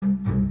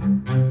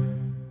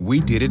We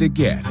did it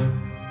again.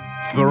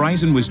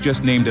 Verizon was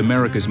just named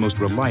America's most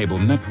reliable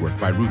network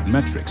by Root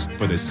Metrics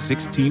for the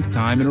 16th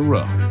time in a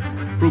row,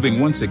 proving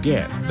once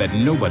again that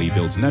nobody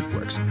builds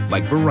networks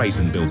like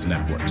Verizon builds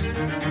networks.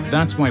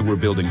 That's why we're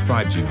building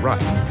 5G right.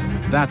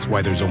 That's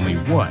why there's only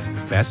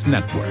one best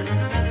network,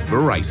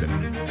 Verizon.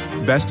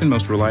 Best and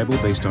most reliable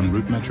based on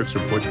Root Metrics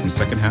reports from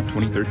second half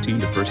 2013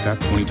 to first half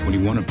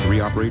 2021 of 3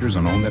 operators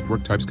on all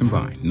network types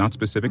combined, not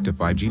specific to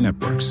 5G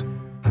networks.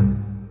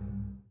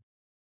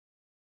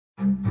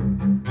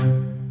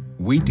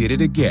 We did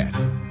it again.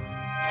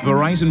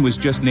 Verizon was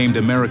just named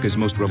America's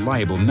most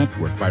reliable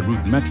network by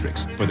Root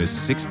Metrics for the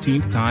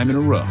 16th time in a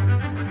row,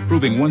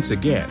 proving once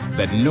again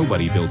that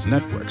nobody builds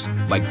networks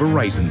like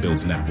Verizon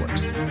builds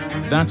networks.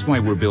 That's why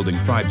we're building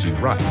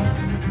 5G right.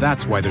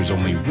 That's why there's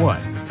only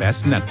one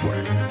best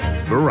network,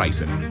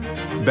 Verizon.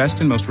 Best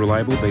and most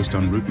reliable based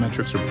on Root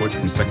Metrics reports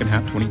from second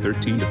half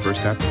 2013 to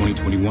first half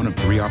 2021 of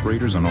 3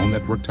 operators on all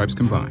network types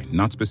combined,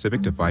 not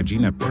specific to 5G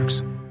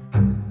networks.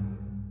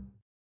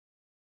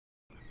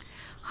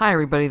 Hi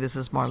everybody, this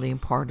is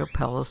Marlene Pardo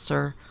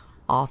Pellicer,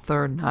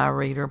 author,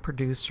 narrator, and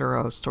producer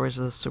of Stories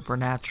of the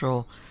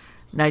Supernatural,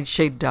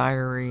 Nightshade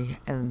Diary,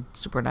 and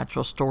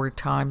Supernatural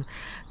Storytime.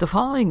 The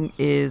following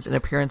is an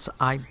appearance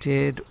I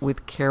did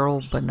with Carol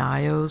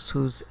Banayos,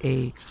 who's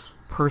a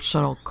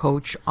personal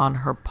coach, on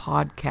her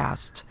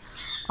podcast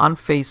on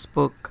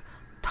Facebook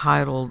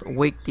titled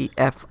Wake the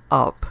F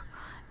Up.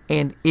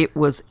 And it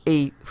was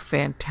a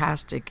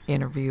fantastic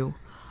interview,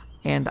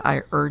 and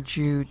I urge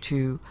you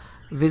to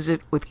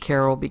visit with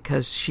Carol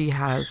because she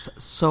has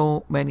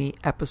so many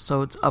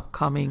episodes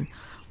upcoming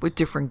with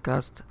different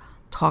guests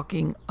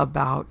talking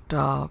about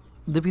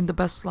living the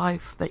best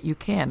life that you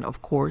can,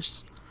 of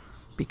course,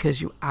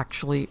 because you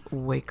actually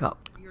wake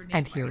up.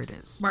 And here it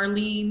is.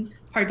 Marlene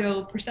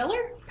Pardo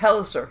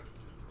Pellicer.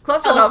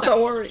 Close enough,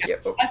 don't worry.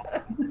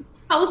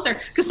 Pellicer,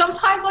 because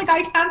sometimes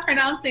I can't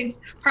pronounce things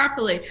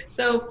properly.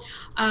 So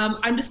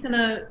I'm just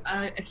gonna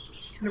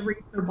kind of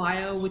read her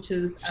bio, which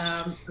is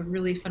a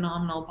really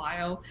phenomenal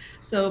bio.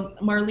 So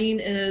Marlene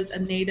is a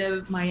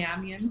native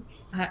Miamian.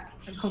 I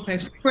hope I'm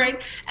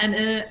right,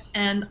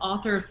 and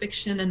author of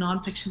fiction and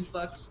nonfiction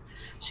books.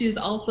 She is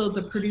also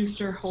the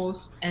producer,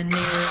 host, and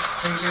narrator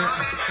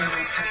of the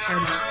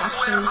Paranormal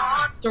Talk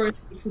Show, Stories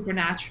of the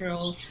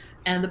Supernatural,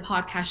 and the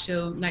podcast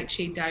show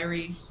Nightshade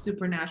Diary,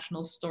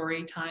 Supernatural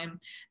Storytime,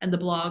 and the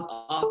blog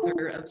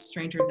author of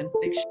Stranger Than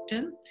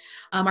Fiction.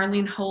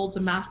 Marlene holds a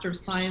Master of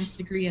Science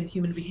degree in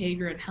Human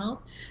Behavior and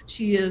Health.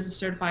 She is a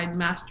certified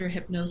master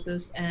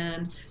hypnosis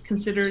and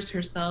considers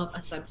herself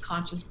a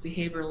subconscious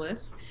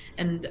behavioralist,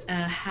 and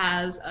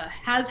has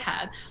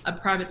had a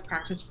private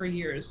practice for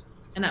years.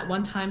 And at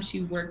one time,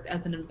 she worked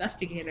as an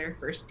investigator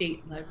for a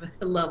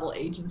state-level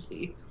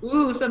agency.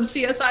 Ooh, some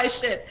CSI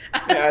shit.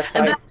 Yeah,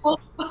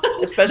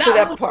 especially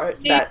that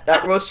part.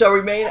 That role shall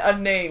remain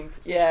unnamed.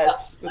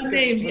 Yes.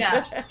 Unnamed,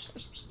 yeah.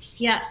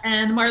 Yeah,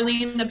 and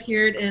Marlene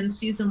appeared in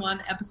Season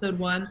 1, Episode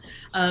 1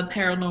 of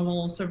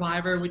Paranormal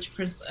Survivor, which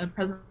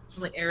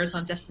presently airs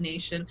on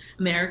Destination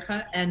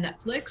America and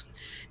Netflix.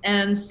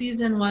 And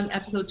Season 1,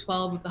 Episode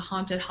 12 of The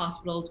Haunted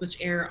Hospitals,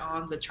 which air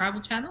on the Travel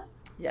Channel.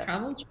 Yes.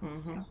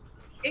 Mm-hmm.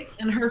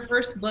 And her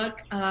first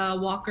book,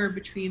 Walker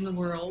Between the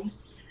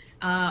Worlds,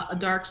 a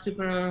dark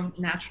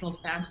supernatural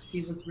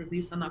fantasy, was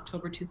released on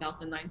October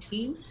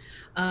 2019.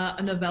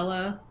 A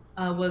novella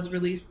was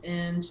released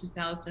in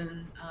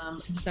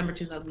December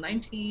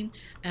 2019,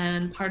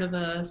 and part of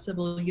a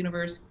Sybil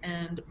universe,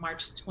 and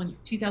March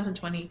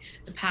 2020,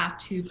 The Path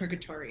to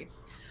Purgatory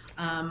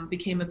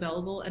became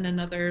available, and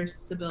another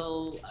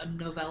Sybil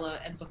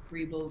novella and book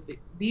will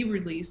be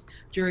released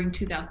during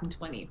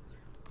 2020.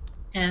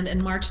 And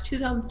in March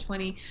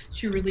 2020,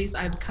 she released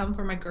I've Come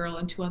for My Girl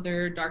and 2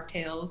 other dark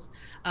tales,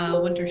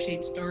 Winter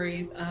Shade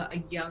Stories,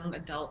 a young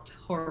adult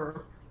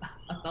horror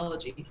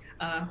anthology.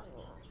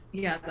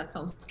 Yeah, that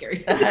sounds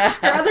scary. Her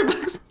other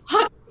books,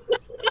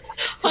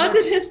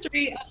 Haunted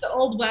History of the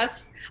Old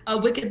West,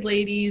 Wicked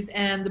Ladies,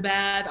 and The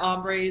Bad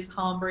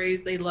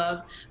Hombres They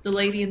Love, The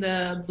Lady in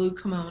the Blue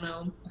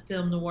Kimono,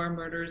 Film Noir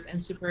Murders,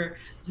 and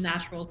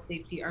Supernatural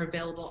Safety are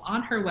available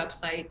on her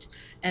website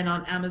and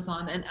on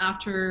Amazon. And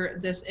after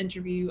this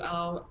interview,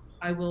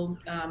 I will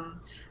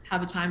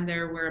have a time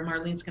there where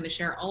Marlene's going to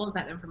share all of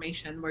that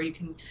information, where you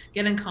can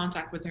get in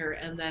contact with her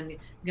and then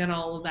get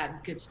all of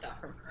that good stuff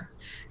from her.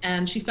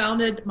 And she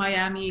founded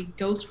Miami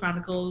Ghost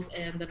Chronicles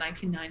in the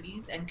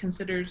 1990s and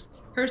considers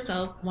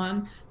herself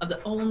one of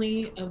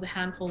the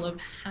handful of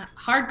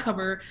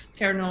hardcover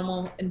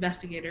paranormal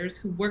investigators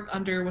who work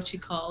under what she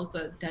calls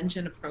the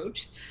dungeon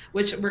approach,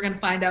 which we're going to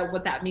find out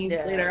what that means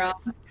later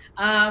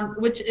on,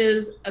 which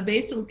is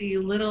basically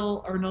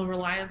little or no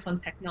reliance on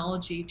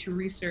technology to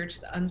research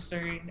the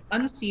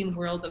unseen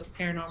world of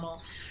the paranormal.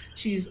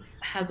 She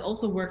has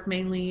also worked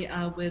mainly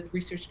with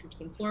research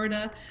groups in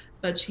Florida,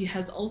 but she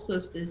has also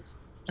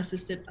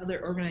assisted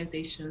other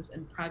organizations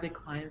and private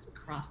clients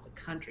across the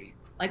country.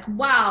 Like,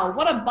 wow,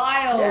 what a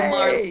bio,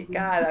 Mark.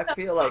 God, I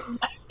feel like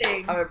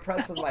I'm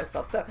impressed with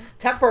myself.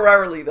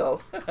 Temporarily,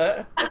 though.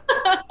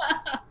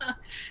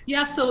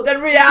 Yeah, so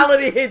Then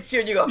reality hits you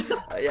and you go,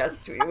 oh,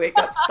 yes, we wake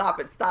up, stop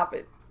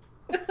it.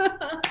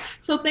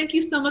 so thank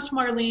you so much,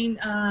 Marlene,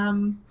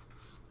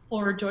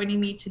 for joining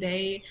me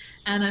today.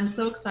 And I'm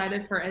so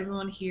excited for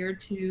everyone here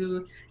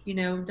to,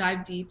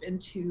 dive deep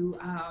into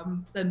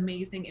the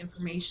amazing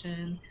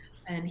information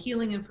and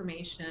healing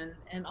information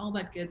and all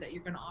that good that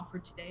you're going to offer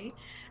today.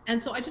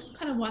 And so I just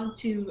kind of want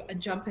to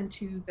jump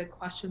into the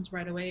questions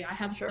right away. I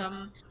have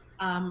some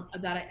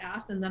that I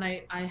asked, and then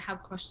I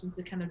have questions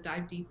to kind of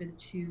dive deep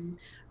into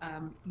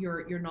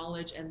your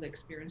knowledge and the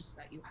experience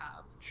that you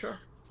have. Sure.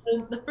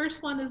 So the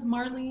first one is,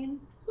 Marlene,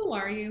 who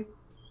are you?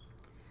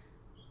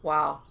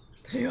 Wow.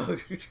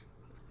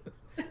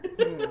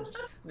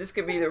 This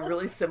could be either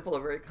really simple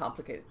or very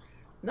complicated.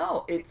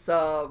 No, it's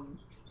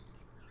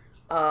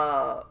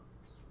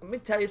let me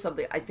tell you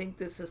something. I think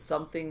this is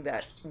something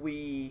that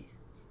we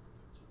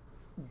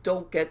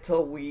don't get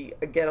till we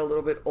get a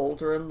little bit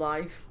older in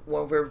life.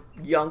 When we're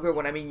younger,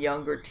 when I mean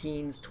younger,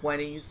 teens,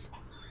 20s,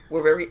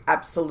 we're very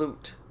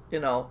absolute,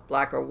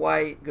 black or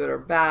white, good or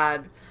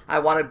bad. I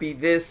want to be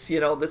this,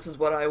 this is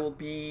what I will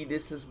be.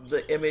 This is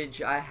the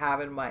image I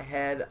have in my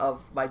head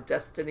of my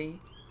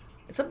destiny.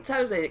 And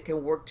sometimes it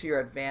can work to your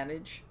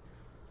advantage.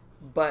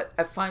 But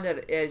I find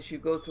that as you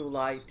go through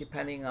life,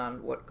 depending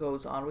on what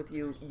goes on with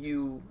you,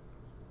 you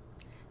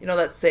know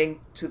that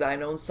saying, to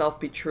thine own self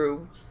be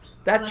true.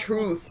 That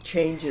truth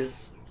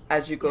changes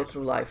as you go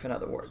through life, in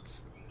other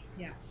words.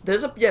 Yeah.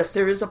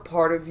 There is a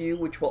part of you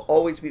which will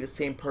always be the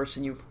same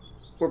person you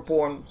were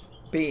born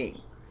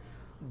being.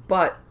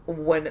 But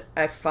when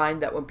I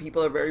find that when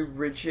people are very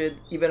rigid,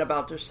 even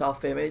about their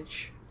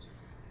self-image,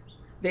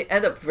 they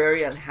end up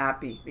very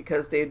unhappy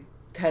because they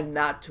tend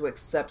not to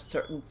accept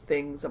certain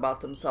things about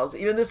themselves,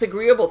 even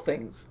disagreeable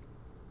things.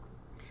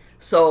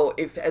 So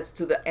if as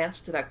to the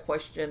answer to that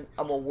question,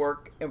 I'm a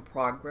work in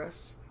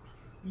progress.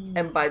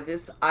 And by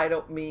this, I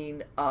don't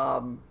mean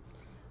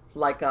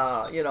like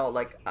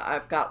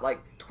I've got like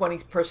 20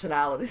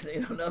 personalities,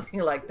 nothing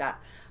like that.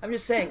 I'm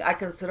just saying I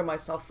consider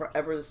myself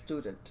forever the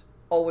student,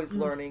 always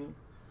learning,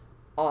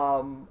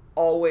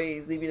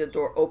 always leaving the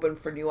door open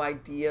for new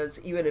ideas,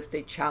 even if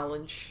they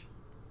challenge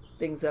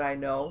things that I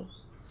know.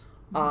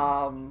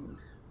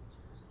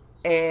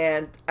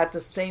 And at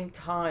the same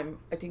time,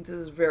 I think this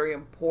is very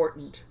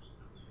important.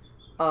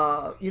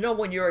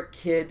 When you're a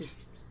kid,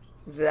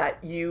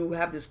 that you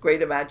have this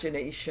great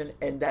imagination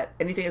and that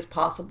anything is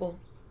possible.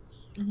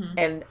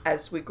 And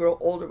as we grow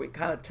older, we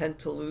kind of tend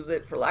to lose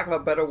it. For lack of a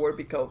better word,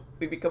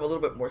 we become a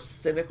little bit more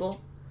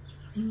cynical.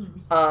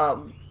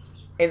 And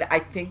I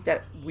think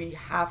that we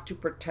have to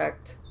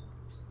protect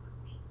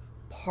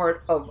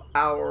part of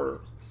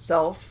our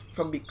self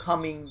from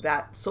becoming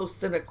that so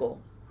cynical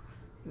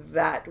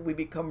that we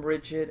become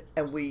rigid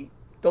and we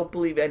don't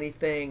believe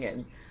anything,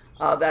 and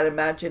that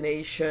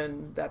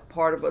imagination, that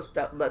part of us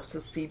that lets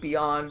us see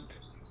beyond,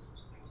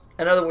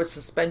 in other words,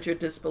 suspend your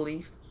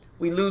disbelief,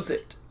 we lose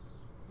it.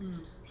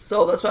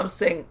 So that's why I'm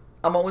saying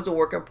I'm always a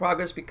work in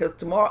progress, because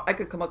tomorrow I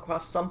could come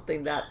across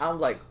something that I'm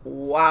like,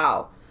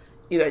 wow,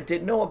 either I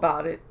didn't know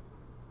about it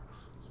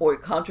or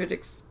it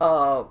contradicts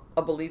a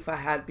belief I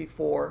had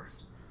before.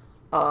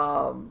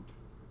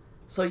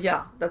 So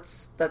yeah,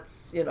 that's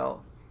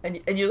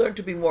and you learn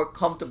to be more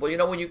comfortable.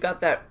 When you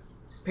got that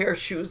pair of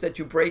shoes that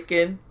you break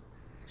in,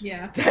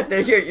 that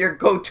they're your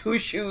go-to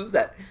shoes,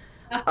 that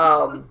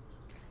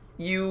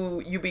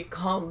you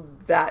become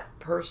that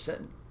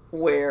person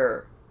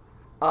where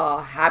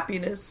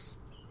happiness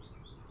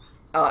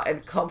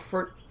and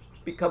comfort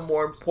become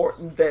more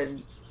important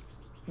than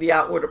the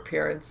outward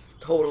appearance.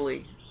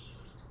 Totally.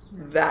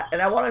 That,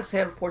 and I want to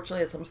say,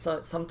 unfortunately,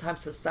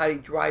 sometimes society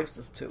drives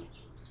us to,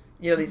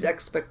 these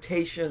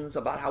expectations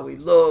about how we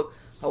look,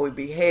 how we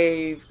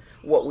behave,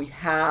 what we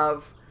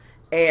have,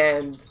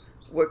 and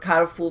we're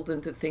kind of fooled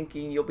into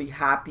thinking you'll be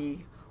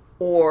happy,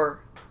 or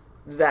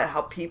that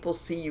how people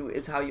see you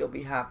is how you'll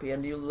be happy.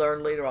 And you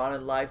learn later on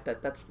in life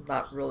that that's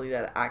not really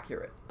that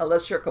accurate,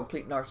 unless you're a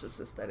complete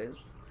narcissist, that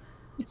is.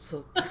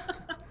 So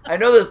I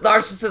know there's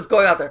narcissists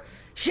going out there.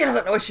 She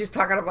doesn't know what she's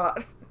talking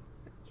about.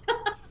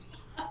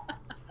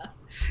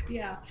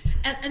 Yeah.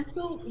 And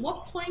so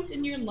what point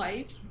in your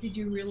life did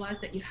you realize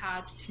that you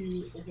had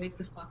to wake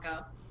the fuck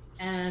up?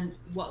 And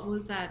what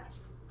was that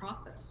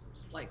process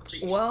like for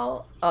you?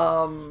 Well,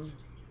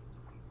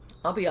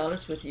 I'll be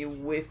honest with you.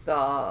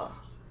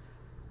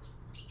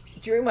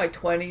 During my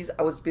 20s,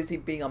 I was busy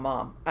being a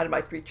mom. I had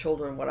my 3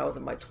 children when I was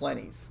in my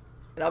 20s.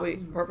 And I'll be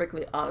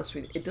perfectly honest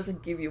with you, it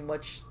doesn't give you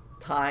much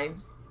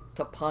time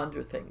to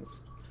ponder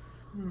things.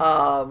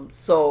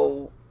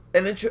 So,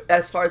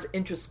 as far as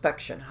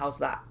introspection, how's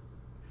that?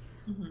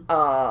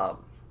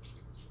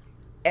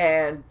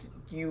 And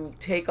you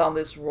take on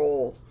this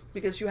role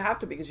because you have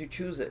to, because you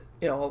choose it,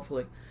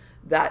 hopefully,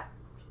 that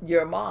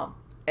you're a mom,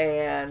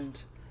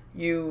 and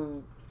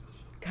you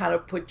kind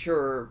of put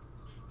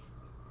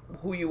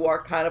who you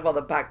are kind of on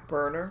the back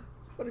burner,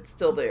 but it's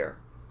still there.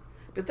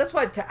 Because that's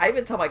why I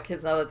even tell my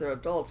kids now that they're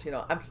adults,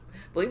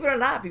 believe it or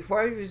not,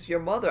 before I was your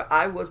mother,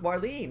 I was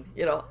Marlene.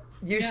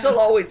 You're still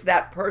always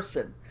that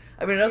person.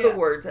 I mean, in other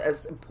words,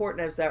 as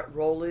important as that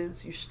role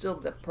is, you're still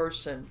the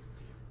person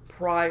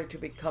prior to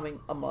becoming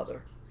a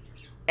mother.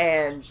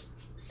 And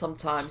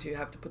sometimes you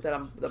have to put that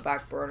on the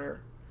back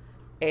burner.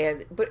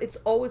 But it's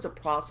always a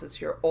process.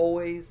 You're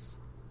always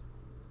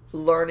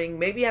learning.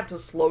 Maybe you have to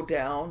slow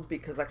down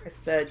because, like I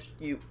said,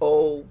 you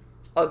owe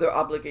other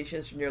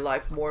obligations in your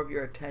life more of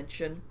your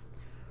attention.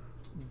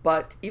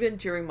 But even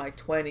during my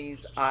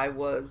 20s, I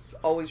was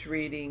always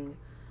reading.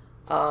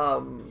 I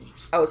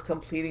was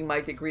completing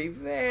my degree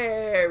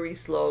very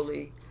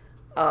slowly.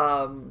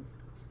 And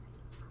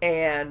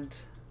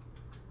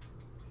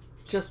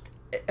just,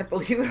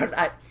 believe it or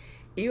not,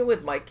 even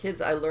with my kids,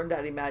 I learned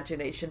that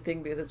imagination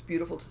thing because it's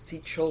beautiful to see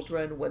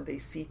children when they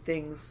see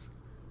things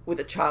with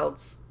a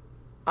child's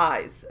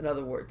eyes, in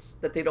other words,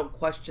 that they don't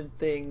question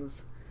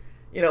things.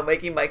 You know,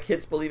 making my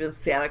kids believe in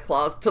Santa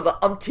Claus to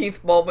the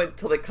umpteenth moment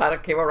till they kind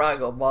of came around and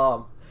go,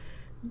 Mom,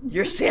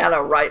 you're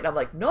Santa, right? And I'm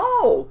like,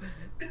 no.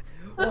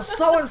 Well,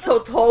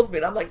 so-and-so told me.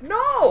 And I'm like,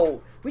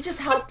 no, we just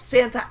helped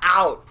Santa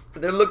out.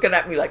 And they're looking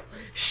at me like,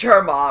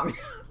 sure, Mom.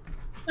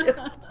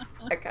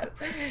 I kind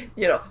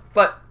of,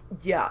 but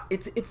yeah,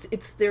 if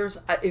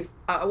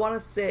I want to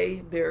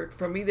say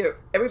for me,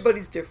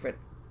 everybody's different.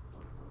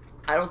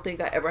 I don't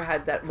think I ever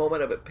had that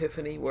moment of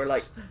epiphany where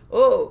like,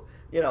 oh,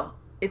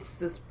 it's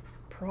this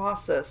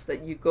process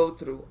that you go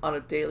through on a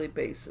daily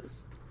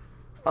basis.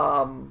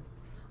 I'm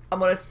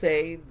going to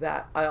say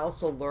that I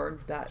also learned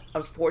that,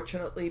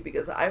 unfortunately,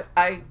 because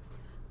I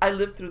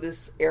lived through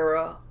this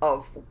era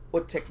of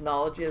what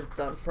technology has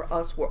done for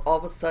us, where all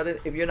of a sudden,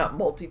 if you're not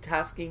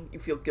multitasking, you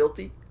feel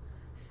guilty.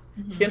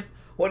 Mm-hmm.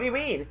 What do you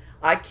mean?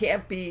 I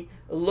can't be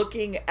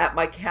looking at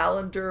my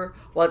calendar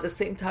while at the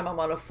same time I'm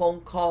on a phone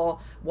call,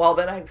 while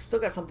then I've still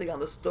got something on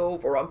the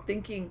stove, or I'm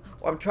thinking,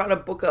 or I'm trying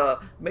to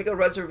make a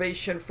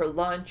reservation for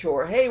lunch,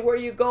 or hey, where are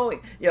you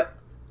going? Yeah,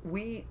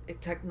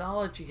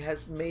 technology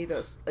has made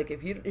us like,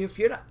 if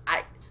you're not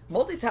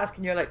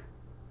multitasking, you're like,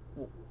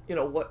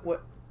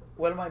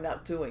 what am I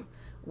not doing?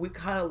 We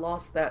kind of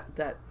lost that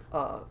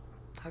how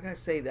can I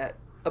say, that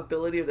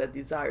ability, or that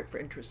desire for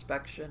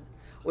introspection.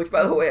 Which,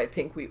 by the way, I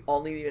think we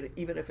all need it,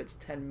 even if it's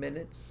 10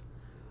 minutes,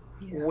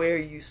 where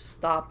you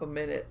stop a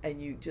minute and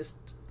you just,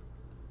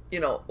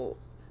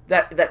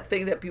 that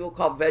thing that people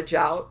call veg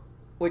out,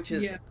 which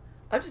is,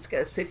 I'm just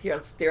going to sit here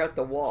and stare at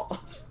the wall.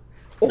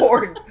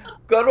 Or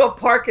go to a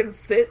park and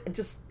sit and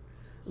just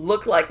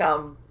look like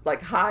I'm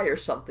like high or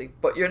something.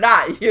 But you're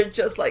not. You're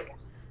just like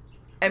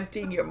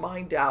emptying your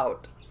mind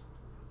out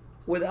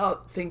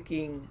without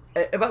thinking.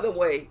 And by the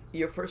way,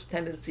 your first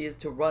tendency is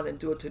to run and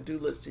do a to-do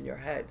list in your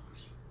head.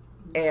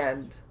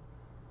 And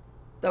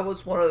that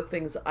was one of the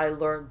things I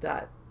learned,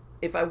 that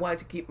if I wanted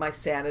to keep my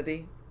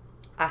sanity,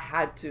 I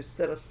had to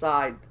set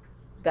aside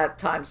that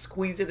time,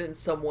 squeeze it in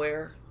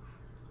somewhere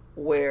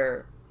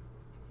where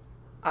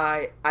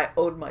I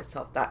owed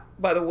myself that,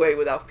 by the way,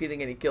 without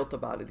feeling any guilt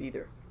about it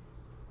either.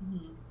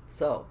 Mm-hmm.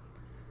 So,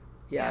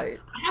 yeah.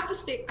 I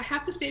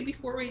have to say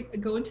before we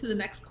go into the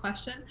next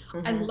question,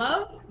 mm-hmm. I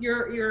love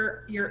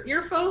your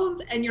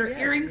earphones and your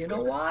earrings. You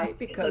know why?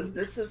 Because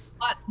this is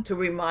to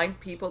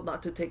remind people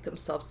not to take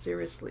themselves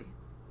seriously.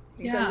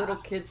 These are little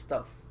kid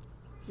stuff.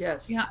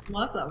 Yes. Yeah, I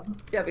love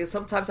them. Yeah, because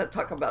sometimes I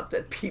talk about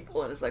dead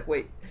people and it's like,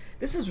 wait,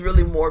 this is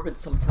really morbid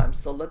sometimes,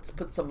 so let's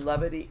put some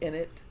levity in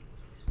it.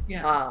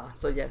 Yeah.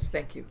 So yes,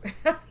 thank you.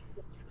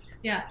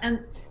 Yeah,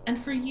 and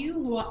for you,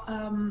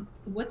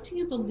 what do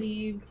you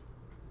believe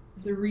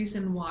the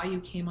reason why you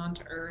came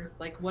onto Earth?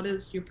 Like, what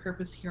is your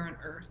purpose here on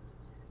Earth?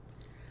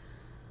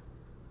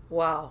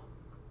 Wow.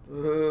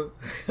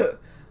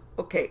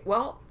 Okay,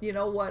 well, you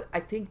know what? I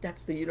think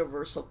that's the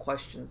universal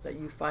questions that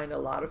you find a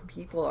lot of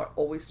people are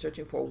always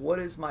searching for. What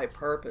is my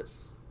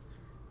purpose?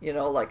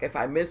 Like if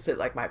I miss it,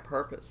 like my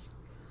purpose.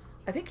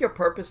 I think your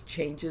purpose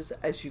changes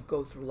as you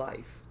go through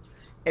life.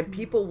 And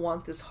people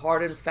want this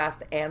hard and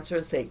fast answer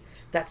and say,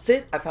 that's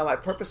it, I found my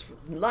purpose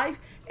in life,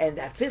 and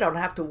that's it, I don't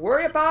have to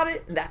worry about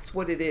it, and that's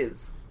what it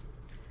is.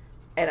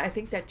 And I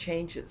think that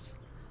changes.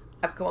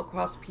 I've come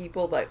across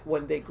people like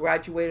when they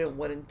graduated and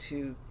went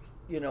into,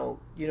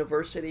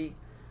 university,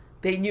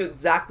 they knew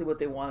exactly what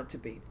they wanted to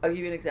be. I'll give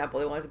you an example.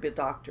 They wanted to be a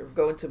doctor,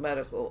 go into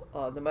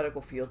the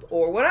medical field,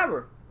 or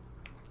whatever.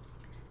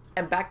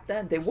 And back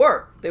then, they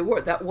were.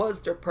 That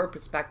was their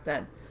purpose back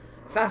then.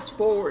 Fast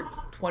forward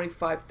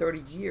 25, 30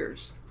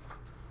 years,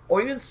 or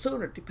even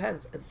sooner,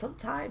 depends. And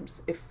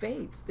sometimes it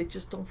fades. They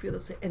just don't feel the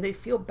same. And they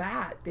feel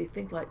bad. They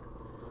think like,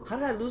 how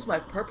did I lose my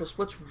purpose?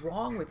 What's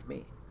wrong with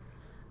me?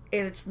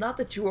 And it's not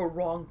that you were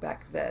wrong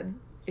back then.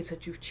 It's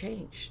that you've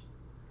changed.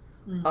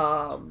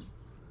 Mm-hmm.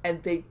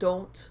 And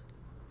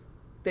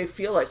they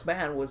feel like,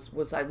 man,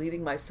 was I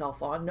leading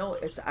myself on? No,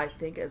 I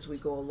think as we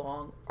go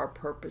along, our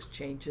purpose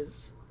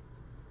changes.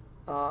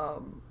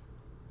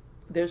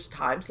 There's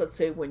times, let's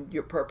say, when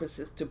your purpose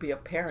is to be a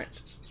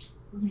parent,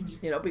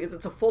 mm-hmm. Because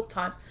it's a full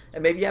time,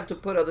 and maybe you have to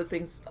put other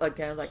things,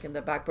 again, like in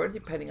the back burner,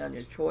 depending on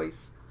your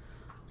choice,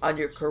 on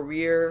your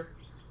career.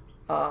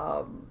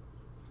 I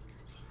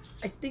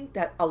think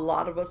that a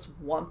lot of us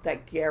want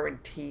that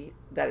guarantee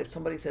that if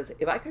somebody says,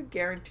 if I could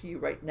guarantee you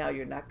right now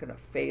you're not going to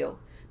fail,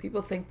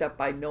 People think that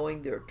by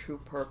knowing their true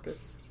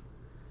purpose,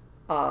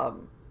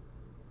 um,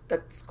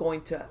 that's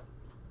going to,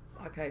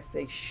 how can I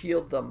say,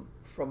 shield them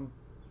from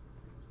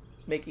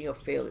making a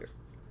failure.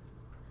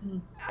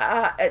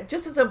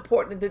 Just as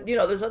important that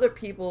there's other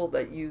people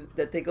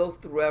that they go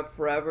through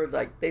forever,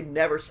 like they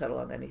never settle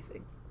on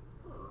anything.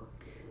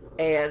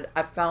 And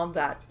I found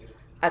that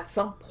at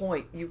some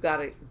point you got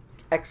to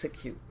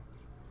execute.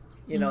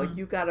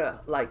 You got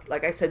to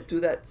like I said, do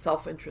that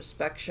self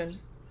introspection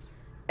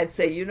and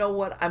say, you know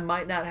what, I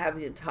might not have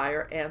the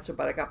entire answer,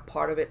 but I got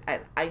part of it,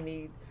 and I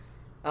need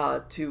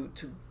to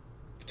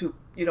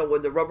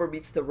when the rubber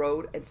meets the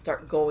road, and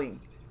start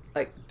going,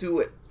 like do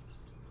it.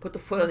 Put the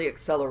foot on the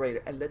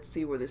accelerator and let's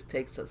see where this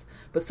takes us.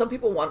 But some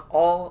people want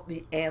all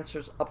the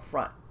answers up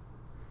front.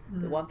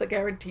 They want the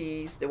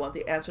guarantees. They want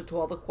the answer to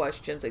all the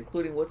questions,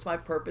 including what's my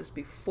purpose,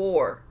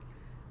 before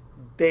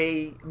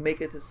they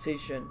make a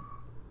decision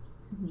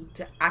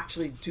to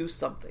actually do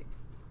something.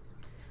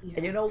 Yeah.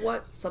 And you know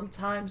what?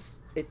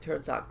 Sometimes it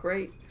turns out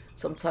great.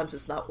 Sometimes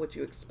it's not what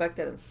you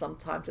expected. And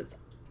sometimes it's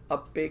a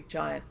big,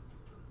 giant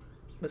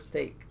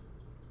mistake.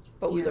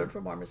 But we learn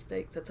from our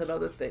mistakes. That's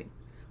another thing.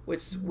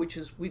 Which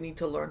is we need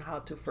to learn how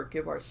to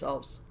forgive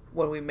ourselves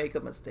when we make a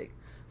mistake.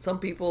 Some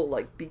people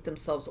like beat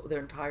themselves their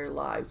entire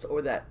lives,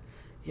 or that,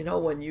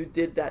 when you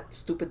did that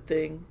stupid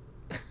thing,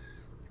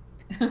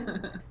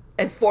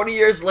 and 40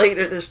 years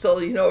later they're still,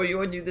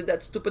 when you did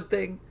that stupid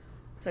thing.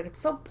 It's like at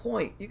some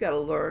point you got to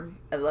learn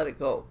and let it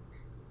go.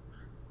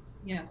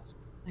 Yes,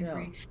 I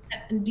agree.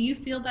 And do you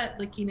feel that,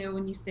 like,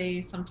 when you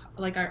say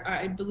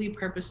I believe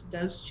purpose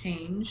does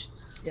change.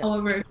 Yes.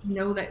 However,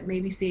 that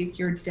maybe say if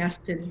you're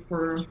destined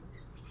for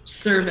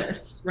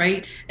service,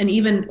 right? And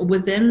even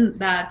within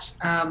that,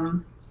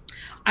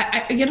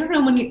 I don't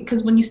know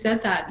because when you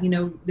said that,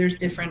 there's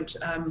different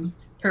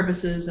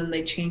purposes and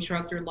they change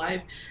throughout their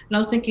life. And I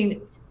was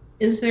thinking,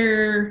 is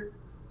there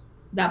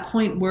that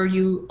point where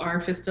you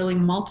are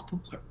fulfilling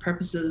multiple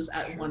purposes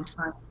at one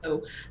time?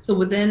 So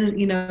within,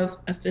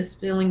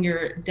 fulfilling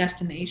your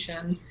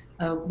destination,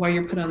 while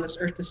you're put on this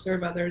earth to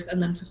serve others,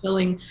 and then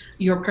fulfilling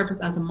your purpose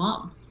as a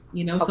mom,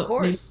 Of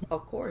course.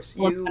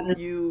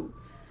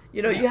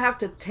 You have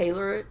to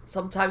tailor it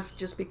sometimes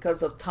just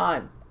because of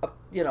time.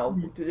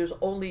 There's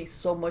only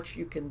so much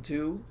you can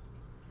do.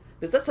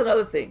 Because that's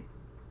another thing.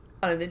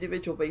 On an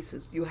individual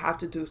basis, you have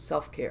to do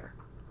self-care.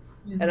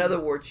 In other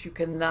words, you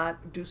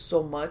cannot do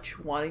so much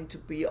wanting to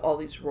be all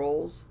these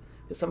roles,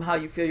 because somehow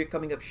you feel you're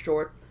coming up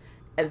short,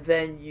 and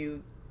then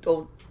you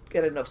don't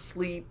get enough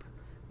sleep,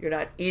 you're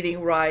not eating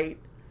right,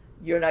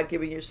 you're not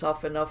giving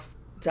yourself enough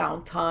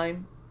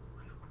downtime,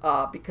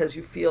 because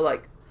you feel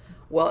like,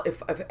 well,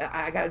 if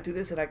I got to do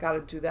this and I got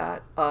to do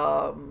that.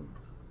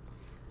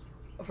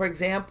 For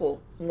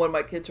example, when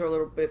my kids are a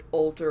little bit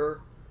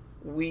older,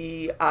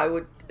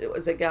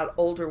 as they got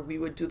older, we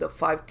would do the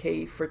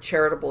 5K for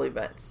charitable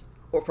events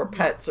or for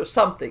pets or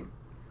something,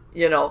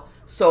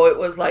 So it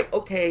was like,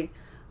 okay,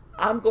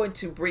 I'm going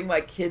to bring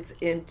my kids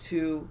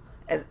into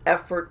an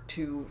effort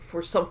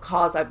for some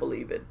cause I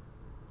believe in,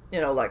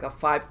 like a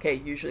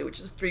 5K usually,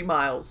 which is 3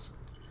 miles,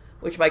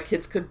 which my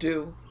kids could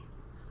do,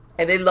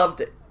 and they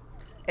loved it.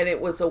 And it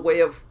was a way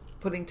of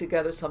putting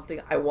together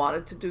something I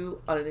wanted to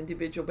do on an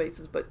individual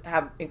basis, but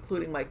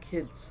including my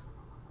kids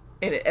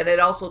in it. And it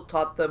also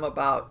taught them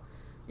about,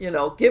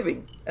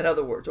 giving, in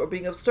other words, or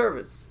being of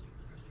service,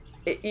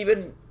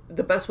 even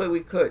the best way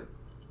we could,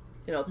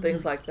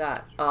 things like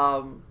that.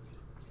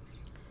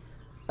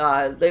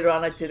 Later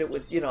on, I did it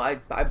with,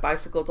 I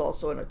bicycled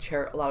also in a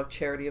lot of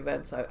charity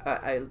events.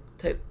 I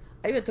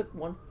even took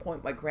one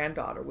point my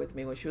granddaughter with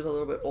me when she was a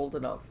little bit old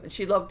enough, and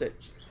she loved it.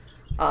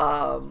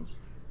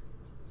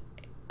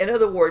 In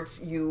other words,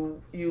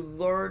 you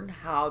learn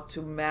how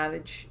to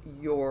manage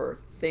your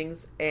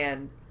things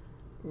and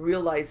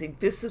realizing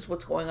this is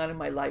what's going on in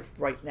my life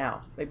right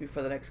now, maybe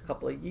for the next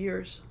couple of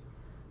years,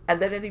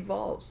 and then it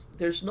evolves.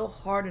 There's no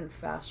hard and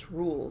fast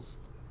rules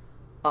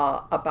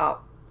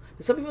about.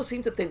 Some people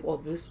seem to think, well,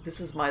 this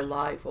is my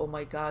life. Oh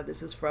my God,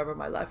 this is forever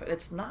my life, and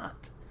it's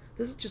not.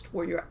 This is just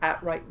where you're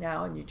at right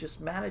now, and you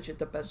just manage it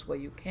the best way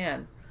you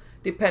can,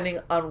 depending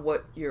on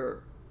what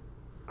your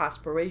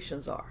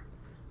aspirations are.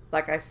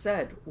 Like I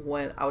said,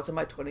 when I was in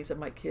my 20s and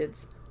my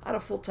kids, I had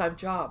a full-time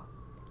job.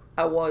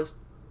 I was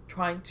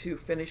trying to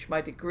finish my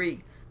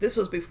degree. This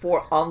was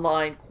before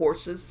online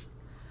courses.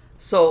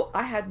 So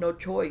I had no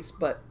choice,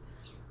 but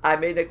I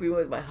made an agreement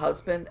with my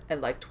husband, and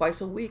like twice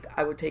a week,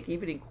 I would take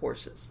evening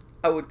courses.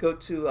 I would go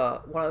to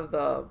one of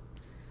the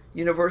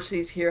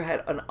universities here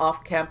had an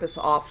off-campus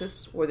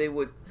office where they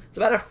would, as a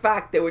matter of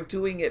fact, they were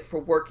doing it for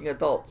working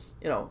adults,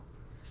 and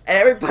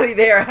everybody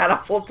there had a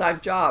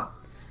full-time job,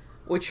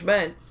 which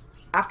meant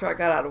after I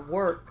got out of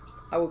work,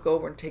 I would go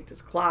over and take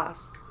this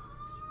class.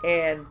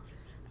 And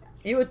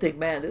you would think,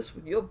 man,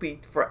 you'll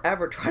be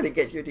forever trying to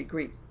get your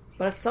degree.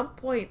 But at some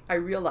point, I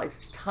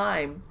realized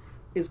time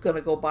is going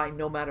to go by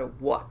no matter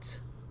what.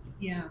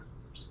 Yeah.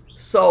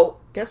 So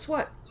guess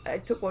what? I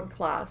took one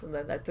class, and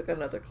then I took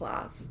another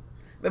class.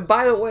 And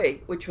by the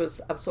way,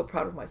 I'm so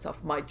proud of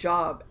myself, my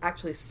job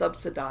actually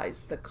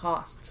subsidized the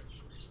cost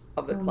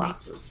of the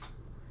classes.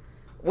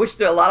 which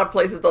there are a lot of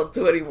places don't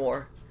do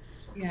anymore.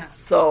 Yeah.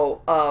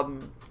 So,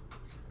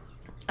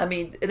 I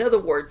mean, in other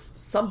words,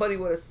 somebody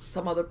would have,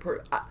 some other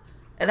person,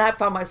 and I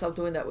found myself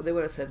doing that. They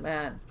would have said,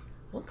 "Man,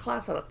 one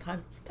class at a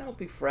time, that'll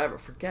be forever.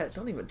 Forget it.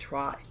 Don't even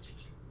try."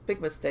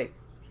 Big mistake.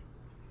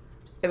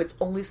 If it's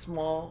only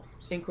small,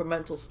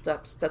 incremental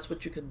steps, that's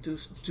what you can do.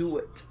 Do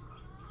it.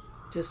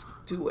 Just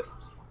do it.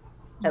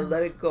 And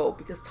let it go,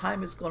 because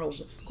time is going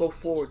to go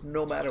forward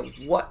no matter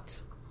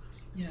what.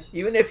 Yes.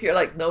 Even if you're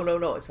like, no,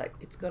 it's like,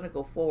 it's going to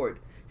go forward.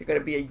 You're going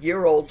to be a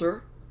year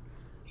older,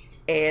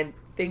 and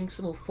things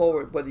move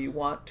forward whether you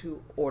want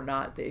to or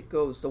not. It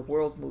goes. The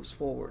world moves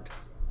forward.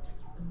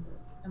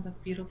 And that's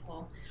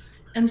beautiful.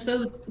 And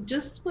so,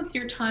 just with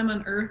your time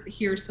on Earth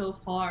here so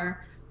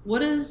far,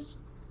 what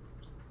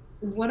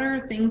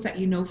are things that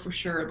you know for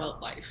sure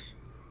about life?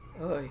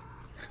 Oy.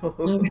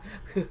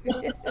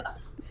 Yeah.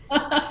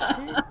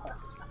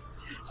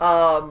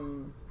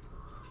 um,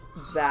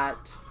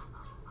 that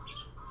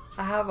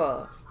I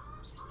have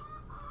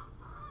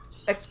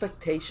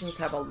expectations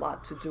have a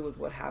lot to do with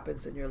what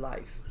happens in your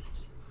life.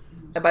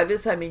 And by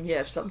this I mean,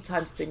 yes,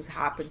 sometimes things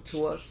happen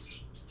to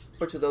us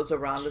or to those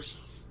around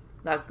us,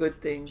 not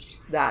good things,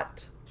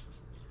 that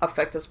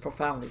affect us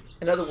profoundly.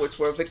 In other words,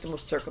 we're a victim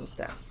of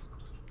circumstance.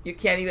 You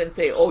can't even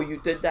say, oh, you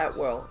did that,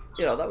 well,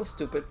 that was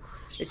stupid.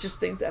 It's just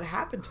things that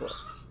happen to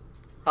us.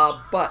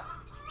 But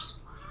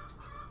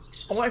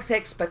I want to say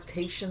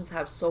expectations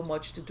have so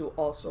much to do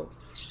also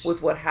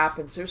with what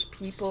happens. There's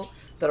people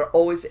that are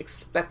always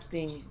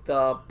expecting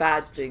the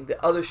bad thing,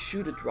 the other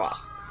shoe to drop.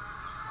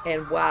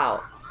 And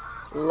wow,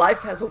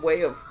 life has a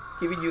way of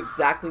giving you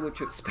exactly what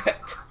you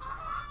expect.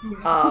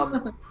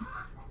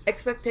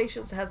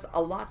 Expectations has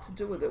a lot to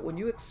do with it. When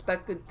you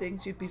expect good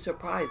things, you'd be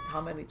surprised how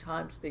many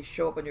times they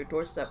show up on your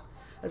doorstep.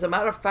 As a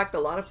matter of fact, a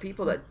lot of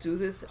people that do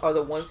this are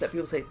the ones that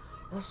people say,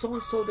 oh,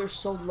 so-and-so, they're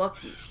so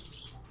lucky.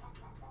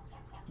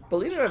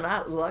 Believe it or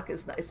not, luck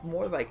is not, it's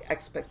more like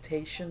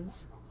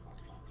expectations,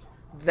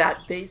 that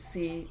they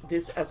see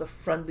this as a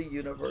friendly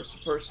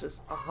universe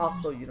versus a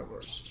hostile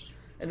universe.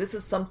 And this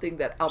is something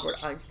that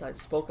Albert Einstein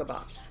spoke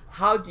about.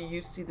 How do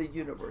you see the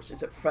universe?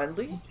 Is it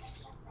friendly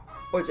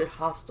or is it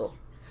hostile?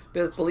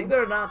 Because believe it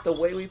or not,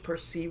 the way we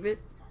perceive it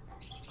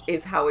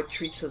is how it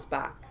treats us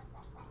back.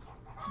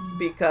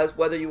 Because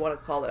whether you want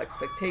to call it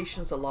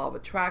expectations, the law of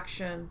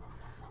attraction,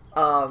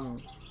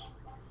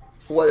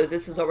 whether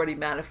this is already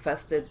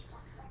manifested,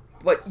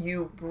 but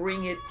you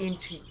bring it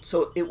into,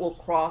 so it will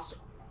cross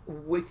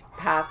with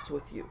paths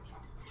with you.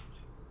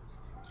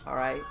 All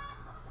right.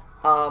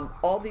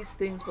 All these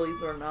things, believe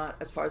it or not,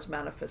 as far as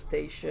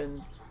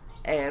manifestation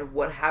and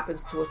what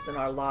happens to us in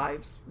our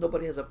lives,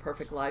 nobody has a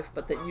perfect life,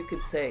 but that you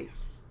could say,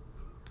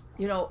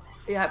 yeah,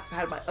 I've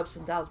had my ups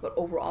and downs, but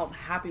overall I'm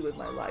happy with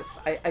my life.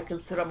 I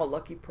consider I'm a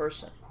lucky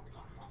person.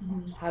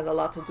 Mm-hmm. Has a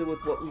lot to do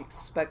with what we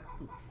expect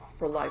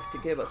for life to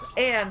give us.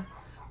 And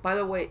by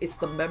the way, it's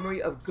the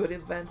memory of good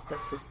events that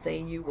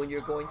sustain you when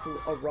you're going through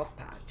a rough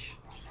patch.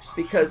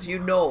 Because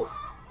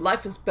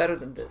life is better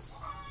than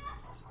this.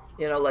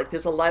 Like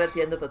there's a light at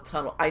the end of the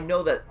tunnel. I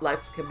know that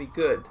life can be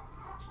good.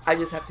 I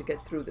just have to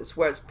get through this.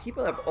 Whereas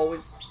people have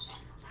always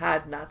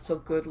had not so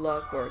good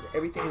luck, or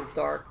everything is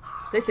dark.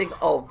 They think,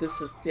 oh, this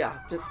is,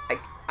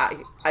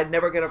 I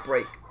never get a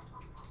break.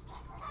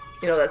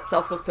 That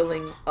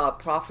self-fulfilling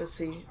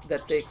prophecy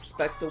that they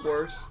expect the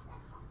worst.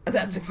 And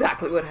that's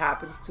exactly what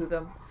happens to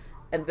them.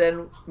 And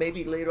then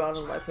maybe later on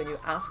in life when you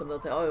ask them, they'll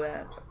tell, oh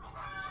man,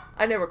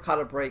 I never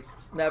caught a break.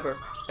 Never.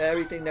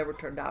 Everything never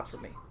turned out for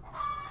me.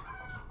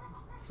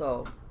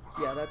 So,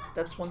 yeah,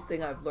 that's one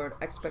thing I've learned.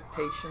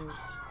 Expectations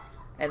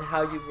and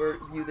how you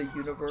view the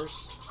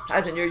universe,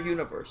 as in your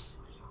universe.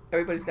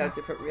 Everybody's got a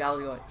different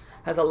reality on it.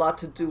 Has a lot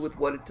to do with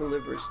what it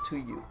delivers to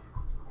you.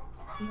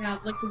 Yeah,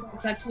 like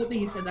that quote that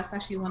you said, that's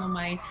actually one of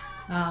my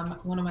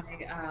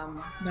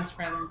best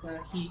friends.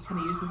 He kind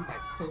of uses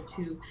that quote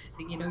too.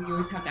 You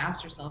always have to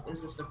ask yourself,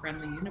 is this a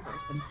friendly universe?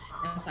 And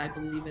yes, I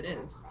believe it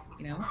is.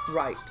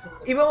 Right.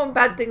 Even when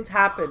bad things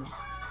happen,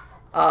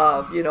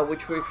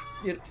 which we,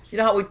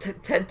 how we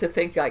tend to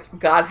think like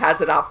God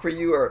has it out for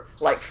you, or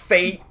like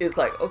fate is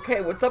like, okay,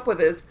 what's up with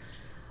this?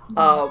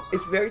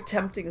 It's very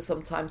tempting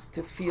sometimes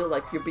to feel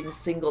like you're being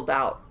singled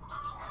out,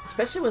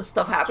 especially when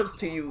stuff happens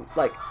to you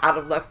like out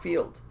of left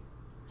field.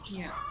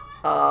 Yeah.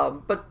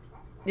 But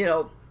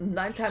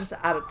 9 times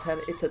out of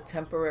 10, it's a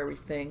temporary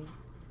thing,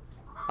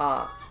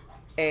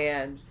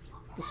 and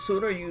the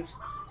sooner you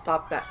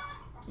stop that.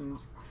 And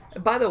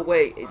by the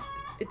way,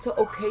 it's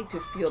okay to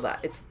feel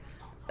that. It's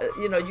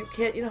you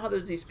can't. How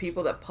there's these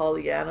people that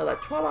Pollyanna,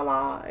 that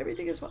tra-la-la,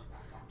 everything is fine.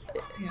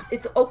 Yeah.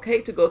 It's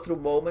okay to go through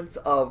moments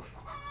of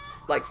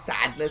like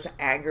sadness,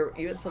 anger,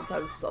 even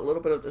sometimes a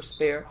little bit of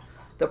despair.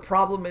 The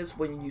problem is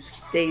when you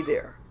stay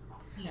there,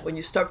 yes. When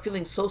you start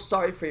feeling so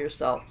sorry for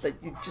yourself that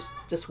you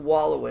just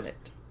wallow in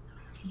it.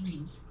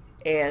 Mm-hmm.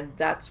 And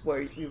that's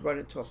where you run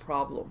into a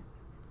problem.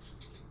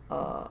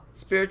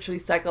 Spiritually,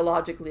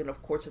 psychologically, and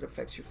of course it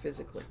affects you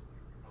physically.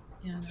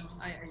 Yeah, no,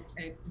 I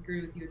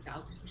agree with you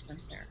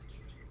 1,000% there.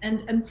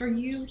 And for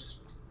you,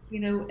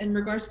 in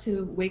regards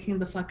to waking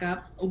the fuck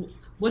up,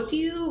 what do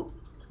you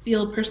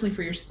feel personally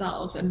for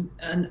yourself and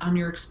on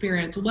your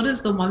experience, what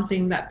is the one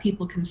thing that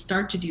people can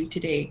start to do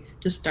today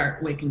to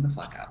start waking the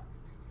fuck up?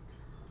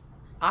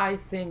 I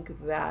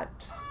think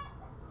that,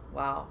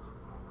 wow,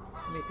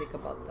 let me think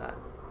about that.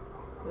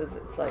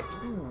 It's like,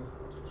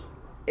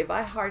 if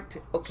I hard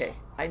to, okay,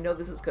 I know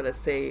this is going to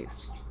say,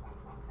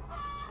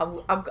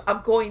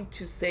 I'm going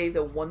to say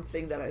the one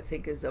thing that I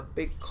think is a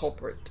big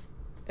culprit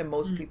in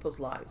most people's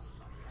lives.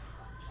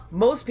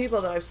 Most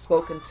people that I've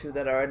spoken to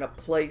that are in a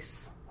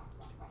place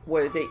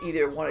where they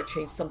either want to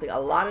change something a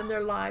lot in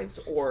their lives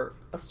or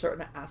a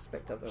certain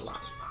aspect of their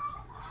life.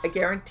 I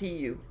guarantee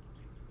you,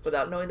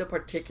 without knowing the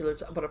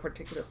particulars about a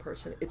particular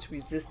person, it's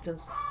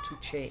resistance to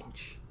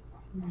change.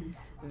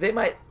 They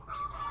might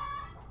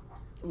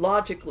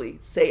logically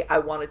say, I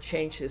want to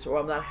change this, or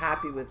I'm not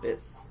happy with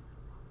this,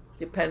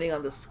 depending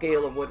on the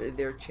scale of what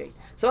their change.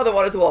 Some of them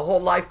want to do a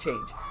whole life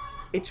change.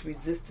 It's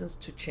resistance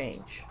to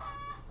change.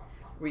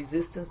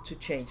 Resistance to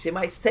change. They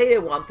might say they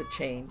want the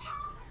change,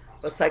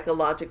 but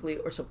psychologically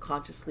or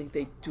subconsciously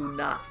they do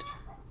not.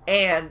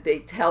 And they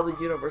tell the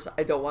universe,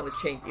 I don't want to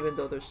change, even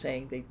though they're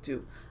saying they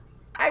do.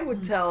 I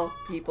would tell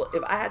people,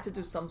 if I had to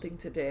do something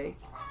today,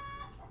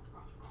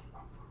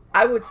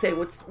 I would say,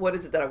 what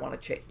is it that I want to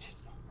change?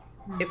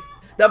 If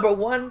number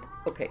one,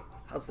 okay,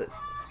 how's this?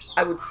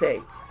 I would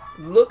say,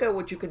 look at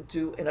what you can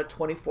do in a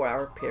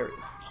 24-hour period.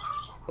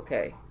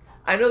 Okay,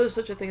 I know there's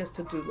such a thing as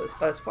to-do list,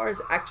 but as far as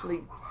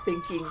actually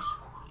thinking,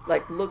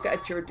 like, look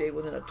at your day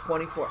within a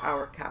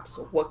 24-hour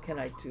capsule. What can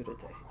I do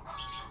today?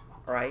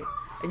 All right,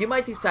 and you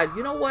might decide,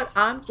 you know what?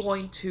 I'm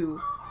going to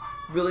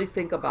really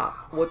think about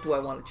what do I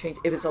want to change.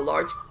 If it's a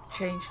large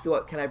change,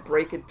 can I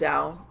break it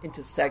down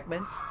into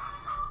segments?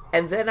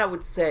 And then I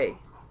would say,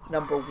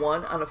 number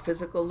one, on a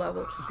physical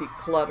level,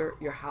 declutter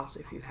your house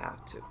if you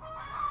have to.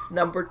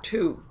 Number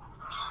two,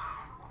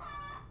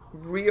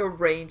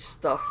 rearrange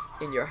stuff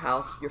in your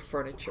house, your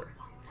furniture.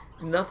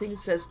 Nothing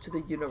says to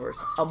the universe,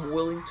 I'm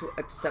willing to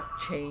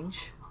accept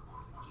change,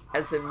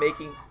 as in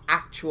making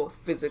actual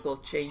physical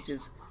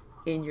changes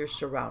in your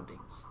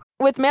surroundings.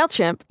 With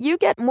MailChimp, you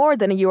get more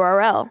than a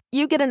URL.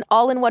 You get an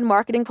all-in-one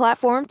marketing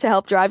platform to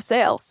help drive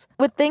sales,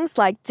 with things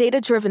like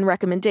data-driven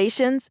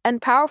recommendations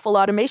and powerful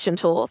automation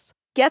tools.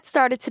 Get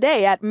started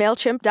today at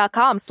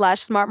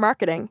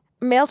MailChimp.com/smartmarketing.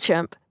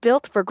 MailChimp,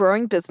 built for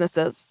growing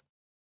businesses.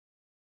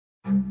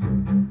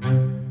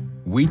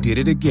 We did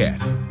it again.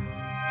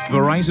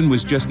 Verizon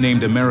was just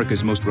named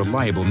America's most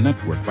reliable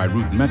network by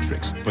Root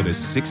Metrics for the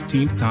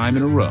 16th time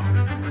in a row,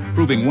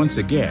 proving once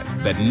again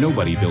that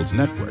nobody builds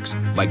networks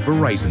like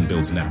Verizon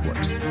builds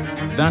networks.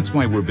 That's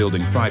why we're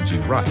building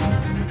 5G right.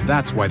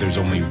 That's why there's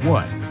only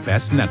one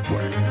best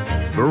network,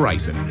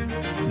 Verizon.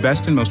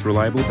 Best and most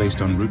reliable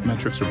based on Root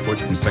Metrics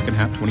reports from second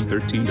half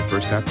 2013 to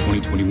first half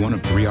 2021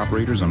 of 3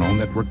 operators on all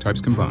network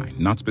types combined,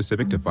 not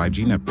specific to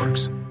 5G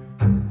networks.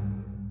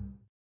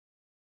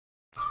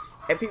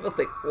 And people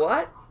think,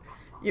 what?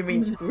 You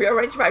mean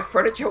rearrange my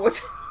furniture?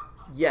 What's...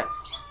 Yes.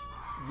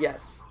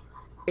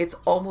 It's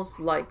almost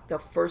like the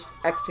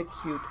first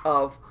execute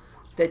of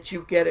that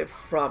you get it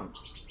from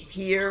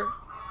here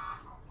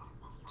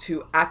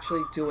to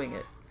actually doing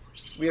it.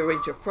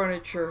 Rearrange your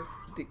furniture,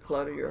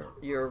 declutter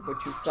your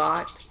what you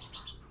got.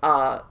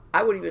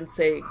 I would even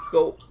say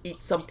go eat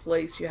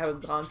someplace you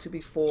haven't gone to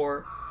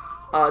before.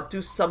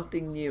 Do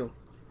something new.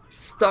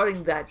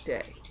 Starting that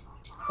day.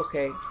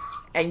 Okay?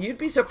 And you'd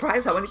be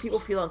surprised how many people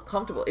feel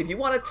uncomfortable. If you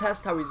want to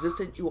test how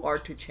resistant you are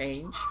to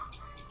change,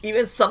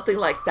 even something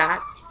like that,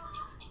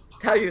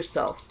 tell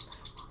yourself,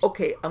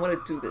 okay, I'm going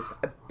to do this.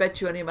 I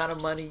bet you any amount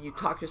of money, you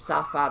talk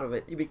yourself out of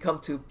it. You become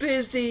too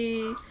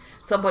busy.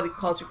 Somebody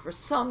calls you for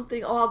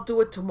something. Oh, I'll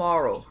do it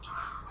tomorrow.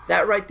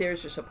 That right there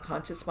is your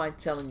subconscious mind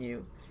telling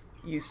you,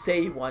 you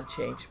say you want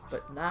change,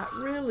 but not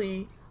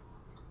really.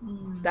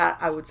 That,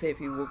 I would say, if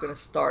you were going to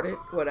start it,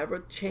 whatever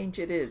change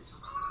it is,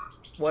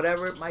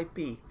 whatever it might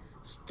be,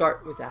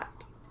 start with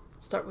that.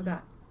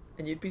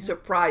 And you'd be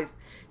surprised.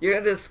 You're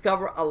going to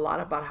discover a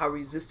lot about how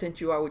resistant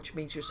you are, which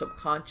means your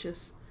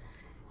subconscious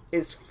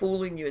is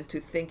fooling you into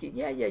thinking,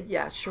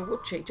 yeah, sure,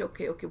 we'll change.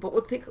 Okay, but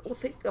we'll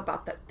think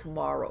about that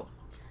tomorrow.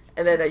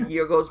 And then a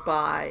year goes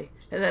by,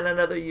 and then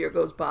another year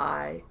goes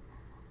by,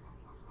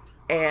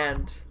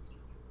 and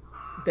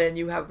then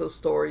you have those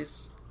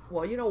stories.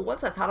 Well,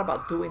 once I thought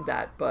about doing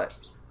that, but.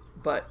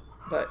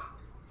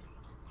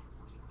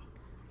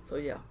 So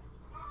yeah.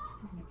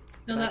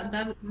 No,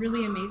 that's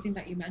really amazing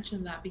that you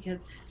mentioned that, because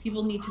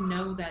people need to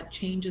know that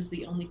change is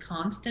the only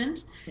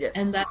constant. Yes.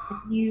 And that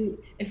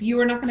if you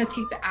are not going to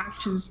take the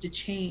actions to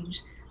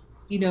change,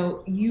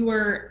 you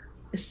are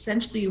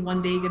essentially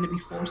one day going to be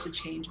forced to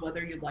change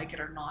whether you like it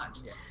or not.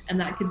 Yes. And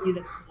that could be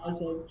the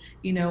cause of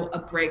a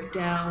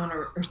breakdown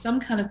or some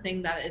kind of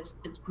thing that it's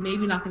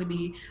maybe not going to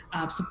be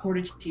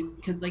supported to you,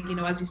 because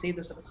as you say,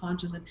 the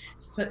subconscious and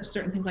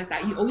certain things like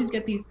that, you always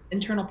get these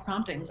internal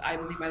promptings, I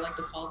believe I like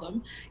to call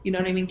them. You know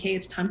what I mean? Kay,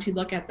 it's time to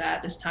look at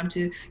that. It's time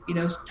to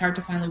start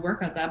to finally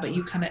work at that, but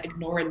you kind of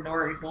ignore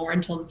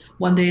until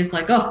one day it's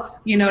like, oh,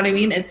 you know what I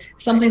mean? It's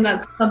something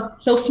that's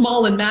so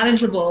small and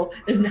manageable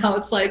is now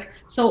it's like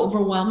so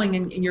overwhelming,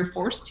 and you're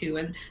forced to.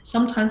 And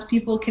sometimes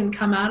people can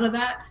come out of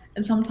that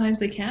and sometimes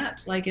they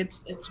can't. Like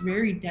it's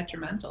very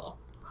detrimental.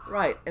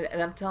 Right.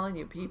 And I'm telling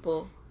you,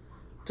 people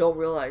don't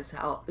realize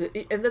how,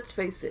 and let's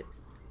face it,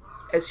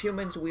 as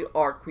humans, we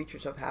are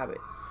creatures of habit.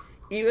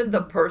 Even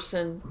the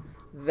person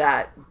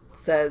that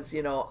says,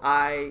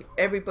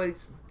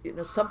 everybody's,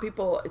 some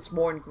people, it's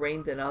more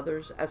ingrained than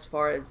others as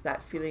far as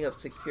that feeling of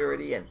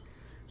security. And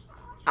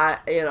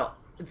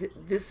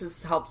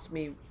this helps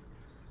me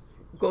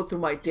go through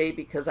my day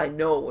because I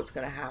know what's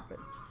going to happen.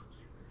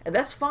 And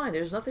that's fine.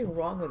 There's nothing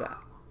wrong with that.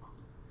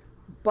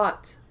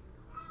 But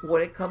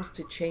when it comes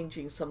to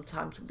changing,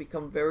 sometimes we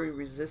become very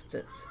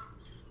resistant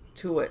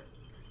to it.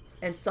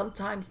 And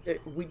sometimes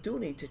we do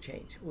need to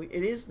change.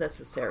 It is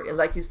necessary. And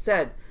like you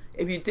said,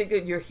 if you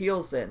dig your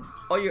heels in,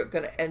 all you're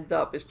going to end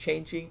up is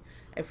changing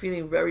and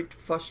feeling very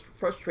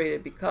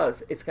frustrated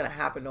because it's going to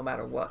happen no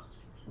matter what.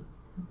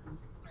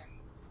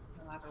 Yes,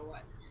 no matter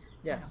what.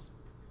 Yes.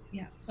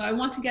 Yeah. So I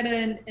want to get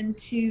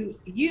into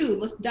you.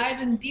 Let's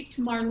dive in deep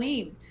to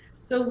Marlene.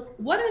 So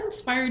what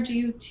inspired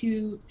you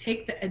to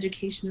take the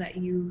education that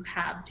you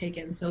have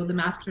taken? So the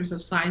Master's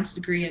of Science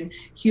degree in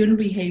Human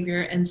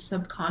Behavior and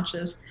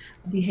Subconscious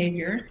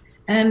Behavior.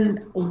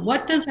 And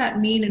what does that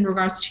mean in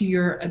regards to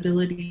your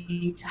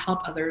ability to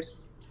help others?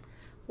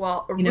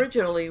 Well,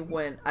 originally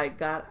when I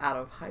got out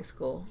of high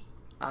school,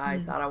 I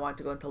thought I wanted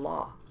to go into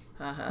law.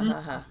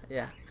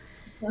 Yeah.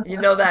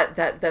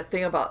 That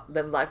thing about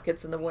then life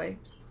gets in the way.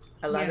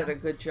 I landed a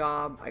good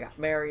job. I got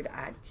married.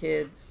 I had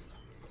kids.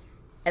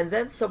 And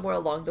then somewhere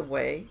along the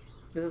way,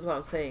 this is what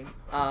I'm saying,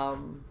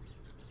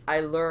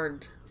 I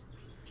learned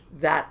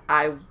that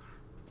I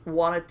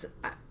wanted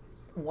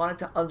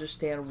to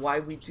understand why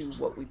we do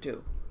what we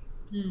do.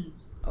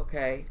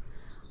 Okay?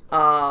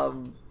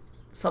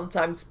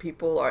 Sometimes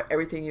people are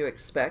everything you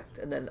expect,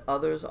 and then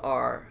others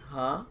are,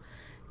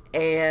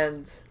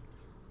 And,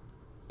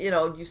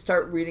 you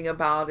start reading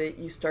about it,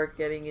 you start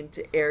getting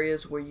into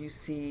areas where you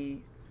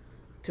see,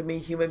 to me,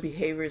 human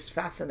behavior is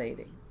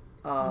fascinating.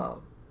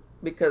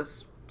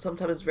 Because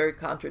sometimes it's very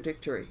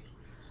contradictory.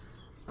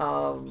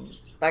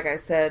 Like I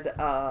said,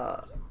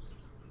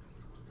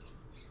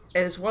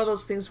 and it's one of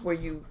those things where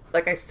you,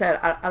 like I said,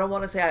 I don't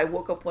want to say I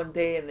woke up one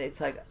day and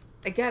it's like,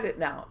 I get it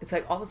now. It's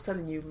like all of a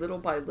sudden you, little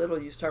by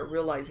little, you start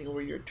realizing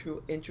where your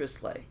true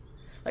interests lay.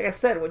 Like I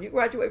said, when you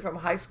graduate from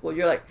high school,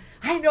 you're like,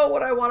 I know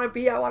what I want to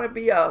be. I want to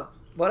be a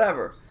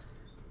whatever.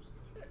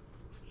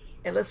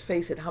 And let's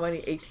face it, how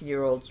many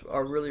 18-year-olds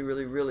are really,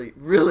 really, really,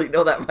 really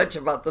know that much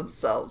about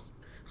themselves?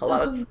 A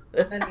lot of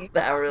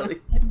that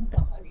really.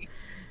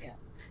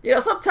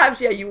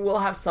 Sometimes, you will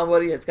have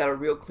somebody that's got a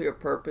real clear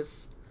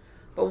purpose.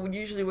 But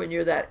usually when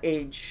you're that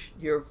age,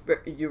 you're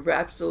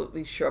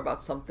absolutely sure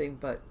about something,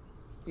 but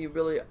you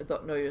really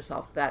don't know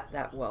yourself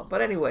that well.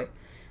 But anyway,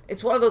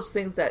 it's one of those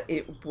things that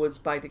it was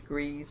by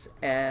degrees.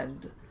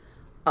 And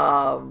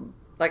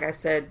like I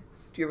said,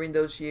 during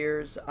those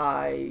years,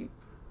 I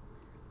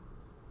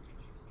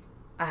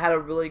had a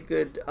really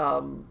good,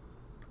 I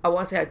want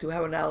to say I do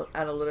have an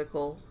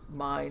analytical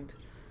mind.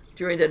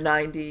 During the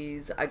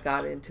 90s, I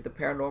got into the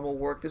paranormal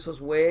work. This was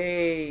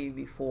way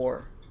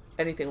before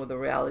anything with the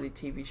reality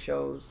TV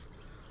shows.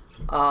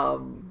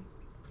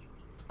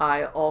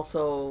 I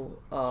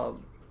also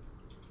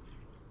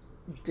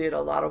did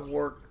a lot of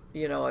work,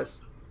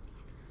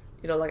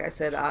 like I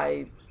said,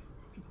 I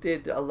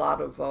did a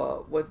lot of,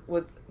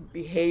 with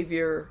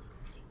behavior.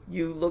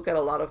 You look at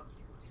a lot of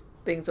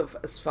things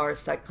as far as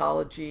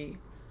psychology,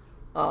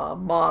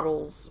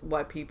 models,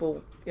 why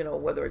people,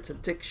 whether it's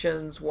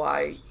addictions,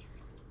 why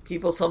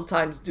people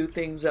sometimes do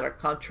things that are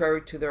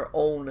contrary to their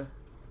own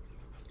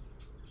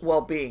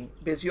well-being.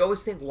 Because you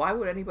always think, why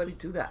would anybody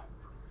do that?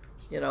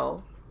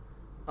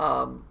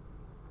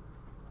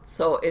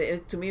 So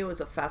to me, it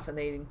was a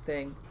fascinating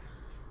thing.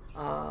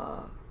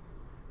 And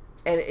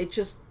it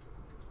just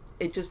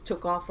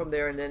took off from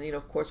there. And then,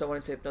 of course, I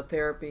went into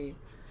hypnotherapy.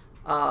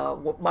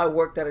 My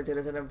work that I did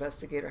as an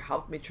investigator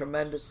helped me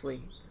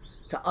tremendously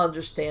to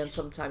understand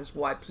sometimes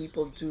why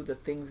people do the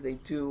things they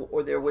do,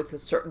 or they're with a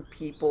certain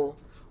people,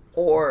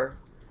 or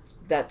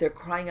that they're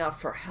crying out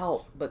for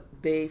help, but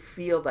they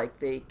feel like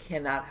they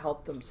cannot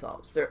help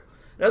themselves. In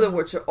other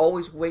words, they're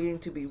always waiting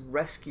to be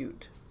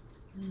rescued.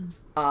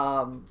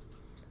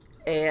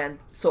 And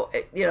so,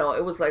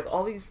 it was like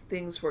all these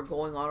things were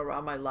going on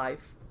around my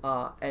life,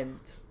 and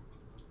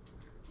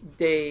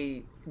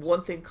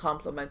one thing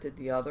complemented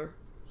the other,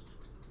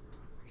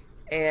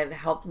 and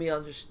helped me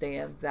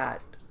understand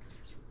that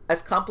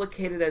as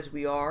complicated as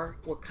we are,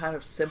 we're kind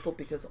of simple,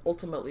 because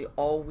ultimately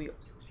all we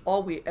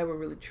ever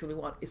really truly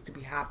want is to be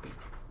happy.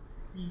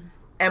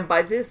 And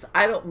by this,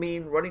 I don't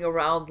mean running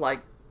around like,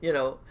 in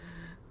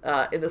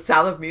the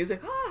Sound of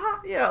Music,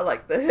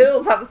 like the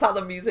hills have the sound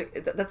of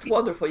music. That's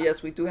wonderful.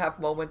 Yes, we do have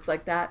moments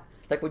like that.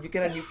 Like when you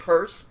get a new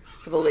purse,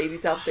 for the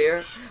ladies out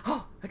there,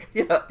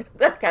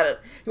 that kind of,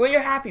 when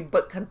you're happy,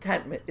 but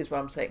contentment is what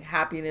I'm saying.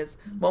 Happiness,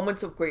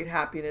 moments of great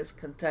happiness,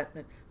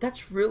 contentment.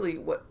 That's really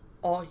what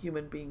all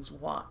human beings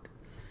want.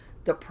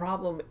 The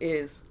problem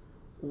is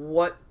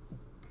what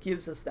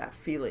gives us that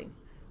feeling.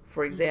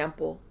 For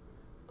example,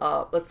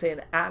 let's say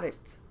an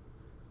addict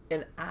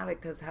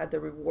has had the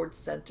reward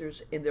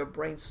centers in their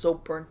brain so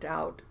burnt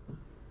out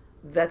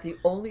that the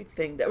only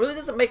thing that really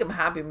doesn't make them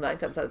happy, 9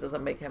 times out of 10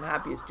 doesn't make him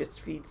happy, is just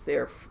feeds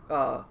their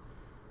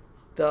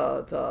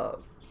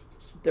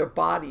their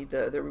body,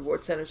 the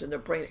reward centers in their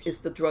brain, is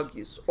the drug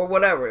use or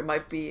whatever. It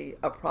might be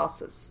a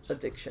process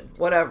addiction,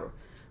 whatever.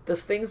 The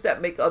things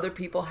that make other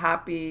people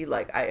happy,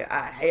 like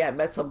hey, I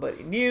met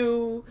somebody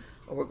new,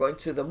 or we're going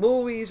to the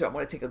movies, or I'm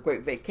going to take a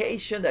great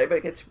vacation that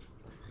everybody gets,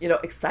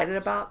 excited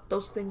about.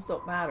 Those things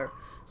don't matter.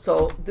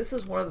 So this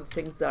is one of the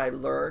things that I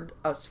learned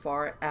as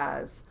far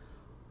as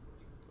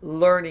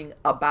learning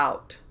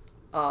about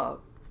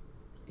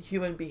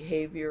human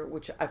behavior,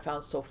 which I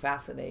found so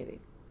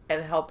fascinating,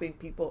 and helping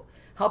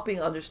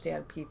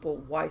understand people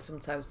why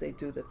sometimes they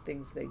do the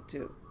things they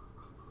do.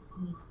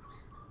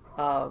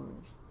 But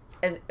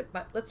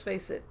let's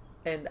face it,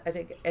 and I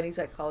think any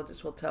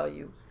psychologist will tell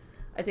you,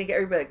 I think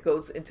everybody that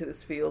goes into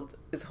this field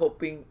is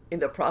hoping in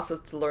the process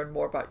to learn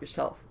more about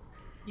yourself.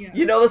 Yeah.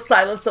 You know, the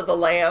silence of the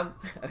lamb.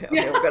 Okay,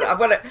 yeah.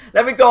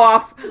 Let me go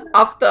off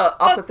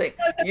the thing.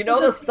 You know,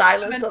 the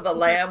silence of the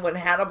lamb, when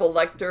Hannibal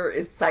Lecter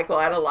is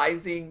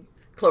psychoanalyzing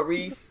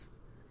Clarice,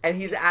 and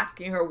he's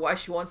asking her why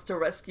she wants to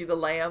rescue the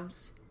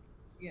lambs.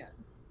 Yeah.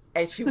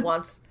 And she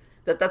wants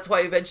that's why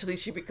eventually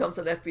she becomes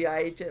an FBI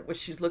agent. What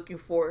she's looking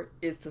for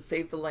is to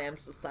save the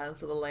lambs, the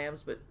silence of the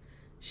lambs. But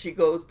she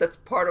goes, that's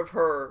part of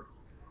her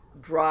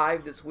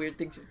drive, this weird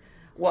thing.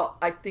 Well,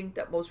 I think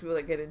that most people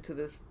that get into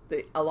this,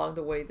 along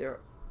the way,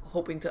 they're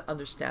hoping to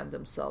understand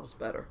themselves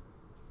better.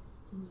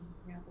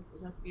 Yeah,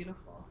 that's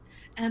beautiful.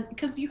 And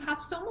because you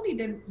have so many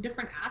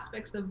different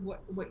aspects of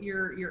what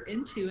you're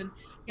into, and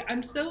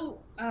I'm so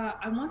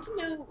I want to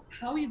know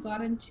how you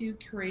got into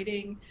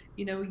creating,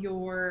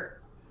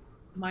 your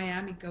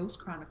Miami Ghost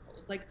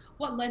Chronicles. Like,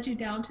 what led you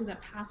down to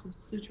that path of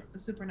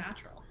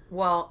supernatural?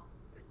 Well,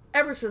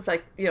 ever since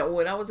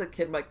when I was a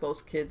kid, like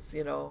most kids,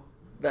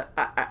 that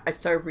I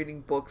started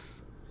reading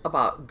books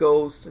about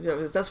ghosts,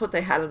 because that's what they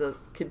had in the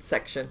kids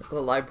section of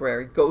the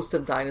library: ghosts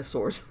and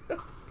dinosaurs,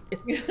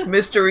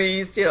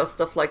 mysteries,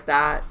 stuff like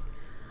that.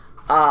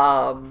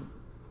 Hans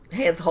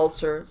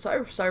Holzer. So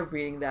I started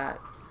reading that,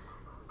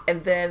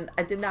 and then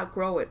I did not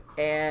grow it.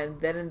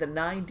 And then in the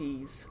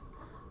 90s,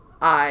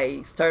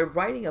 I started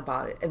writing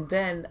about it. And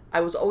then I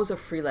was always a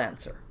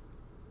freelancer,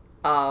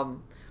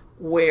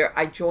 where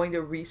I joined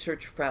a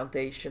research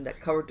foundation that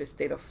covered the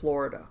state of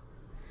Florida.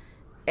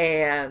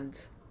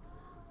 And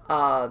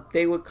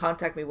they would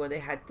contact me when they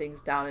had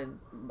things down in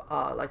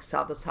the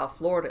South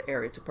Florida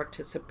area to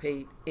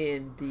participate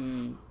in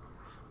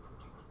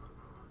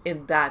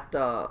that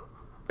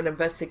an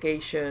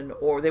investigation,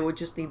 or they would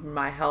just need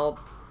my help.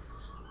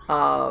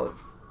 And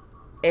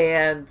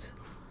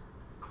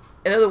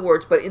in other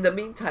words, but in the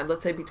meantime,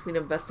 let's say between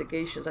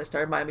investigations, I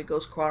started Miami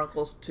Ghost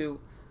Chronicles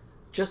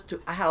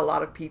I had a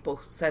lot of people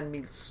send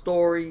me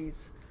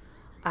stories.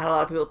 I had a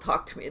lot of people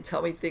talk to me and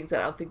tell me things that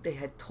I don't think they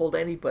had told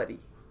anybody,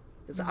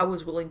 because I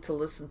was willing to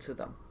listen to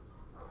them.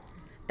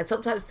 And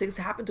sometimes things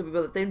happen to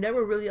people that they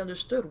never really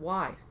understood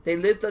why. They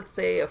lived, let's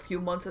say, a few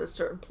months at a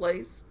certain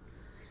place,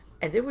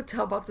 and they would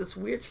tell about this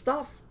weird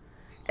stuff,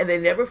 and they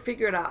never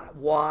figured out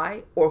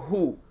why or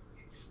who.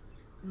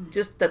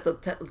 Just that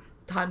the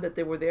time that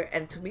they were there.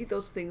 And to me,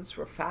 those things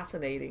were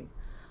fascinating.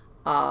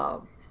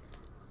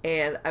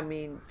 And I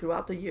mean,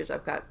 throughout the years,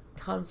 I've got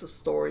tons of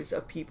stories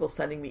of people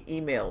sending me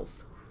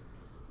emails.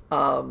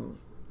 And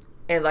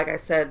like I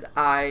said,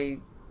 I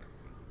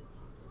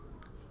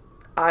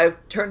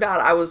turned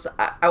out I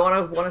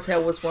want to say I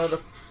was one of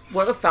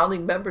the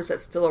founding members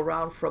that's still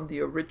around from the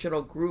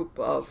original group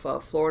of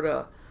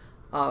Florida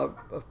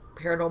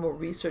Paranormal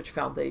Research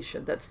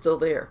Foundation that's still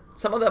there.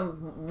 Some of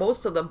them,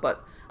 most of them,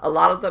 but a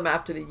lot of them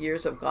after the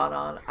years have gone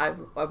on.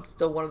 I'm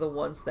still one of the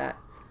ones that,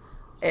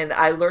 and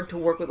I learned to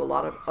work with a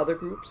lot of other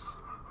groups.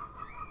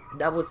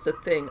 That was the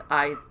thing.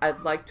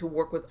 I'd like to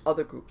work with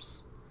other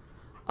groups.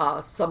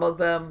 Some of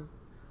them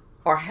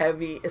are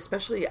heavy,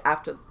 especially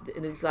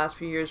in these last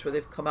few years where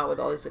they've come out with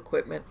all this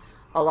equipment.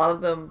 A lot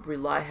of them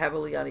rely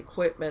heavily on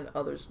equipment,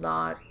 others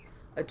not.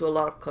 I do a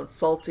lot of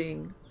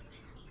consulting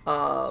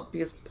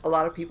because a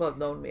lot of people have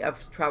known me.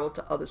 I've traveled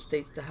to other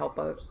states to help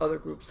other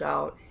groups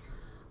out.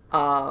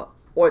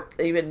 Or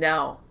even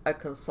now, I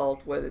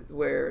consult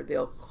where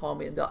they'll call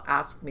me and they'll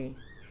ask me,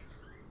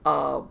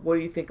 what do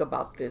you think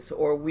about this?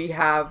 Or we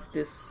have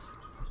this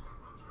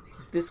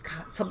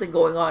something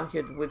going on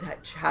here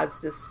which has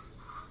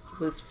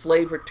this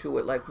flavor to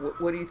it. Like,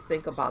 what do you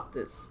think about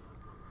this?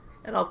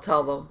 And I'll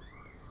tell them,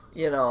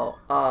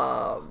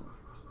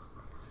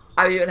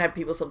 I've even had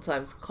people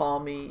sometimes call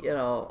me,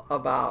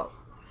 about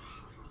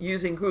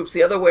using groups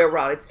the other way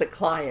around. It's the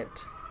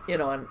client,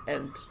 and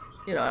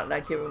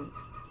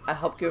I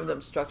help give them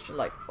instruction,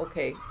 like,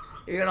 okay,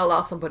 if you're going to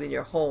allow somebody in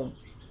your home,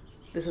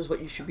 this is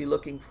what you should be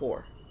looking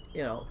for,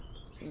 the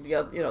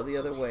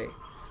other way.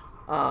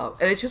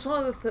 And it's just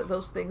one of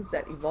those things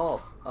that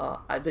evolve.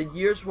 The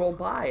years roll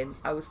by and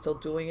I was still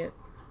doing it.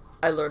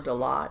 I learned a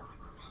lot.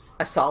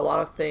 I saw a lot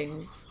of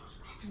things.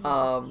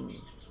 And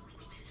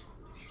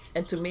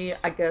to me,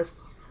 I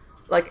guess,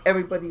 like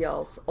everybody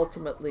else,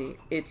 ultimately,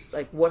 it's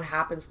like what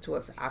happens to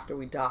us after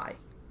we die.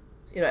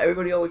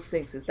 Everybody always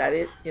thinks, is that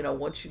it?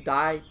 Once you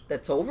die,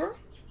 that's over?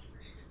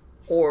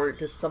 Or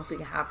does something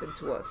happen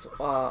to us?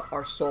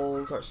 Our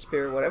souls, our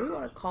spirit, whatever you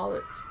want to call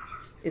it.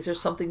 Is there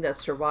something that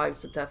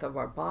survives the death of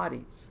our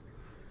bodies?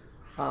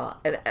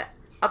 And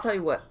I'll tell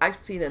you what, I've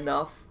seen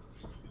enough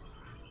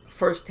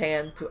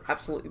firsthand to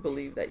absolutely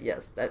believe that,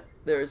 yes, that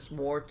there's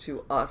more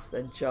to us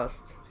than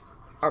just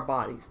our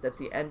bodies. That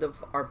the end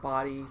of our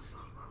bodies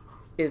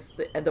is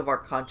the end of our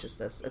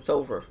consciousness. It's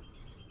over.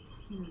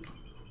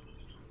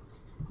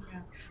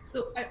 Yeah.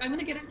 So I'm going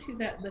to get into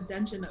the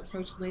dungeon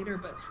approach later,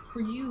 but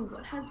for you,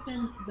 what has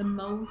been the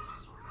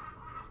most,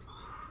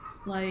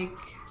 like,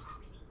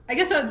 I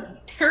guess, a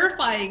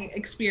terrifying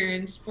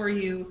experience for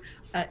you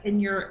in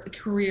your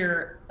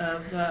career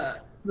of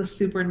the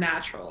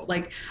supernatural?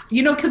 Like,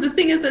 because the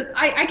thing is that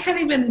I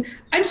can't even,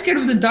 I'm scared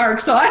of the dark,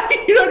 so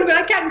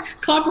I can't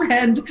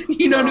comprehend,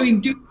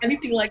 do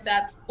anything like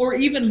that, or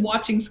even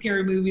watching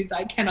scary movies,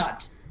 I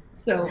cannot.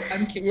 So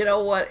I'm curious. You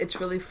know what? It's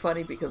really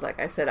funny because, like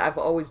I said, I've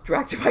always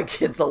dragged my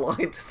kids along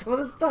into some of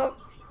the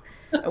stuff.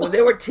 And when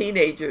they were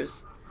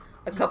teenagers,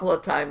 a couple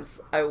of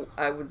times I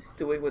was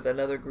doing with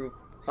another group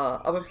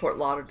up in Fort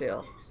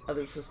Lauderdale,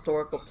 this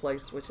historical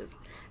place,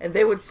 and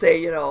they would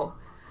say,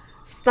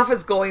 stuff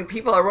is going,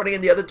 people are running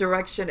in the other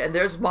direction, and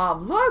there's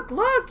mom, look,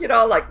 like, get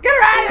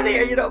her out of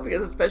there,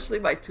 because especially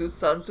my two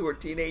sons who were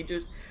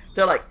teenagers,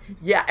 they're like,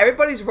 yeah,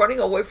 everybody's running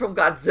away from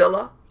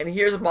Godzilla, and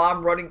here's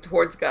mom running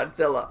towards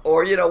Godzilla,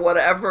 or,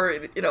 whatever,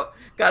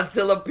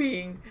 Godzilla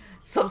being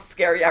some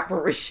scary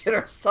apparition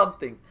or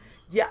something.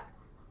 Yeah,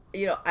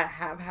 I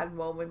have had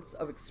moments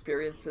of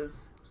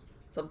experiences,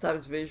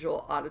 sometimes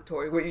visual,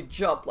 auditory, where you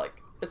jump, like,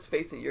 let's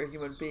face it, you're a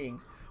human being.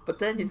 But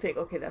then you think,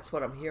 okay, that's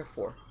what I'm here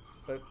for.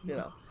 But,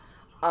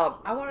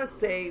 I want to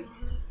say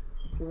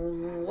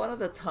one of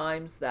the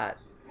times that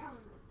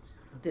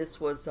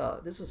this was a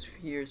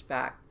few years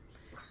back.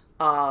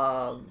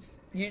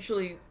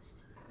 Usually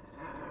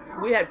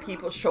we had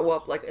people show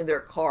up like in their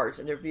cars,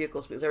 in their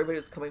vehicles, because everybody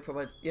was coming from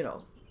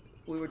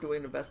we were doing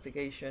an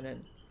investigation,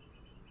 and,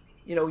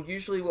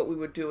 usually what we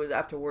would do is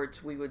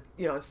afterwards we would,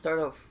 instead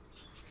of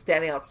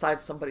standing outside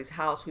somebody's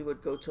house, we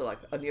would go to like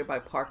a nearby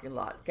parking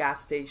lot,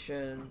 gas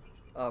station,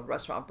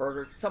 restaurant,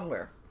 burger,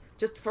 somewhere,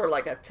 just for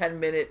like a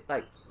 10-minute,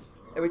 like,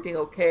 everything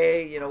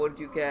okay? What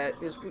did you get?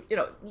 Because,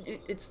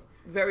 it's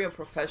very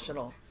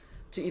unprofessional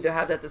to either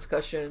have that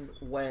discussion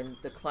when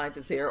the client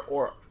is there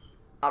or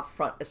out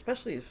front,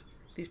 especially if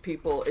these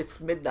people,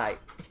 it's midnight,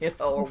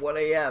 or 1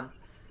 a.m.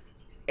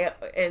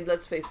 And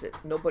let's face it,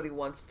 nobody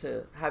wants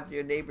to have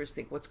your neighbors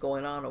think what's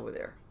going on over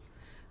there.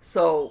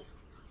 So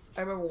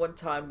I remember one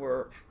time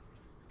where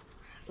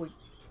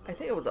I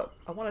think it was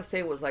I want to say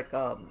it was like,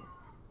 it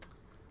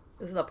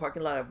was in the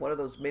parking lot of one of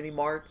those mini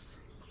marts,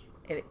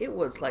 and it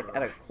was like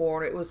at a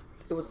corner. It was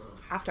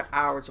after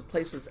hours. The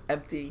place was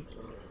empty.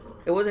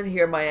 It wasn't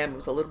here in Miami. It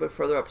was a little bit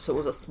further up, so it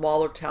was a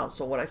smaller town.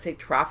 So when I say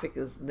traffic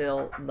is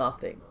nil,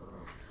 nothing.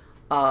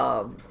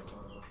 One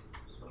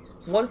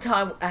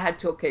time, I had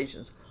two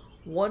occasions.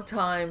 One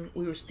time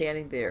we were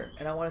standing there,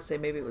 and I want to say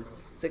maybe it was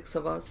 6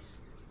 of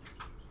us,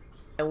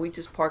 and we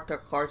just parked our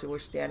cars and we're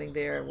standing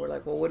there, and we're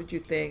like, well, what did you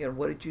think? And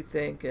what did you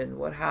think? And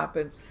what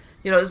happened?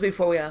 This is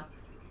before we... and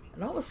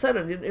all of a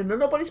sudden,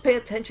 nobody's paying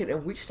attention,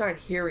 and we start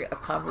hearing a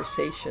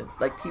conversation,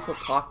 like people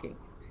talking.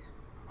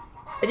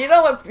 And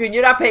when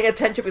you're not paying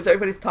attention because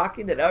everybody's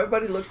talking, then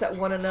everybody looks at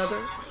one another,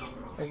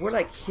 and we're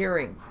like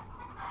hearing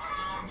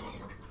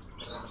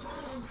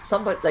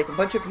somebody, like a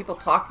bunch of people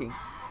talking,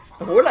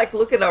 and we're like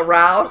looking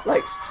around,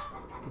 like,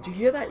 did you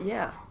hear that?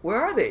 Yeah. Where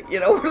are they? We're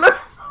looking.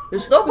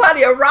 There's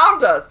nobody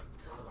around us.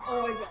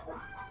 Oh my God.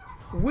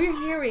 We're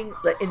hearing,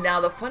 and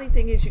now the funny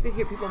thing is, you could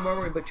hear people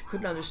murmuring, but you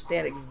couldn't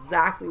understand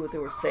exactly what they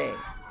were saying.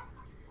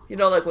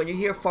 Like when you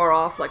hear far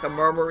off, like a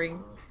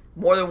murmuring,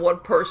 more than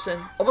one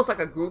person, almost like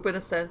a group in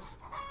a sense,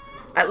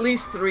 at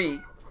least 3,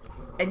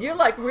 and you're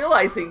like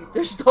realizing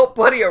there's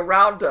nobody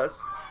around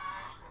us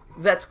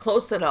that's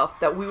close enough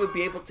that we would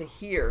be able to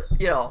hear,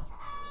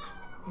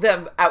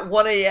 them at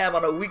 1 a.m.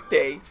 on a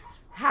weekday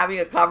having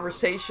a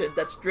conversation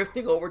that's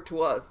drifting over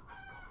to us.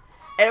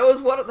 And it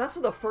was that's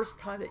the first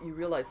time that you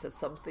realize that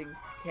some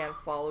things can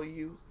follow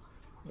you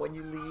when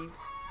you leave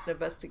an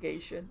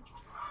investigation.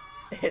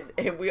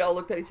 And we all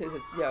looked at each other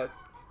and said, yeah, it's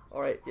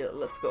all right. Yeah,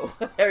 let's go.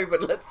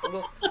 Everybody,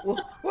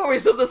 we'll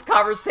resume this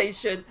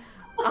conversation.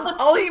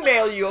 I'll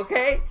email you,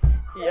 okay?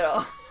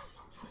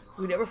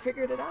 We never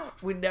figured it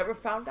out. We never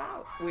found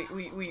out.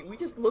 We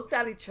just looked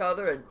at each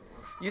other, and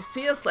you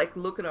see us like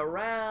looking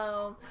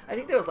around. I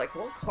think there was like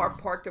one car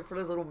parked in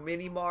front of this little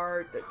mini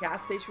mart. The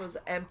gas station was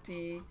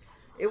empty.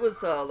 It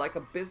was like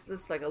a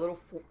business, like a little,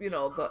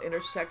 the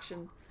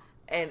intersection,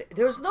 and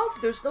there's no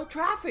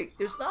traffic.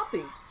 There's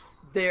nothing.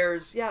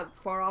 There's,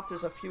 far off,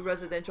 there's a few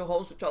residential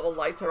homes, which all the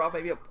lights are off,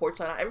 maybe a porch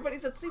light on.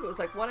 Everybody's asleep. It was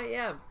like 1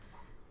 a.m.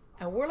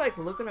 And we're like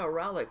looking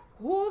around like,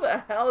 who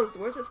the hell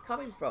where's this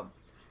coming from?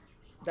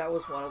 That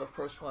was one of the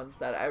first ones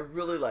that I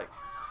really like.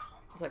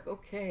 I was like,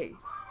 okay.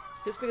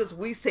 Just because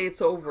we say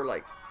it's over,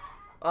 like,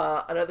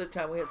 Another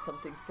time we had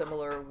something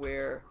similar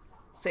where,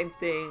 same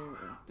thing,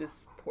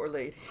 this poor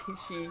lady,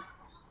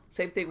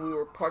 same thing, we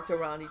were parked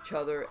around each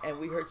other and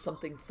we heard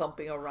something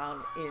thumping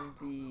around in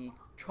the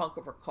trunk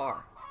of her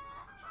car.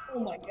 Oh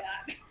my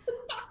God.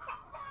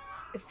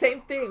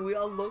 Same thing, we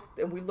all looked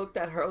and we looked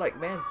at her like,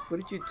 man, what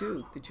did you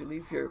do? Did you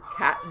leave your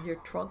cat in your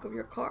trunk of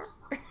your car?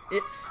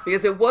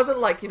 Because it wasn't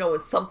like, when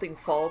something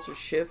falls or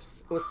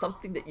shifts, it was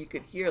something that you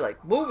could hear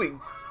like moving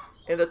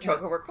in the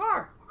trunk of her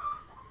car.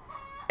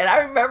 And I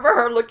remember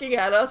her looking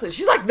at us and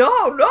she's like,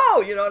 no,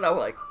 no, and I'm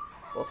like,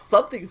 well,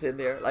 something's in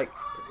there. Like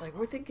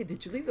we're thinking,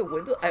 did you leave the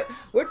window?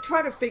 We're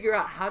trying to figure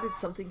out, how did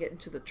something get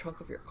into the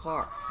trunk of your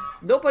car?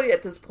 Nobody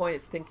at this point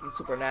is thinking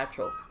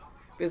supernatural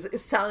because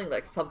it's sounding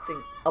like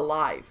something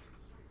alive.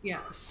 Yeah.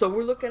 So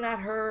we're looking at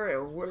her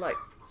and we're like,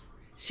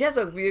 she has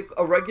a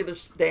regular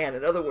stand.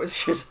 In other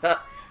words,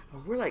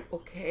 and we're like,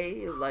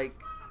 okay, like,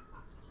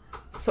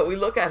 so we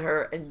look at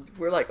her and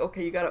we're like,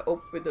 okay, you got to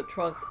open the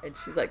trunk. And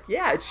she's like,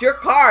 yeah, it's your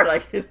car.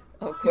 Like,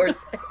 of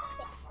course,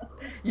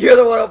 you're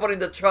the one opening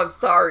the trunk.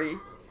 Sorry.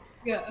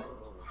 Yeah.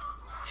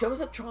 She opens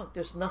the trunk.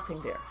 There's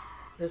nothing there.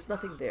 There's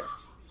nothing there.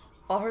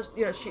 All her,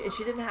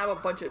 she didn't have a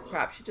bunch of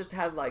crap. She just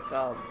had like,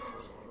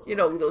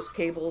 those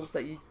cables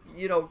that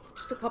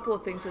just a couple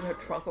of things in her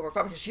trunk of her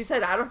car. She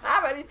said, I don't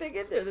have anything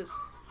in there.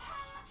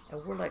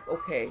 And we're like,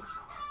 okay.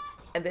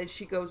 And then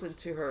she goes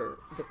into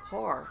the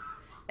car.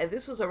 And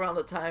this was around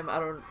the time, I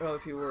don't know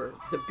if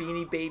the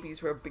Beanie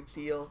Babies were a big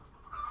deal.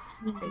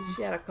 Mm-hmm.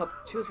 And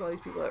she was one of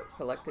these people that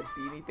collected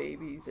Beanie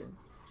Babies.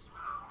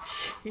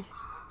 And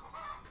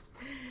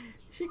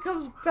she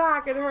comes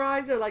back and her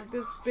eyes are like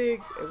this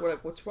big. And we're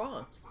like, what's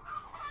wrong?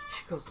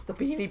 She goes, the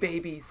Beanie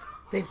Babies.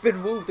 They've been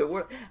moved.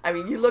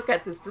 You look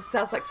at this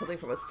sounds like something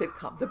from a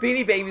sitcom. The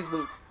Beanie Babies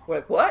moved. We're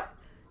like, what?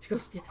 She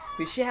goes, yeah.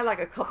 Because she had like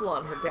a couple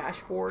on her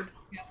dashboard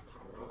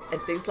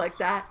and things like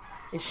that.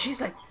 And she's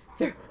like,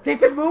 they've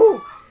been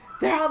moved.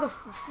 They're on the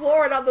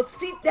floor and on the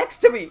seat next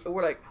to me. And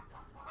we're like,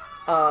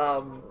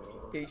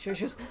 she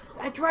goes,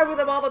 I drive with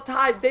them all the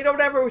time. They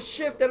don't ever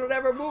shift. They don't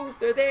ever move.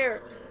 They're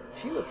there.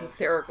 She was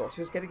hysterical. She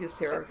was getting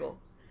hysterical.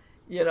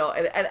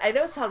 And I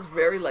know it sounds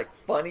very like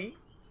funny.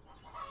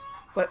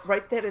 But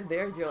right then and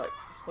there, you're like,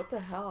 what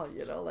the hell?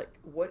 Like,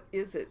 what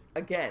is it,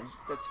 again,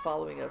 that's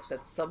following us?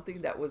 That's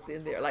something that was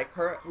in there. Like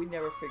her, we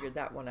never figured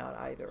that one out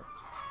either.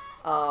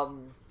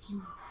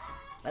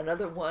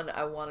 Another one,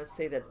 I want to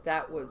say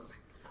that was,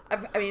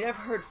 I've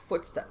heard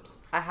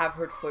footsteps. I have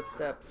heard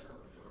footsteps.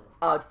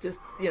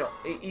 Just,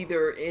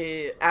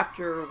 either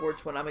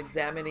afterwards when I'm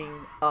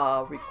examining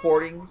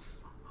recordings.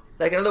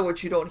 Like, in other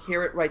words, you don't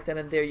hear it right then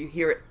and there. You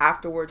hear it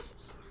afterwards.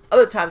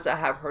 Other times I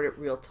have heard it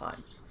real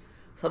time.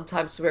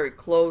 Sometimes very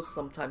close,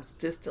 sometimes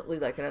distantly,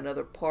 like in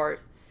another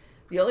part.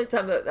 The only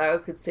time that I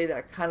could say that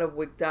I kind of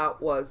wigged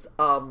out was,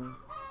 I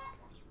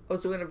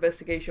was doing an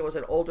investigation. It was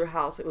an older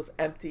house. It was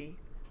empty,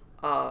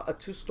 a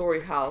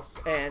 2-story house.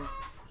 And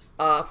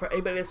for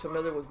anybody that's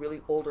familiar with really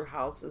older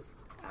houses,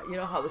 you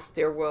know how the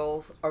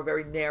stairwells are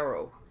very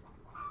narrow,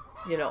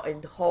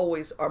 and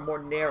hallways are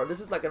more narrow. This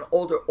is like an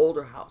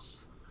older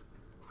house,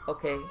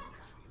 okay?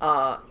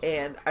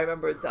 And I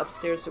remember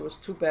upstairs there was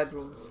 2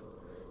 bedrooms.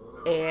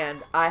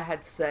 And I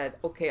had said,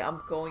 okay,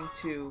 I'm going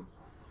to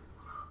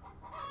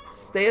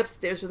stay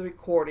upstairs with the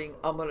recording.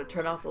 I'm going to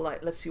turn off the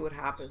light. Let's see what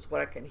happens,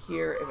 what I can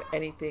hear, if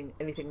anything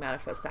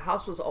manifests. The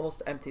house was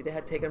almost empty. They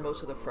had taken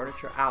most of the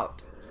furniture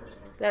out.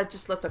 They had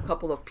just left a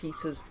couple of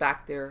pieces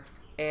back there.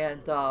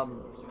 And I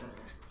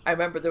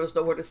remember there was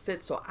nowhere to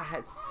sit, so I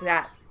had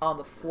sat on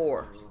the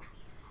floor.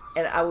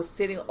 And I was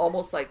sitting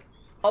almost in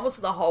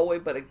the hallway,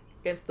 but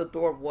against the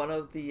door of one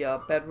of the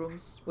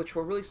bedrooms, which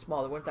were really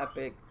small. They weren't that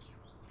big.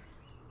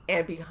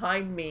 And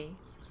behind me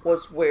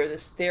was where the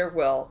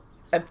stairwell,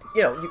 and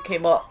you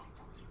came up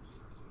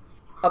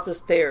the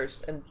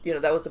stairs, and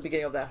that was the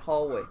beginning of that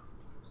hallway.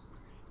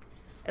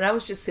 And I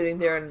was just sitting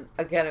there, and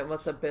again, it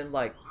must have been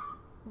like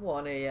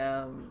 1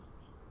 a.m.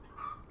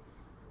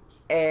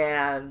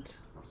 And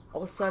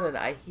all of a sudden,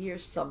 I hear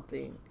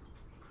something,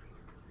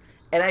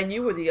 and I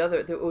knew where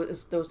there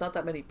was not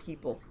that many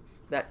people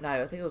that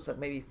night. I think it was like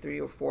maybe 3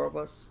 or 4 of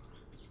us,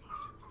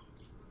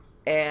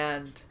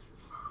 and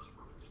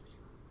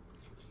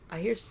I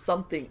hear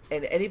something,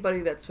 and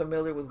anybody that's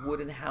familiar with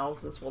wooden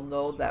houses will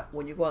know that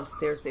when you go on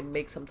stairs, they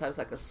make sometimes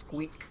like a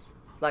squeak,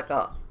 like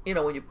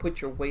when you put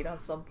your weight on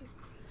something.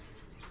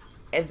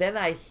 And then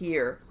I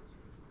hear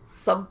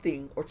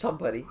something or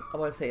somebody, I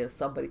want to say it's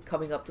somebody,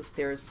 coming up the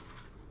stairs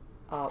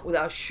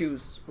without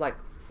shoes,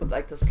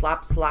 with the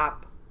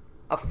slap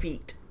of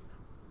feet,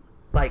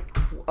 like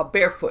a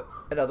barefoot,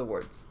 in other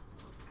words.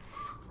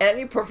 And I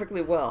knew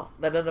perfectly well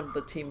that none of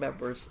the team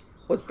members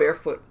was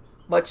barefoot.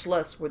 Much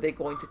less were they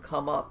going to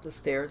come up the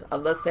stairs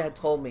unless they had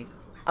told me,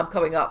 I'm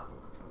coming up,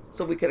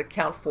 so we could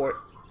account for it.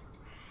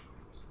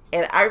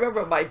 And I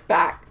remember my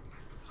back,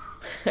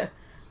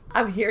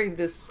 I'm hearing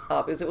this,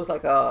 because it was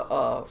like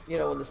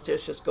when the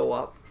stairs just go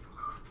up.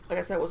 Like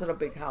I said, it wasn't a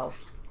big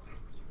house.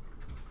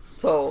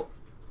 So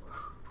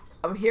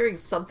I'm hearing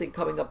something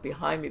coming up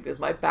behind me because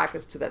my back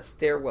is to that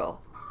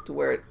stairwell, to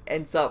where it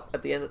ends up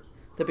at the end.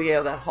 the beginning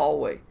of that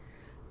hallway.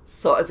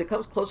 So as it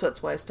comes closer,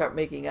 that's when I start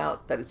making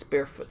out that it's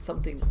barefoot,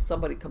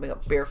 somebody coming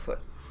up barefoot.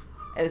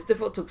 And it's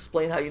difficult to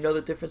explain how you know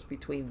the difference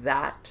between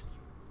that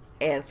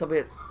and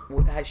somebody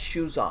that has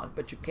shoes on,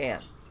 but you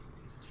can.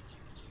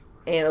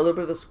 And a little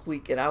bit of the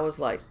squeak, and I was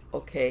like,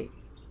 okay,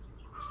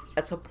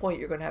 at some point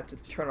you're going to have to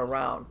turn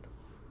around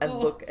and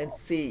look and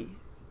see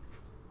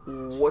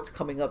what's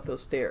coming up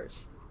those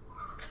stairs.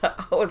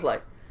 I was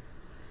like,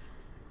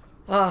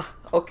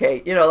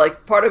 okay,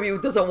 like part of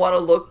you doesn't want to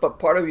look, but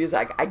part of you is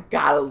like, I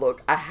gotta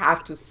look. I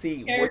have to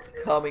see what's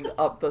coming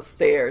up the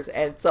stairs,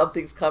 and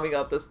something's coming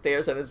up the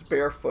stairs and it's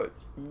barefoot.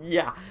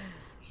 Yeah.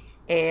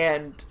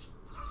 And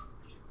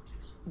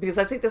because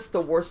I think that's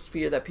the worst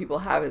fear that people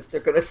have, is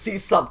they're going to see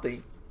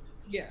something.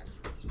 Yeah.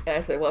 And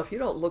I said, well, if you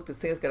don't look, this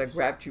thing is going to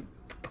grab you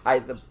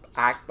by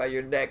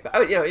your neck.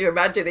 Your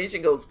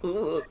imagination goes,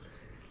 ugh.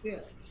 Yeah.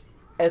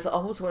 And it's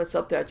almost when it's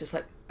up there,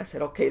 I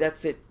said, okay,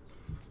 that's it.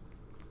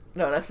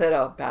 No, and I said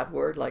a bad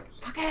word, like,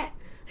 fuck it.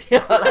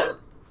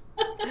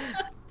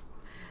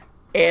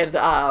 And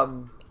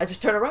I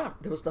just turned around.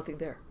 There was nothing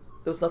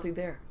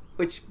there.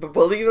 Which, but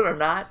believe it or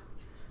not,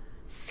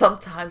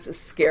 sometimes is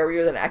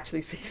scarier than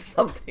actually seeing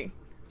something.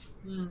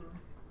 Mm.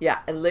 Yeah,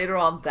 and later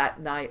on that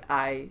night,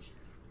 I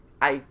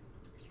had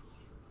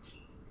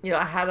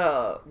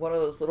one of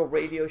those little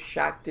Radio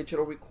Shack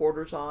digital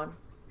recorders on,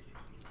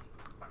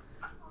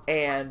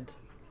 and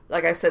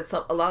like I said,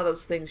 a lot of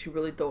those things you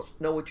really don't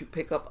know what you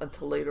pick up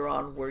until later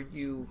on, where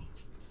you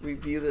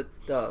review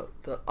the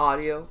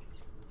audio.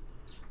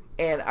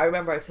 And I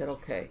remember I said,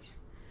 okay,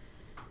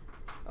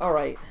 all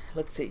right,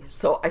 let's see.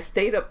 So I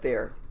stayed up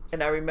there.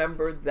 And I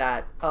remember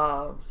that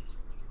I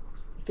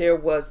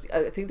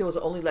think there was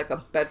only like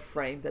a bed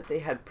frame that they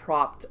had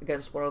propped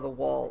against one of the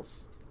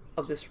walls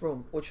of this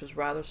room, which was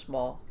rather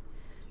small.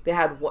 They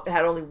had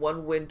only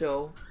one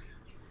window,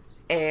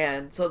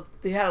 and so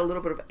they had a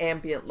little bit of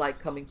ambient light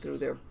coming through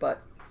there.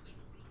 But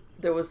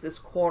there was this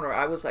corner.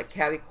 I was like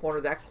catty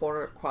corner. That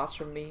corner across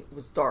from me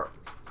was dark.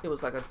 It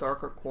was like a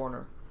darker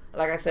corner.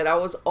 Like I said, I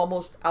was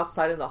almost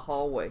outside in the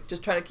hallway,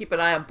 just trying to keep an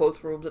eye on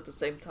both rooms at the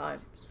same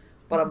time.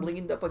 But I'm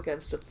leaned up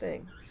against the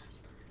thing.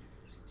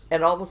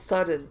 And all of a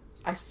sudden,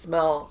 I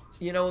smell,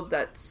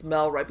 that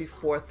smell right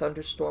before a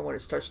thunderstorm when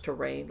it starts to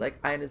rain,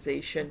 like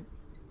ionization.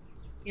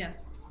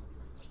 Yes.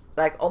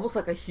 Like almost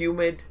like a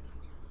humid.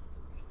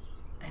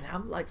 And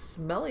I'm like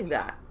smelling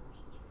that.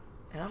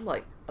 And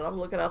I'm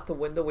looking out the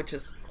window, which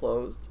is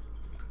closed.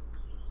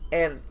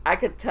 And I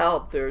could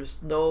tell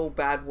there's no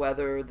bad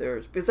weather.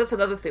 Because that's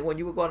another thing. When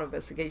you would go on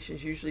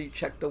investigations, usually you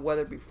check the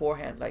weather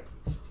beforehand. Like,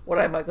 what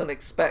am I going to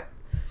expect?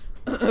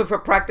 For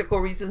practical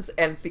reasons,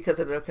 and because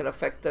it can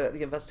affect the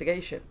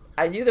investigation.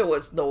 I knew there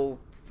was no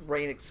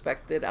rain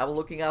expected. I'm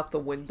looking out the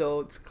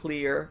window. It's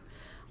clear.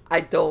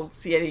 I don't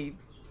see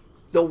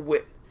no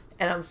wind.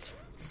 And I'm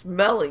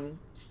smelling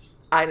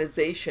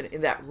ionization in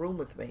that room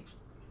with me.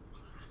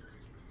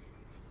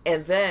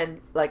 And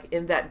then, like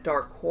in that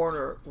dark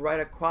corner right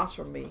across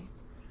from me,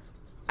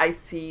 I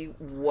see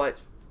what,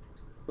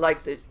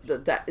 like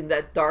that in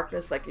that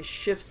darkness, like it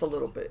shifts a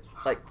little bit.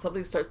 Like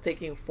something starts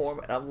taking form,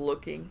 and I'm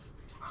looking.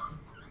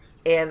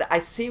 And I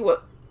see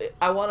what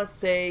I want to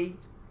say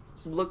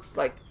looks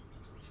like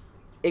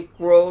it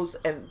grows,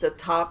 and the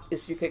top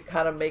is, you could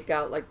kind of make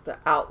out like the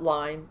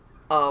outline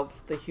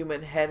of the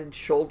human head and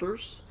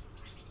shoulders.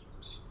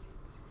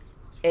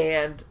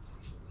 And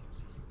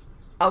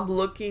I'm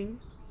looking,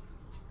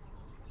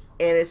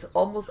 and it's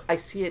almost, I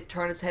see it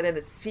turn its head and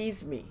it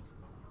sees me.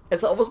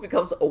 It almost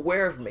becomes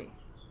aware of me.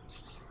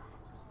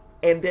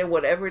 And then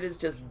whatever it is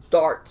just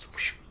darts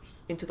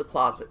into the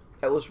closet.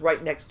 I was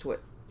right next to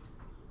it.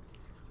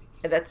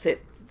 And that's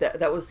it.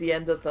 That was the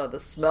end of the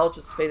smell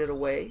just faded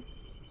away.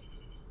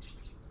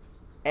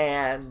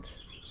 And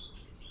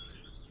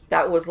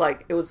that was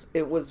like, it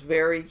was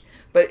very,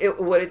 but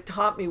what it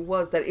taught me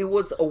was that it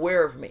was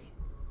aware of me.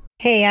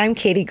 Hey, I'm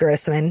Katie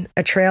Grossman,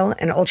 a trail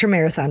and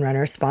ultramarathon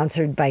runner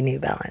sponsored by New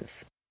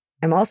Balance.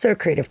 I'm also a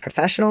creative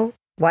professional,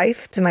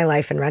 wife to my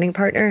life and running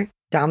partner,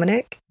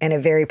 Dominic, and a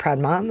very proud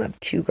mom of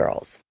 2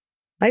 girls.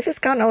 Life has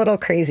gotten a little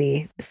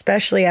crazy,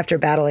 especially after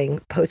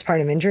battling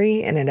postpartum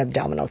injury and an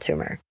abdominal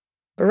tumor.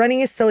 But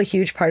running is still a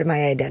huge part of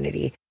my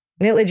identity,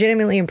 and it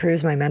legitimately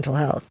improves my mental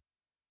health.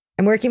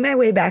 I'm working my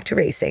way back to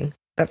racing,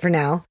 but for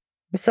now,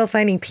 I'm still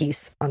finding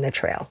peace on the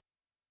trail.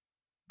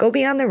 Go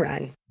beyond the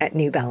run at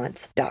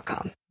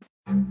newbalance.com.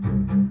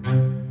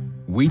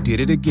 We did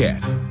it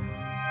again.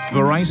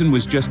 Verizon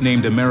was just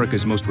named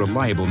America's most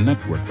reliable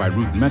network by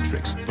Root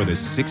Metrics for the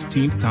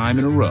 16th time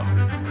in a row,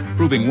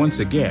 proving once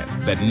again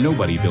that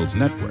nobody builds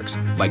networks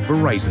like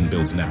Verizon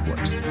builds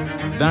networks.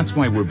 That's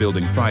why we're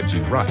building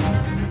 5G right.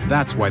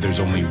 That's why there's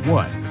only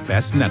one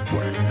best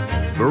network,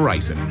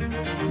 Verizon.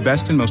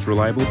 Best and most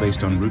reliable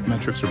based on Root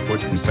Metrics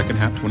reports from second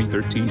half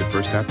 2013 to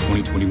first half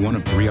 2021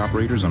 of 3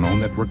 operators on all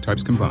network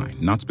types combined,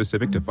 not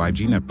specific to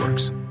 5G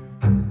networks.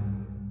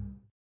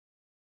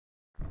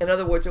 In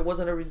other words, it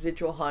wasn't a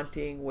residual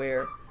haunting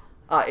where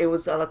it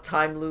was on a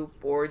time loop,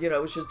 or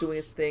it was just doing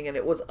its thing and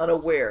it was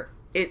unaware.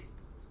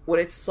 When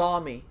it saw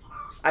me,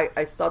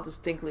 I saw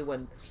distinctly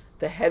when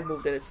the head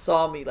moved and it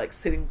saw me like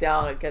sitting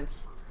down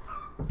against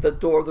the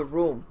door of the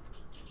room.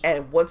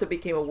 And once it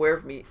became aware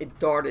of me, it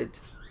darted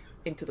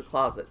into the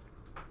closet.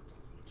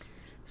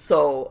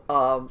 So,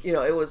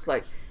 it was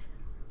like,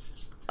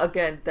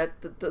 again,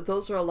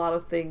 those are a lot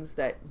of things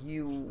that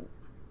you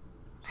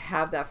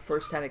have that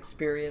firsthand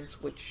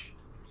experience, which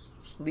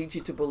leads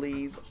you to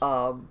believe.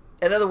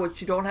 In other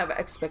words, you don't have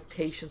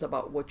expectations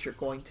about what you're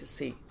going to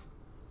see.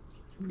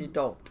 You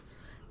don't.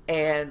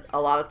 And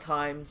a lot of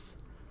times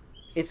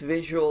it's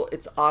visual,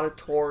 it's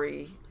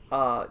auditory,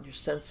 your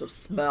sense of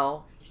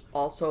smell.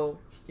 Also,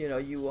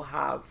 you will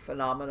have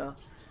phenomena.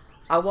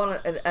 Along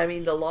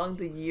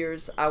the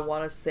years, I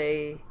want to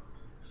say,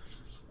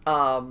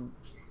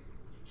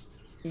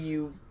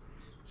 you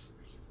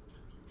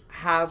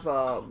have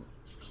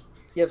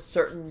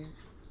certain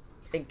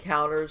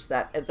encounters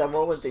that at the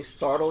moment they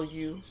startle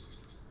you.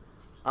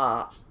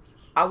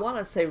 I want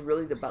to say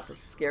really about the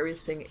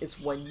scariest thing is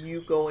when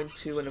you go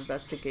into an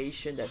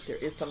investigation that there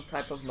is some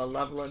type of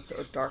malevolence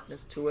or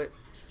darkness to it.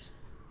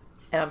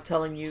 And I'm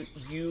telling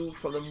you,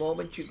 from the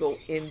moment you go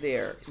in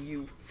there,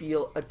 you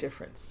feel a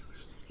difference.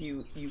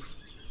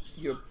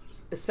 You're,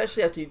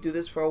 especially after you do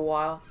this for a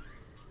while,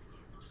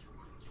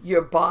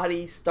 your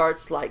body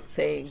starts like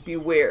saying,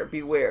 beware,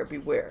 beware,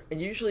 beware.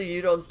 And usually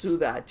you don't do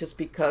that just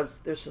because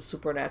there's a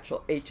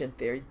supernatural agent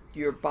there.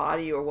 Your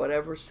body or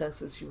whatever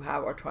senses you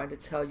have are trying to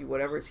tell you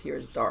whatever is here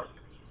is dark.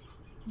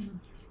 Mm-hmm.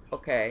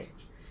 Okay?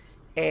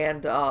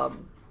 And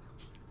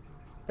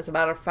as a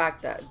matter of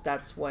fact,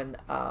 that's when...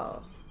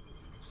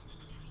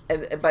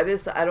 And by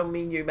this, I don't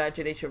mean your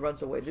imagination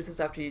runs away. This is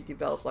after you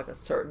develop like a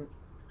certain...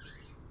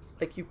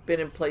 Like you've been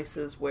in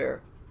places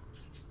where,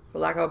 for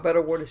lack of a better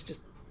word, it's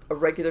just a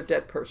regular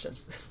dead person.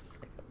 It's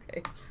like,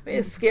 okay. I mean,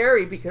 it's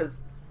scary because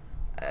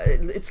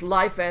it's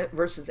life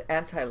versus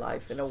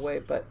anti-life in a way,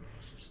 but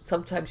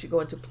sometimes you go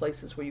into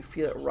places where you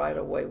feel it right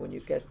away when you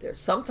get there.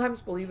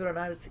 Sometimes, believe it or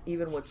not, it's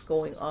even what's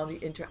going on, the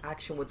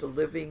interaction with the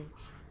living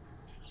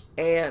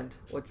and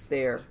what's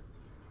there,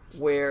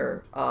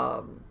 where,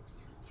 I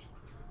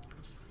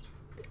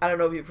don't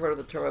know if you've heard of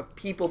the term of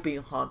people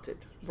being haunted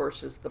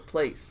versus the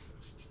place.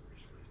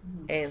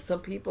 And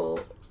some people,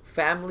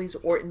 families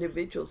or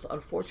individuals,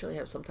 unfortunately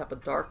have some type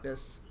of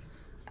darkness,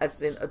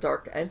 as in a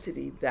dark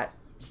entity that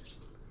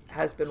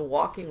has been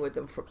walking with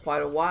them for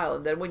quite a while.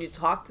 And then when you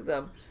talk to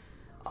them,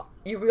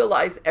 you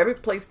realize every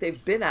place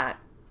they've been at,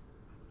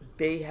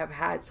 they have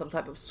had some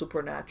type of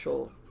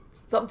supernatural,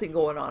 something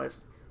going on.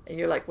 And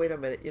you're like, wait a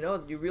minute,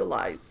 you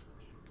realize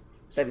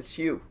that it's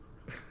you.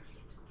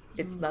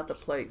 It's not the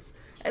place.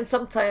 And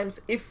sometimes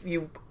if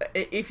you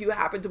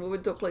happen to move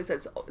into a place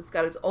it's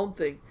got its own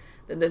thing,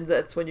 then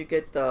that's when you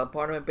get the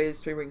Barnum and Bailey's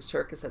Three-Ring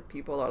Circus, and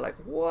people are like,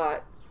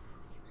 what?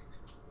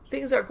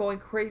 Things are going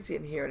crazy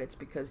in here, and it's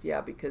because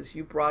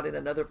you brought in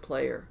another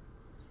player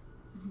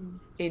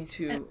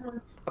into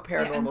a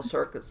paranormal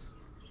circus.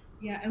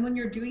 Yeah, and when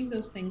you're doing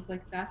those things,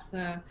 like that's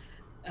the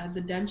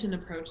dungeon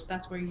approach,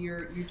 that's where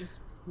you're just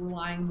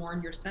relying more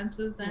on your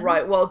senses then?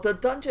 Right. Well, the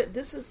dungeon,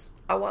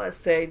 I want to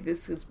say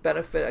this is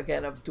benefit,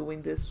 again, of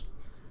doing this.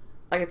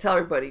 I can tell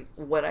everybody,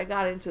 when I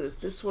got into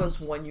this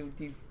was when you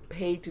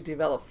paid to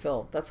develop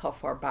film. That's how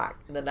far back,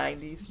 in the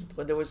 90s,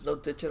 when there was no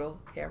digital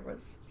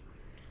cameras.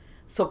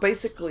 So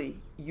basically,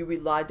 there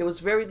was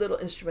very little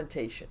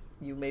instrumentation.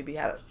 You maybe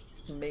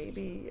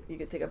you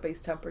could take a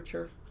base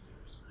temperature,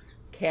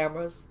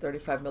 cameras,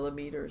 35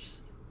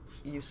 millimeters.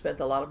 You spent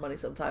a lot of money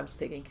sometimes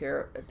taking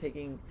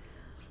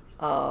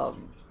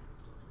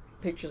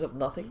pictures of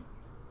nothing,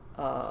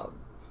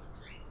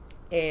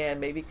 and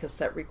maybe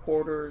cassette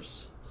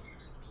recorders.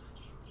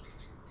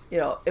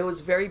 It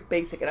was very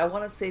basic. And I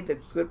want to say the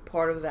good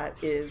part of that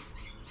is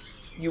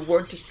you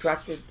weren't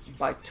distracted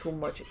by too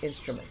much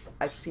instruments.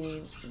 I've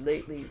seen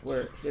lately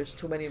where there's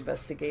too many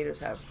investigators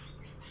have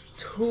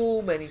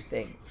too many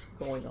things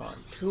going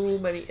on, too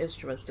many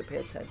instruments to pay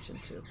attention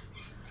to.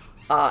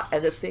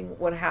 And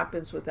what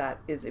happens with that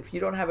is if you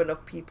don't have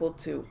enough people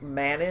to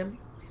man him,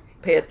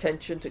 pay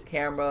attention to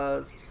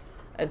cameras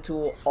and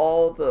to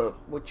all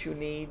what you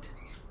need,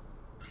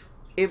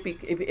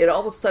 it all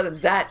of a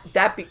sudden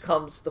that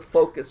becomes the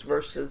focus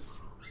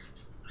versus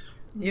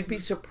you'd be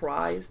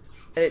surprised,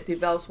 and it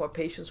develops more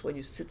patience when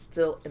you sit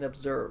still and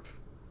observe.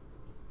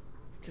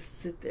 Just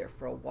sit there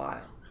for a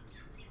while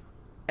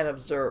and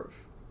observe.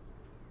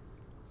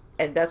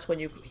 And that's when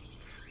you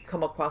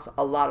come across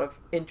a lot of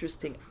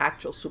interesting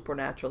actual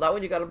supernatural. Not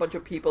when you got a bunch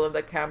of people and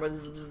the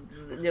cameras,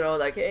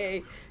 like,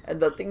 hey, and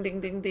the ding,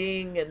 ding, ding,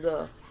 ding, and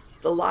the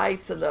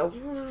lights and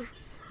the,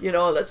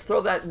 let's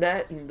throw that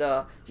net and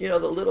the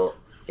little,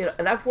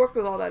 and I've worked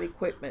with all that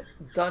equipment.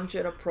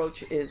 Dungeon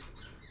approach is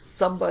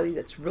somebody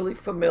that's really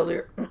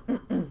familiar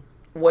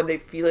when they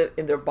feel it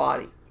in their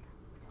body.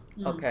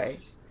 Okay.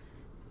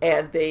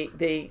 And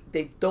they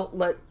don't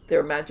let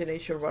their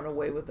imagination run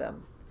away with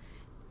them.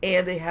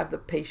 And they have the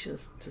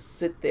patience to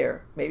sit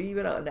there, maybe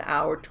even an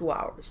hour, 2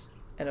 hours,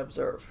 and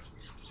observe.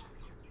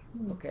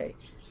 Okay?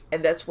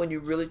 And that's when you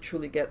really,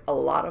 truly get a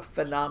lot of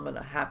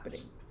phenomena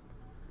happening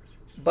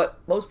But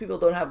most people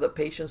don't have the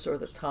patience or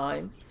the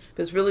time,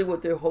 because really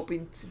what they're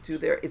hoping to do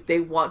there is they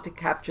want to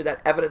capture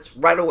that evidence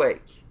right away,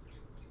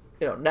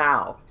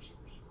 now.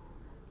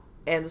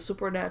 And the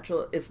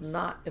supernatural is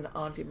not an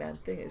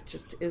on-demand thing. It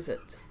just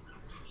isn't.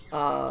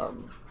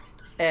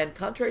 And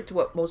contrary to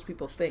what most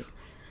people think,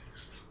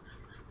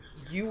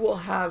 you will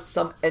have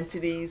some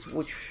entities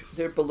which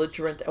they're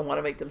belligerent and want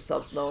to make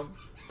themselves known.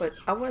 But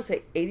I want to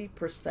say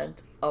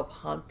 80% of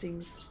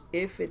hauntings,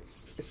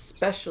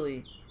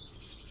 especially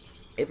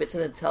if it's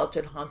an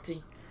intelligent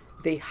haunting,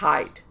 they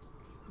hide.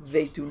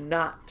 They do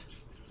not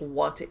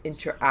want to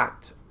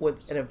interact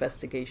with an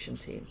investigation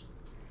team.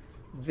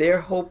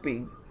 They're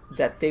hoping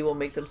that they will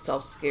make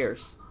themselves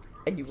scarce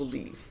and you will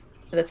leave.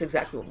 And that's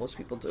exactly what most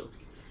people do.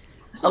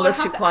 So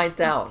unless you quiet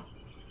down.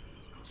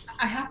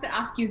 I have to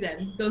ask you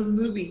then, those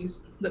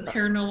movies, the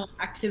paranormal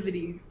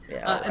activity,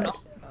 and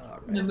all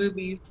the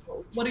movies,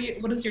 what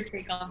is your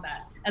take on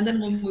that? And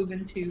then we'll move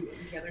into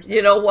the other side.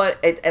 You know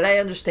what? And I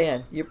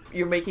understand.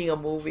 You're making a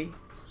movie,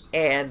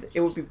 and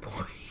it would be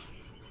boring.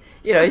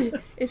 You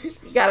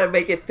got to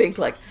make it think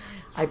like,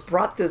 I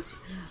bought this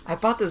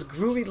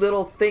groovy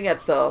little thing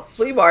at the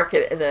flea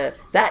market, and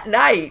that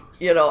night,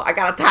 I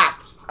got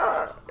attacked.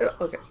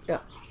 Okay, yeah.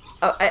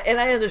 And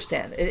I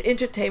understand.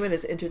 Entertainment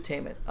is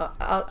entertainment.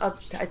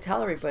 I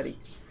tell everybody,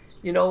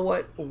 you know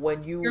what?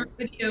 When your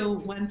video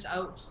went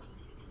out.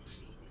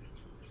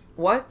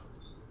 What?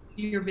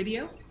 Your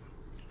video?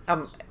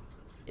 I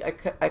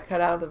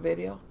cut out of the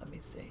video. Let me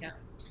see. Yeah.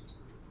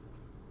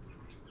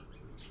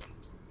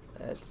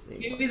 Let's see.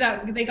 Maybe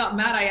that they got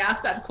mad I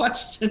asked that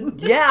question.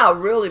 Yeah,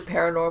 really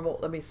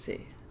paranormal. Let me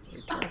see.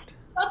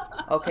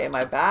 Okay, am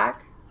I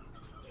back?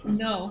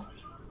 No.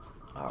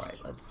 All right,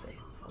 let's see.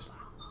 Hold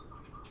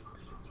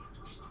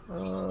on.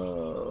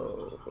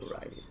 Oh,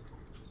 righty.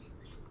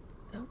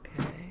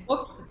 Okay.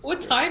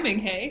 What timing,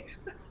 hey?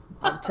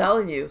 I'm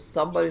telling you,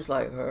 somebody's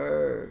like,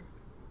 her.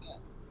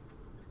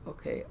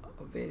 Okay,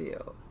 a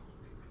video.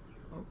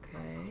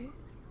 Okay.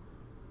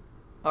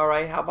 All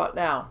right, how about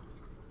now?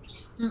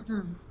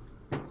 Mm-mm.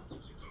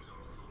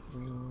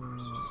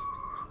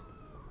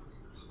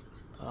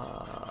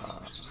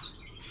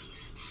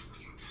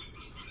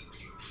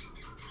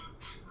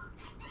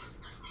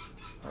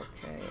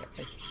 Okay,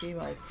 I see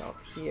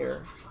myself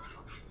here.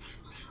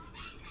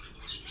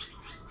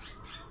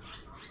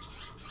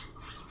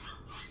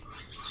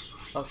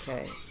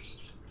 Okay.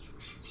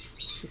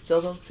 You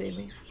still don't see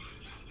me?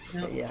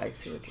 No. Yeah, I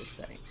see what you're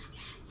saying.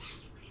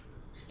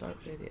 Start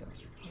video.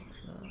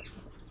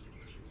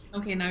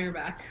 Okay, now you're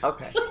back.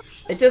 Okay.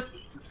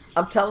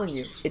 I'm telling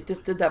you, it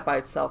just did that by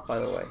itself, by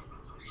the way.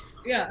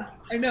 Yeah,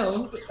 I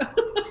know.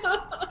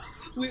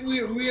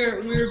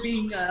 we're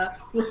being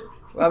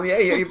Well, yeah,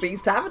 you're being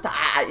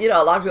sabotaged.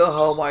 A lot of people,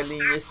 oh, Marlene,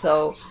 you're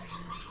so.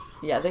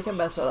 Yeah, they can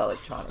mess with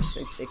electronics.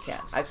 They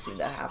can. I've seen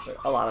that happen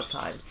a lot of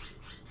times.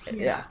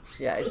 Yeah.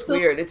 It's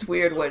weird. It's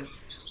weird when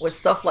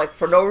stuff like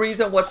for no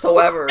reason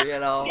whatsoever,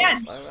 Yeah,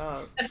 it's like,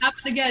 oh. It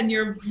happened again.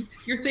 Your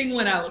thing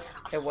went out.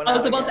 I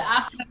was about to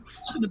ask a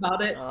question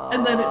about it,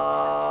 and then.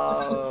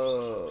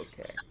 Oh,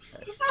 okay.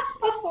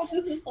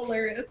 This is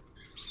hilarious.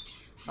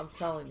 I'm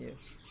telling you.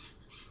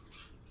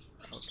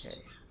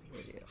 Okay,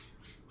 video.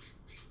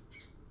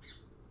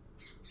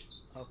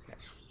 Okay.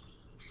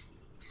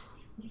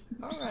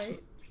 All right.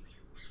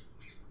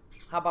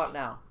 How about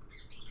now?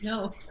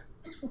 No.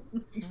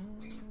 Okay.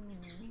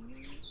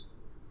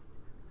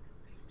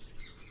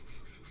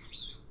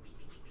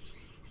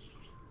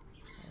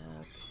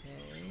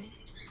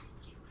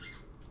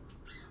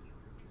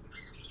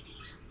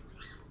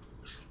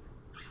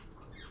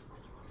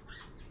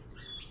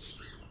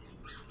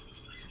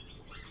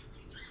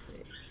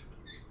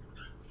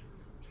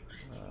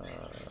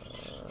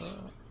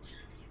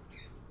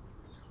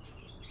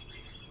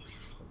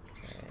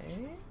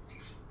 Okay.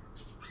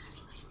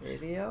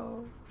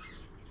 Video.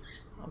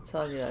 I'm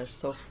telling you, that's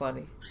so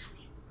funny.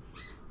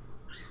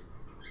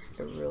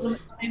 It really.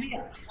 Maybe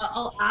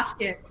I'll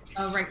ask it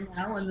right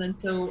now, and then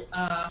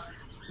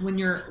when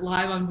you're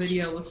live on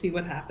video, we'll see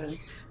what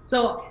happens.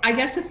 So I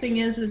guess the thing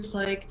is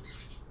like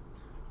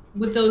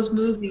with those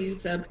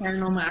movies,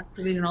 Paranormal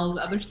Activity and all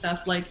the other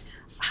stuff, like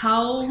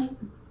how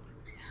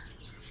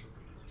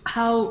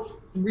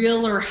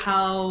real or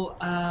how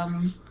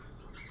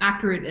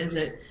accurate is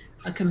it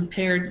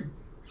compared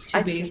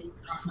to based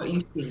on what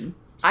you've seen?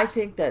 I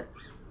think that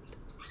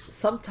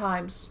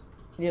sometimes,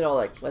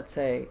 like let's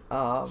say,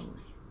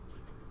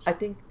 I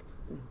think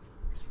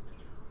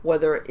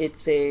whether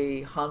it's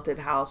a haunted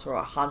house or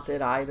a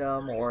haunted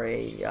item or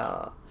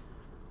a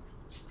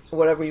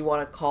whatever you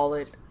want to call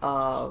it,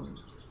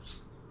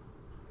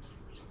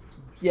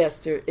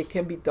 yes, it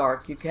can be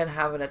dark. You can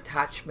have an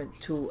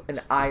attachment to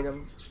an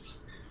item,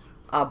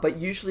 but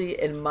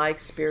usually, in my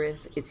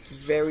experience, it's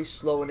very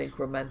slow and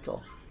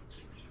incremental.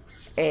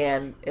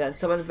 And in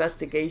some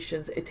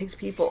investigations, it takes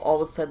people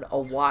all of a sudden a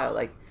while,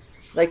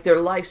 like their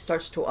life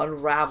starts to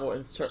unravel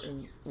in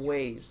certain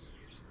ways.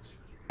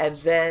 And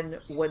then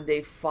when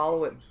they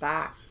follow it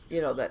back,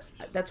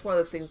 that's one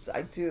of the things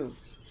I do,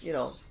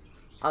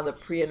 on the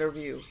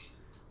pre-interview,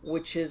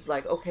 which is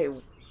like, okay,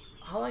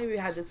 how long have you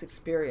had this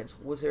experience?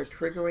 Was there a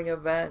triggering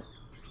event?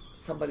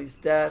 Somebody's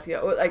death?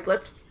 Like,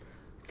 let's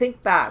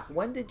think back.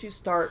 When did you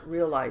start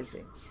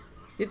realizing?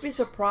 You'd be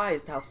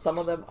surprised how some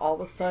of them all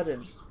of a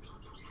sudden,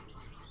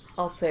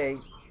 I'll say,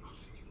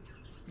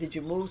 did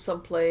you move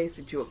someplace?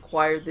 Did you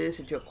acquire this?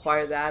 Did you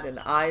acquire that? An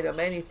item?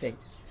 Anything?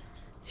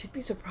 You'd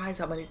be surprised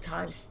how many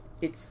times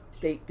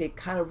they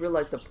kind of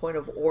realize the point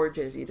of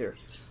origin is either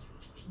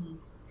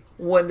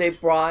when they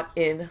brought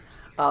in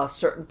a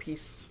certain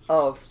piece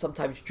of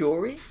sometimes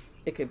jewelry.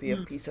 It could be a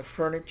piece of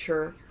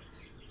furniture.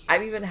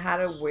 I've even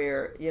had it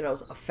where,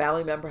 a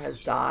family member has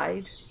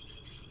died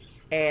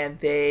and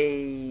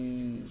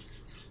they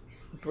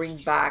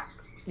bring back,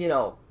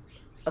 a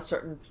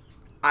certain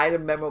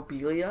item,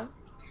 memorabilia,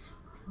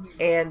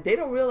 and they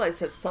don't realize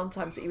that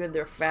sometimes even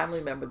their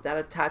family member, that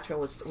attachment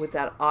was with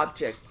that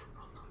object,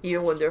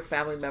 even when their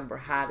family member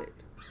had it.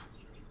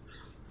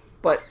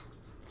 But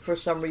for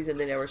some reason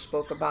they never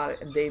spoke about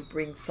it, and they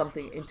bring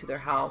something into their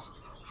house.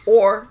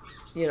 Or,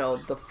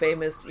 the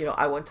famous,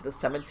 I went to the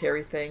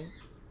cemetery thing.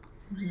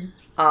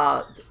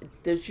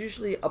 There's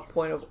usually a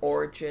point of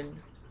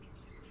origin.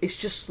 It's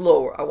just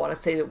slower. I want to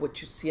say that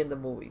what you see in the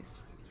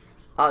movies.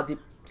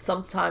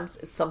 Sometimes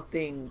it's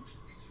something,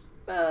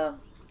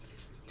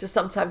 just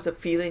sometimes a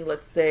feeling.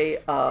 Let's say,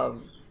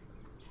 for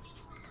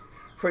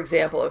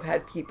example, I've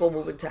had people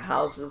move into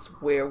houses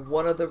where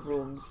one of the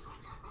rooms,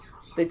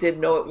 they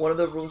didn't know it, one of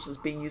the rooms was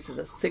being used as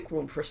a sick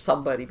room for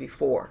somebody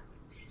before.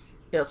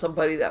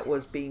 Somebody that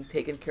was being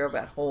taken care of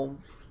at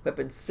home, who had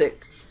been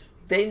sick.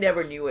 They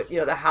never knew it.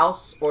 The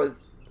house or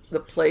the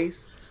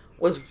place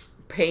was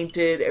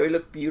painted, it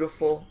looked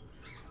beautiful.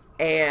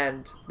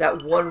 And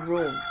that one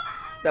room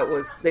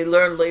they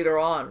learned later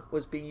on,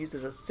 was being used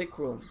as a sick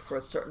room for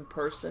a certain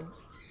person,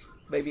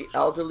 maybe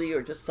elderly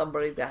or just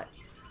somebody that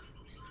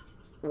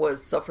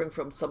was suffering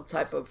from some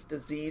type of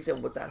disease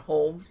and was at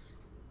home.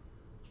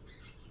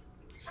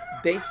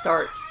 They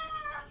start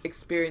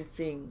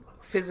experiencing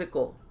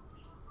physical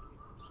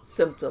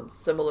symptoms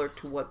similar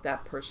to what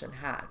that person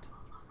had.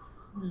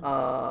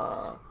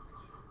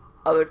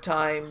 Other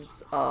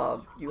times,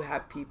 you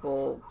have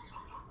people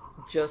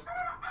just,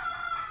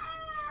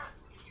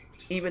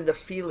 even the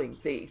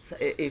feelings, even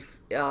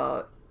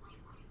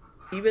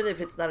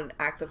if it's not an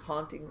act of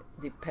haunting,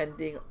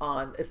 depending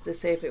on,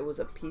 if it was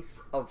a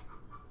piece of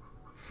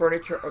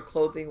furniture or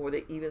clothing, where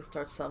they even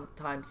start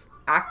sometimes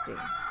acting,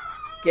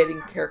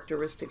 getting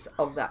characteristics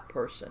of that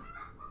person.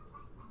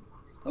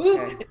 Okay.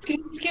 Ooh, it's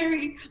getting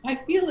scary. I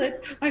feel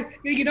it. I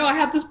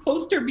have this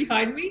poster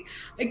behind me.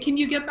 Can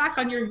you get back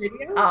on your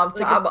video?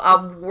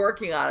 I'm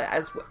working on it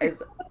as so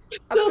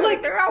I'm like,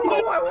 figure out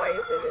what way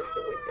is it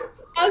doing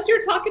this. As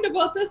you're talking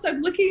about this,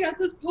 I'm looking at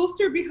this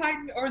poster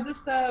behind me, or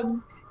this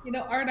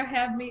art I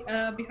have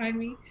behind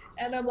me,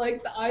 and I'm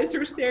like, the eyes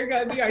are staring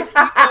at me. I see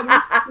them,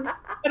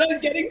 and I'm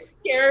getting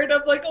scared.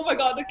 I'm like, oh my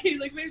god, okay,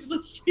 like maybe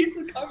let's change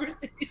the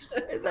conversation.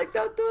 It's like,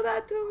 don't do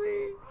that to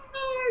me.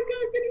 Oh my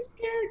god, I'm getting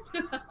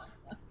scared.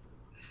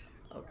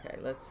 Okay,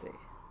 let's see.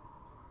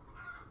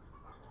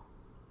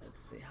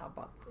 How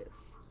about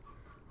this?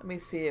 Let me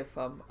see if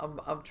I'm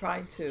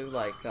trying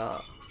to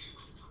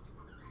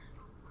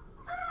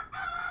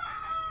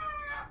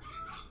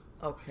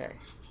okay.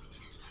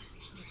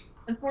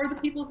 And for the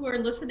people who are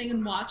listening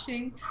and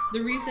watching, the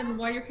reason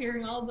why you're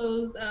hearing all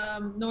those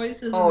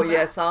noises. Oh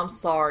yes, I'm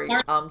sorry.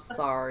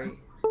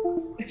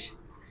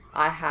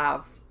 I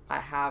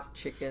have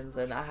chickens,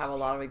 and I have a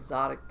lot of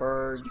exotic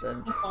birds,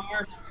 and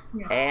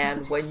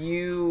when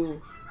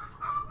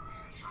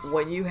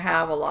you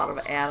have a lot of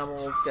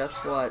animals, guess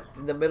what?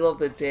 In the middle of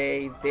the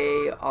day,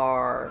 they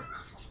are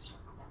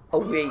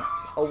awake,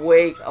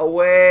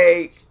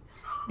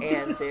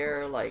 and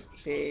they're like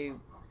they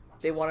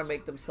want to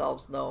make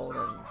themselves known,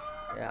 and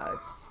yeah,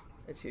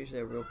 it's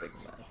usually a real big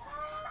mess.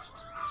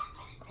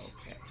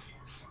 Okay.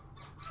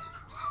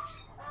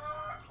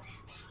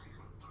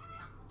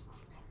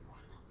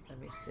 Let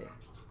me see.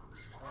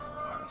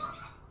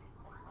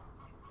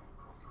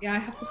 Yeah, I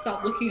have to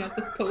stop looking at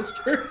this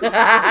poster.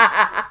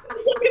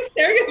 It's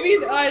staring at me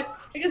in the eyes.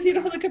 I guess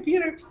on the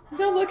computer.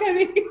 Don't look at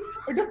me,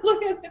 or don't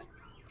look at it.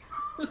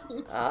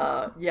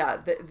 Yeah.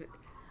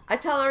 I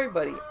tell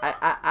everybody.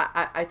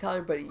 I tell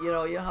everybody. You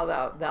know how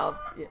now.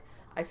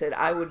 I said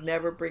I would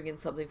never bring in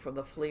something from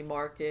the flea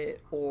market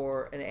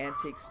or an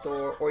antique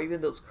store or even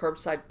those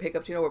curbside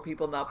pickups. Where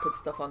people now put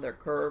stuff on their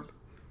curb.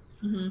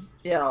 Mm-hmm.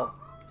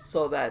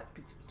 So that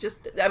it's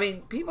just. I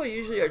mean, people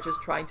usually are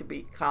just trying to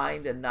be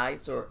kind and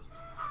nice, or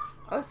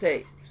I would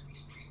say,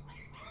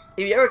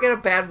 if you ever get a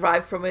bad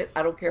vibe from it,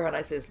 I don't care how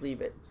nice it is, leave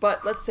it.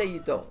 But let's say you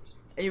don't,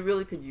 and you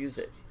really could use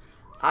it.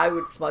 I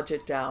would smudge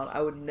it down.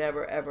 I would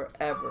never, ever,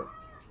 ever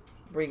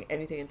bring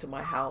anything into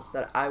my house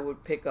that I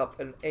would pick up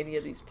in any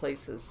of these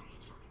places,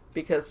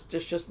 because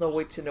there's just no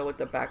way to know what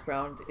the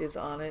background is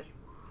on it.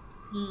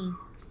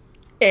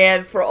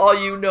 And for all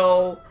you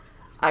know,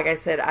 like I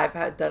said,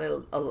 I've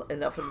done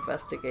enough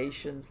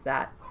investigations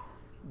that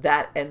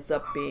ends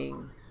up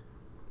being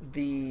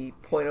the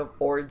point of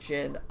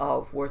origin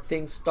of where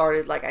things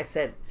started. Like I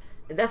said,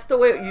 and that's the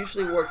way it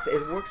usually works.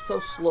 It works so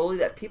slowly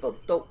that people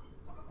don't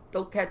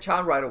don't catch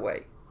on right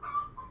away.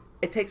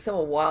 It takes them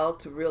a while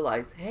to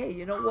realize, hey,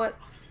 you know what?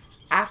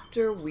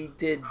 After we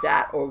did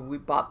that or we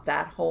bought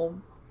that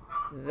home,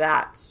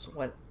 that's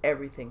when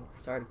everything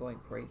started going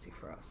crazy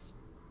for us.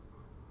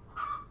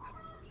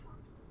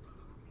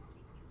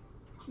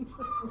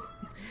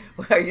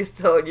 Are you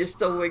still you're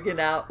still wigging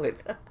out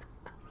with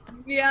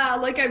Yeah,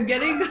 like I'm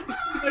getting,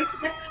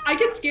 I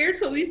get scared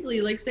so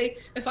easily. Like, say,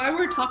 if I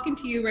were talking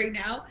to you right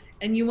now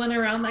and you went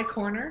around that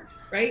corner,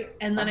 right?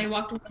 And then I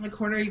walked around the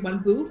corner, you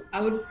went boo,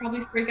 I would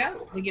probably freak out,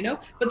 like,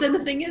 But then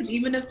the thing is,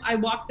 even if I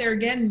walked there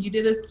again and you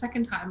did it a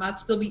second time, I'd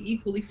still be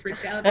equally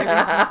freaked out every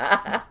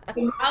time.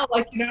 So now,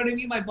 like, you know what I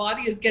mean? My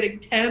body is getting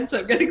tense.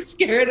 I'm getting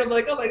scared. I'm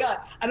like, oh my God,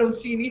 I don't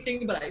see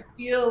anything, but I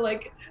feel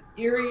like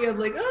eerie. I'm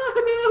like,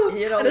 oh no.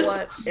 You know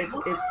what? It's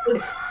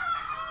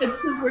And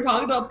since we're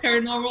talking about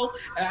paranormal,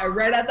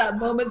 right at that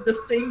moment, this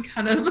thing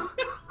kind of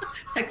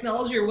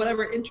technology or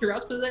whatever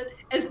interrupts with it.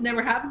 It's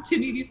never happened to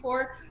me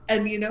before.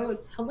 And,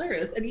 it's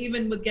hilarious. And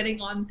even with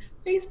getting on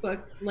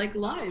Facebook, like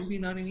live, you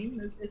know what I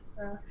mean?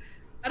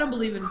 I don't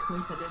believe in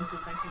coincidences.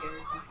 I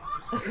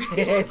think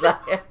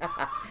everything.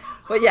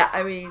 But yeah,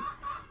 I mean,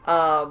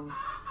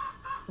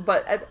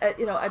 but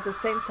at the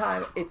same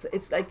time,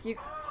 it's like you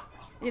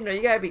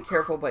gotta be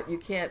careful, but you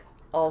can't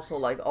also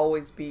like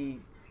always be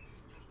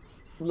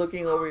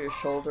looking over your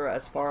shoulder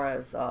as far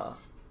as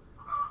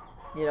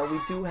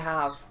we do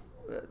have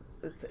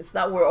it's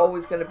not we're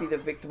always going to be the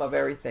victim of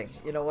everything,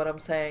 you know what I'm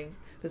saying?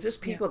 There's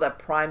just people that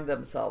prime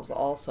themselves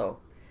also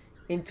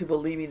into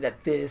believing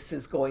that this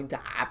is going to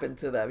happen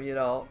to them,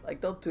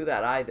 like don't do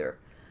that either.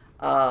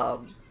 That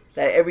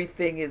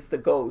everything is the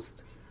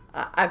ghost.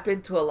 I've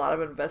been to a lot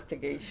of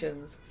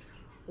investigations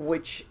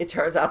which it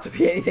turns out to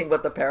be anything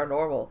but the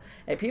paranormal,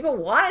 and people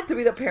want it to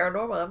be the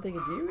paranormal. I'm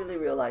thinking, do you really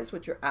realize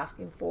what you're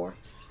asking for?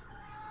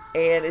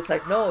 And it's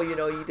like, no,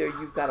 either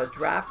you've got a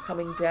draft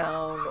coming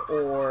down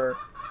or,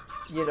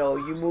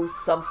 you move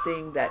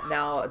something that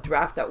now, a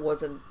draft that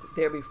wasn't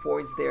there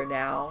before is there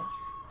now,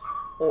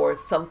 or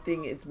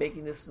something is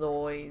making this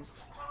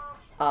noise.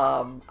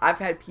 I've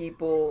had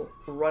people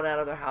run out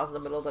of their house in the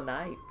middle of the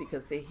night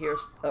because they hear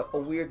a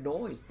weird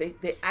noise.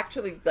 They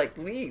actually like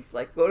leave,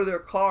 like go to their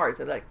cars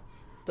and like,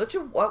 don't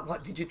you,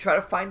 what did you try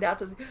to find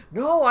out?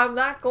 No, I'm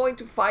not going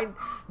to find,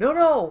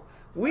 no.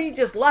 We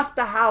just left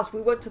the house.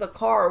 We went to the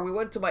car. Or we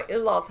went to my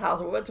in-laws' house.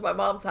 Or we went to my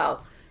mom's house.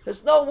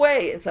 There's no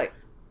way. It's like,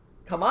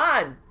 come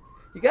on.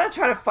 You got to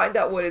try to find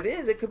out what it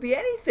is. It could be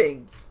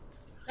anything.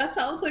 That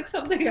sounds like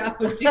something I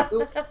would do,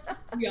 to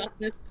be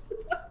honest.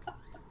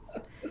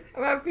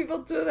 I've had people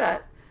do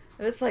that.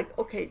 And it's like,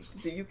 okay,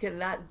 you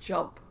cannot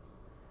jump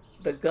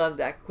the gun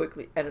that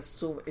quickly and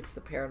assume it's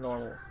the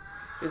paranormal.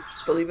 Because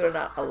believe it or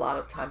not, a lot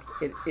of times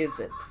it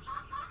isn't.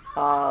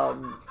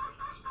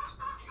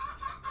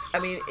 I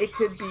mean, it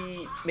could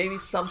be maybe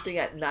something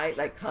at night,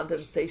 like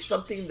condensation,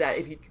 something that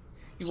if you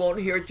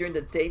won't hear it during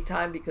the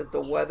daytime because the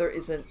weather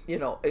isn't,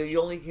 you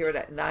only hear it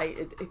at night.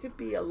 It could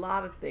be a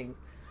lot of things.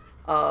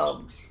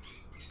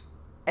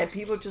 And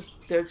people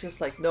they're just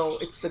like, no,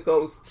 it's the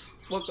ghost.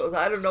 What ghost?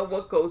 I don't know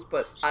what ghost,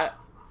 but I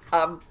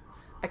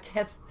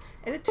can't,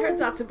 and it turns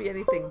out to be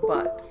anything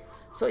but.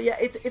 So yeah,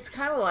 it's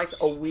kind of like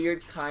a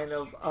weird kind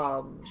of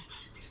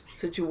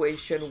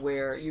situation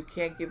where you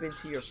can't give in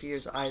to your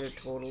fears either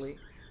totally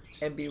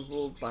and be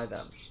ruled by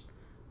them.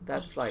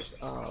 That's like,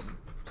 don't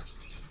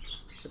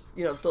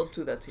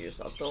do that to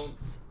yourself. Don't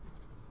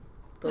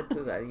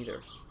do that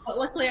either.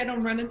 Luckily, I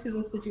don't run into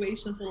those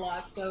situations a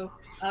lot, so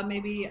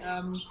maybe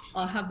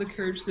I'll have the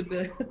courage to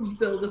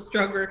build a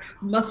stronger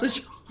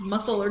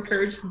muscle or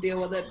courage to deal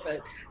with it.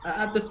 But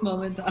at this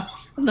moment, I'm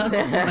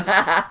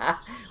not.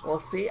 Well,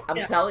 see,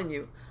 I'm telling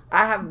you,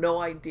 I have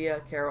no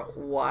idea, Carol,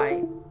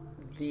 why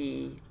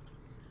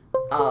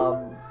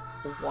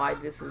why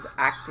this is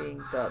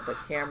acting. The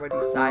camera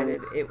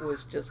decided it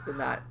was just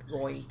not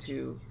going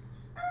to,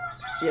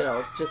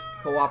 just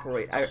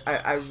cooperate.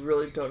 I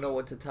really don't know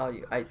what to tell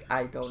you.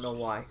 I don't know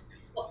why.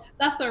 Well,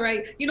 that's all right.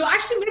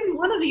 Actually, maybe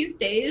one of these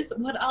days,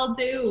 what I'll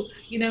do,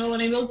 when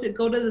I'm able to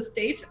go to the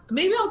States,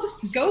 maybe I'll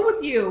just go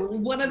with you.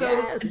 One of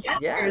those.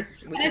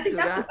 Yes, we can do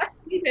that.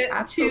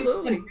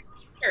 Absolutely.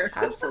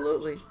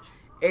 Absolutely.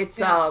 It's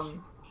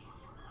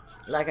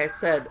like I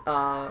said,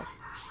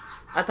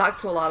 I talked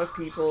to a lot of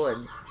people,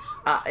 and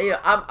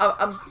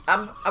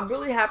I'm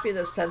really happy in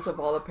the sense of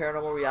all the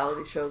paranormal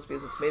reality shows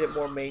because it's made it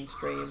more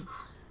mainstream.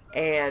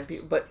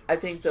 But I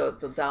think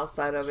the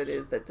downside of it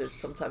is that there's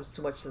sometimes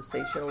too much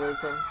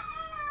sensationalism,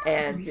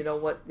 and you know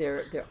what?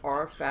 There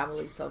are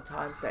families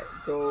sometimes that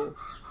go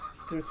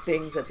through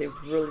things that they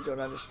really don't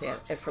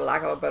understand, and for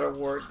lack of a better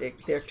word,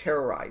 they're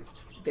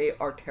terrorized. They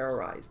are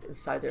terrorized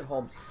inside their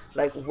home.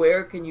 Like,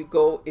 where can you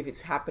go if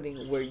it's happening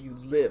where you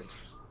live?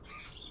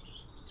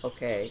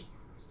 Okay.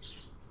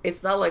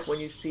 It's not like when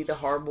you see the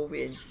horror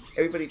movie and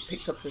everybody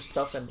picks up their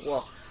stuff and,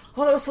 that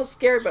was so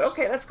scary, but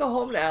okay, let's go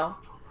home now.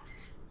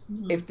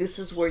 Mm-hmm. If this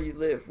is where you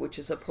live, which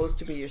is supposed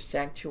to be your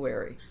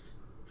sanctuary,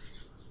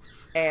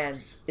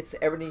 and it's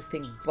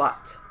everything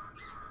but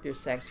your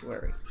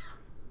sanctuary,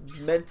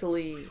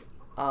 mentally,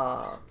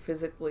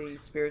 physically,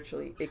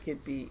 spiritually.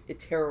 It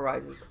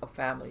terrorizes a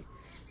family,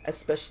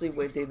 especially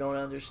when they don't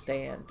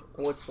understand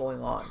what's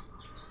going on.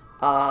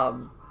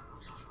 Um,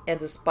 and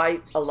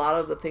despite a lot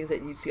of the things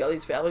that you see, all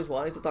these families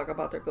wanting to talk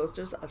about their ghosts,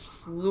 there's a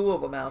slew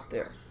of them out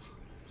there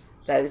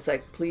that is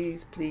like,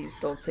 please, please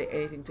don't say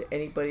anything to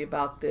anybody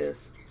about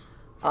this.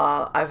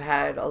 I've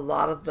had a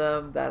lot of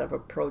them that have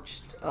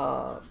approached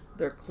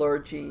their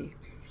clergy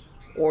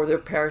or their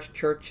parish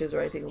churches or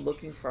anything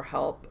looking for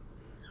help,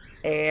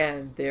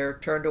 and they're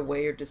turned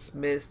away or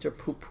dismissed or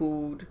poo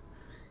pooed.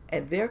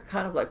 And they're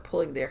kind of like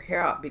pulling their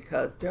hair out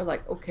because they're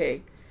like,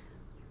 okay,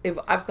 if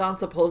I've gone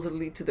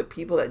supposedly to the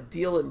people that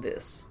deal in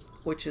this,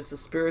 which is the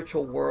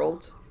spiritual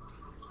world,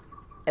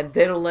 and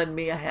they don't lend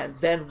me a hand,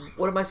 then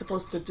what am I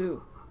supposed to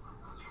do?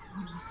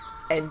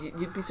 And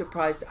you'd be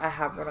surprised, I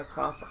have run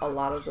across a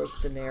lot of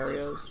those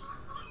scenarios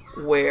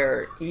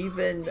where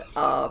even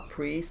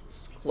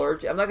priests,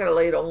 clergy, I'm not going to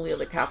lay it only on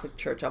the Catholic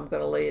Church, I'm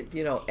going to lay it,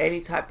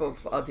 any type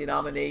of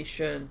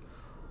denomination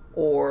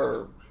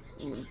or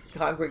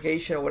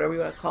congregation or whatever you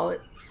want to call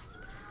it,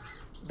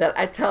 that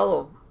I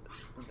tell them,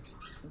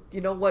 you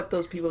know what,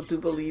 those people do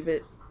believe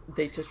it.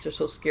 They just are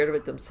so scared of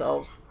it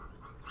themselves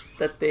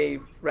that they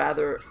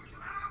rather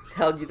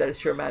tell you that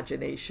it's your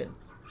imagination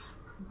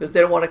because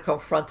they don't want to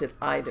confront it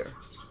either.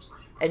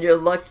 And you're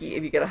lucky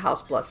if you get a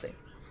house blessing.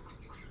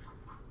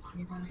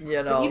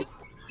 Yeah.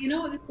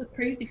 It's so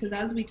crazy because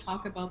as we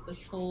talk about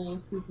this whole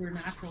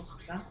supernatural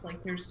stuff,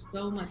 like there's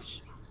so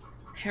much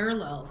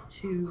parallel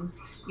to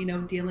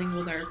dealing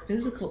with our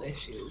physical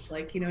issues,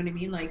 like, you know what I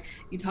mean, like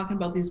you're talking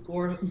about these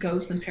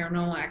ghosts and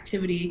paranormal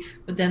activity,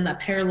 but then that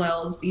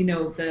parallels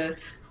the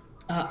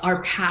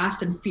our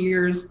past and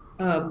fears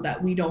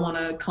that we don't want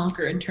to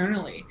conquer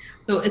internally.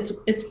 So it's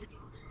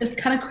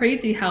kind of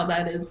crazy how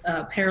that is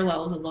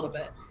parallels a little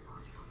bit.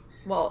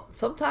 Well,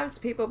 sometimes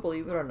people,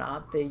 believe it or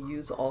not, they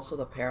use also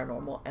the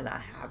paranormal, and I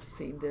have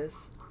seen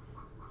this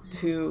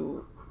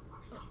to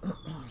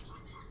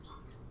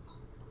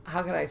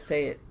how can I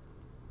say it?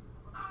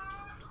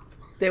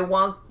 They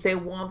want the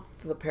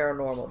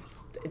paranormal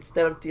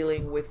instead of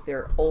dealing with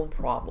their own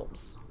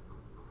problems.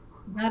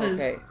 That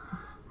Okay.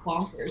 is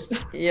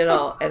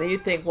bonkers. And you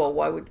think, well,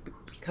 why would,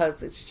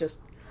 because it's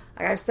just,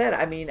 like I said,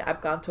 I mean,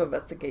 I've gone to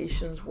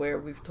investigations where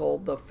we've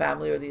told the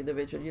family or the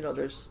individual,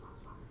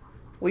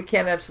 we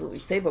can't absolutely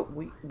say, but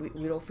we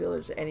don't feel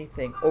there's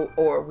anything,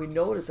 or we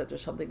notice that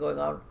there's something going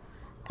on,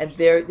 and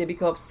they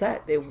become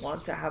upset. They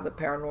want to have the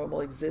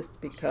paranormal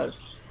exist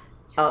because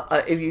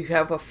if you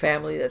have a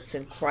family that's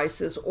in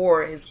crisis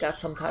or has got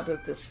some type of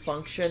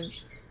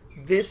dysfunction,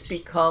 this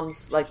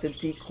becomes like the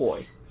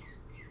decoy.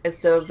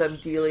 Instead of them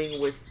dealing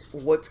with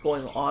what's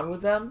going on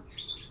with them,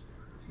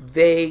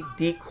 they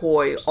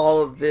decoy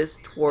all of this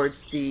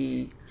towards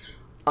the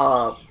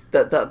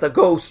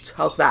ghost.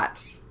 How's that?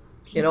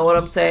 You know what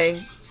I'm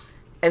saying?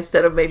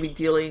 Instead of maybe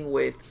dealing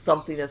with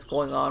something that's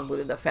going on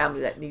within the family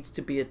that needs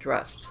to be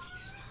addressed,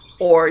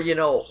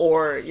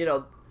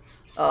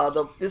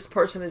 this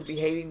person is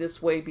behaving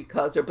this way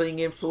because they're being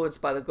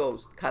influenced by the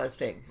ghost, kind of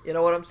thing. You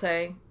know what I'm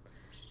saying?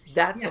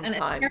 That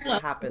sometimes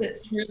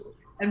happens.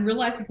 And real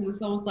life, because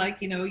it's almost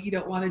like you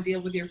don't want to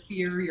deal with your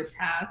fear or your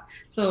past,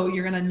 so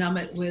you're gonna numb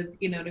it with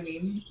what I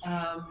mean,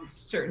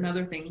 certain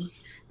other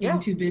things, being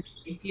too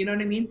busy. You know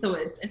what I mean? So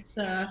it's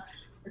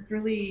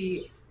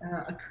really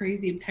a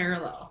crazy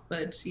parallel,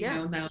 but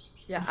now.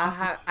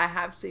 Yeah, I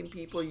have seen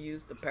people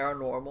use the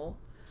paranormal,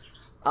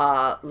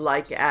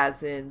 like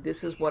as in,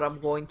 this is what I'm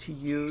going to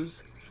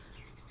use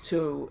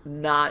to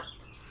not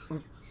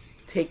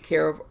take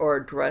care of or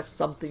address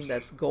something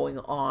that's going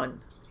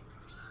on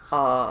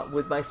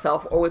with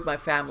myself or with my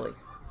family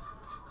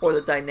or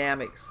the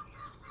dynamics.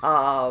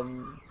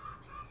 Um,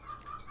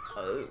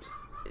 uh,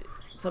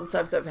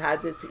 Sometimes I've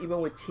had this even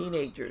with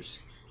teenagers.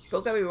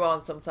 Don't get me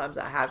wrong, sometimes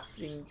I have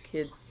seen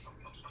kids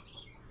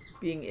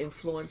being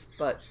influenced,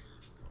 but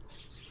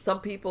some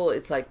people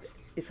it's like,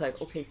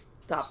 okay,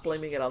 stop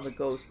blaming it on the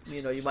ghost.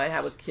 You might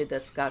have a kid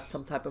that's got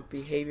some type of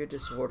behavior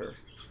disorder.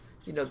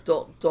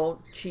 Don't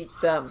cheat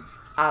them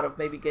out of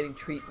maybe getting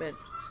treatment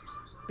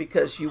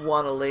because you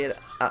want to lay it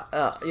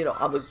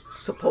on the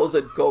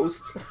supposed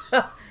ghost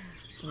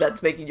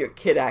that's making your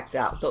kid act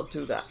out. Don't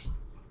do that.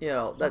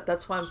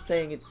 That's why I'm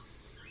saying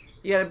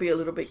you got to be a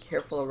little bit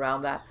careful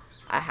around that.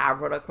 I have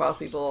run across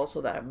people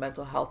also that have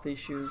mental health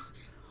issues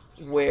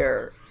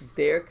where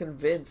they're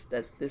convinced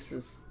that this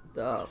is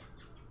the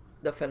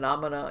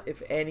phenomena,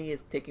 if any,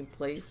 is taking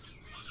place,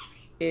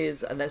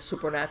 is a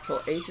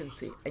supernatural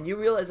agency. And you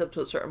realize up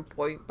to a certain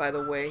point, by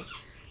the way,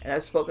 and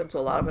I've spoken to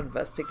a lot of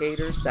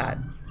investigators, that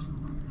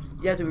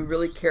you have to be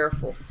really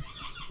careful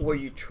where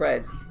you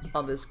tread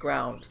on this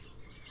ground.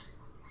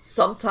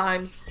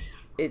 Sometimes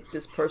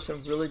this person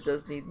really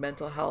does need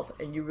mental health,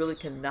 and you really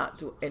cannot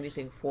do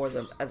anything for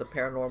them as a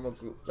paranormal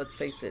group. Let's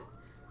face it,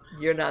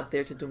 you're not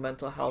there to do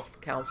mental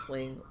health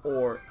counseling,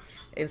 or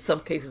in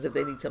some cases if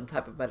they need some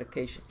type of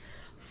medication.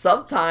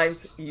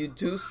 Sometimes you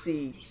do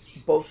see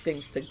both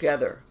things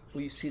together.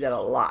 You see that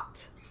a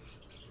lot.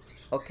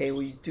 Okay,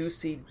 we do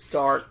see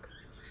dark,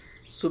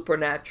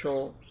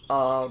 supernatural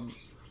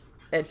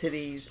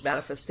entities,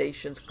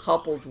 manifestations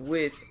coupled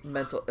with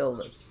mental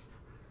illness.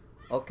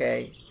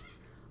 Okay?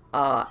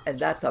 And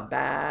that's a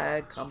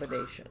bad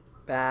combination.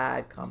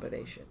 Bad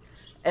combination.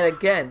 And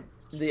again,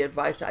 the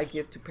advice I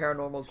give to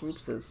paranormal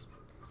groups is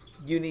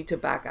you need to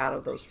back out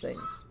of those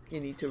things. You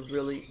need to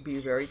really be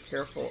very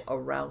careful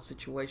around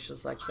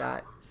situations like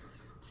that,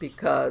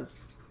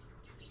 because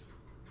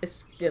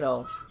it's,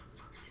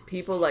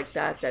 people like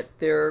that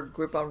their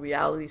grip on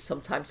reality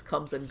sometimes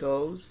comes and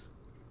goes.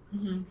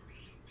 Mm-hmm.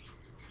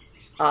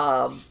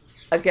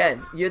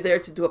 Again, you're there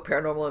to do a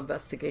paranormal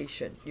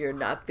investigation. You're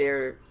not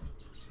there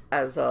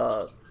as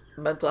a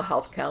mental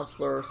health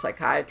counselor,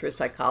 psychiatrist,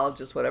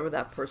 psychologist, whatever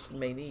that person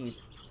may need.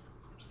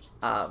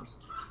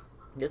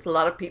 There's a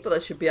lot of people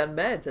that should be on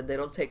meds and they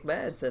don't take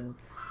meds. And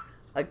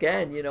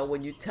again,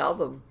 when you tell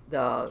them,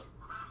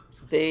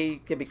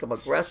 they can become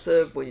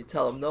aggressive when you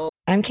tell them no.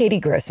 I'm Katie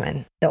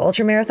Grossman, the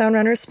ultramarathon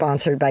runner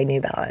sponsored by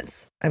New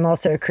Balance. I'm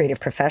also a creative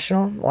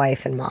professional,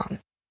 wife, and mom.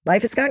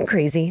 Life has gotten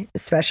crazy,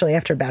 especially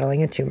after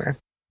battling a tumor,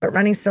 but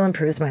running still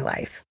improves my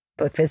life,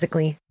 both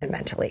physically and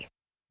mentally.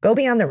 Go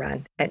beyond the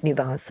run at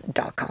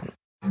newbalance.com.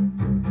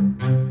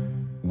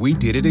 We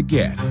did it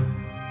again.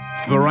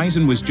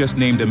 Verizon was just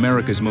named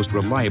America's most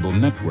reliable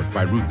network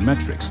by Root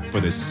Metrics for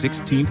the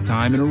 16th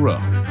time in a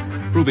row,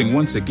 proving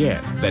once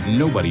again that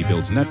nobody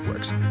builds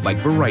networks like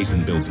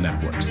Verizon builds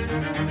networks.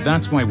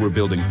 That's why we're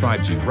building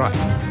 5G right.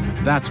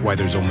 That's why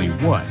there's only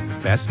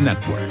one best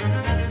network,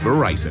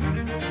 Verizon.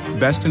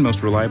 Best and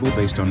most reliable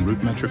based on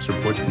Root Metrics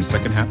reports from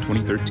second half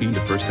 2013 to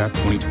first half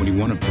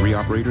 2021 of 3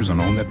 operators on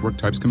all network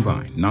types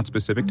combined, not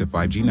specific to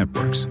 5G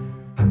networks.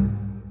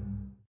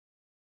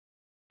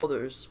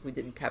 We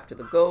didn't capture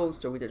the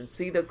ghost, or we didn't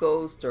see the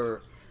ghost,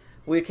 or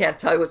we can't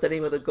tell you what the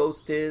name of the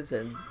ghost is.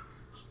 And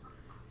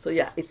so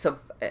yeah, you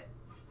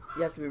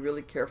have to be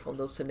really careful in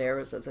those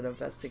scenarios as an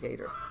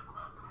investigator.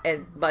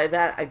 And by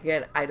that,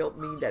 again, I don't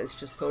mean that it's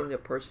just totally a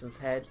person's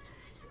head.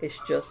 It's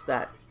just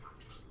that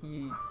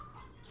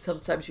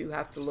sometimes you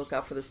have to look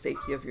out for the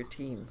safety of your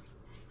team.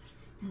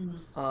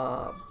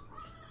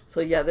 So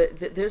yeah,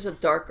 there's a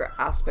darker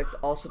aspect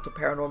also to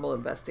paranormal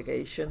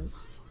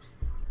investigations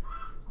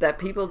that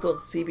people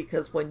don't see,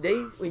 because when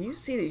you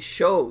see these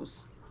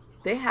shows,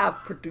 they have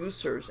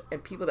producers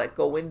and people that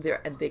go in there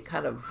and they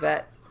kind of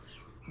vet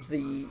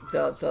the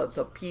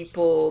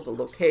people, the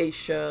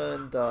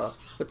location,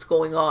 what's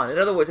going on. In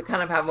other words, they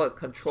kind of have a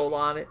control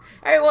on it.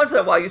 Every once in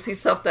a while you see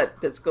stuff that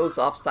goes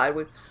off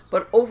sideways,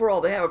 but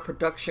overall they have a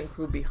production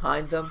crew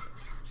behind them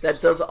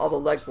that does all the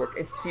legwork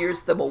and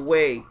steers them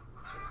away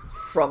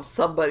from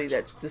somebody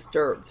that's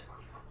disturbed.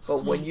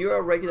 But when you're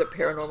a regular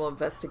paranormal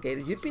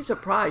investigator, you'd be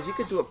surprised. You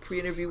could do a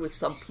pre-interview with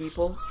some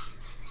people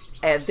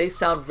and they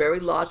sound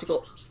very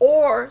logical,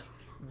 or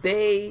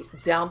they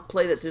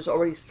downplay that there's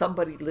already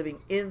somebody living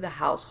in the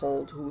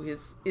household who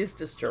is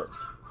disturbed.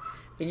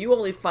 And you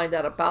only find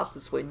out about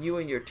this when you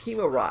and your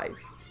team arrive.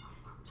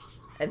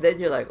 And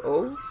then you're like,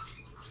 oh.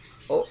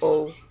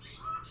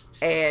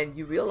 And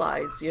you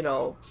realize,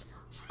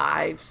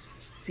 I've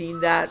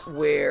seen that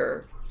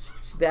where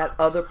that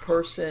other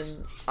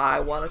person,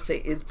 I want to say,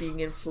 is being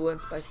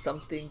influenced by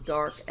something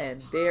dark,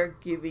 and they're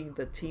giving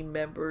the team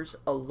members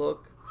a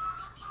look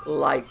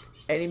like,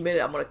 any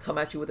minute I'm going to come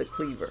at you with a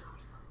cleaver.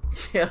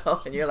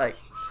 And you're like,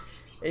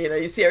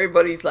 you see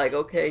everybody's like,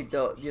 okay,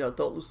 don't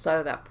lose sight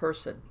of that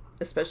person,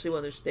 especially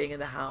when they're staying in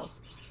the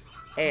house.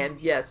 And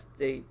yes,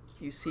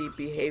 you see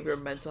behavior,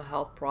 mental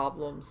health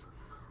problems,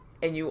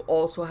 and you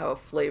also have a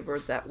flavor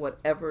that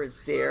whatever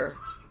is there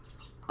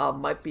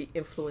might be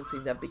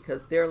influencing them,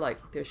 because they're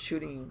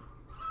shooting,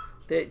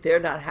 they're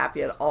not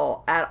happy at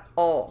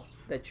all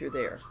that you're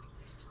there.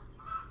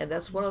 And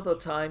that's one of the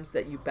times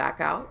that you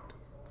back out,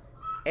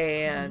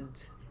 and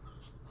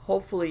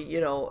hopefully,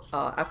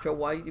 after a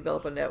while you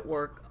develop a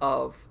network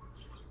of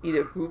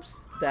either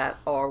groups that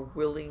are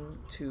willing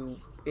to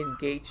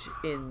engage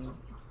in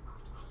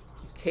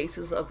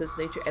cases of this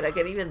nature. And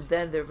again, even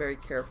then they're very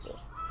careful.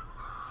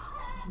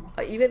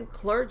 Even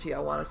clergy, I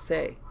want to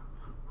say,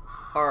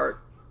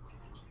 are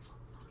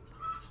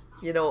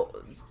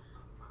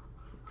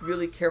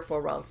really careful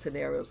around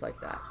scenarios like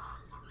that.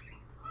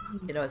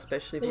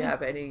 Especially if you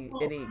have any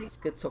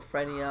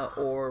schizophrenia,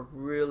 or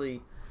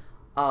really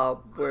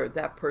where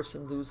that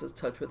person loses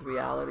touch with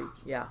reality.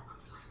 Yeah.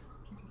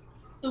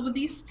 So with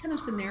these kind of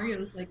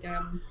scenarios, like,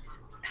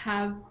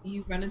 have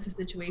you run into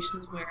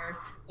situations where,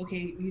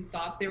 okay, you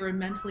thought they were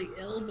mentally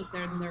ill, but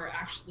then they're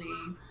actually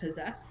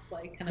possessed,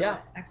 like kind of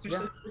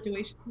exorcist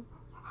situations?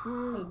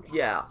 Okay.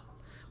 Yeah.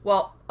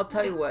 Well, I'll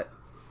tell you what.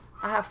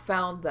 I have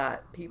found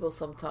that people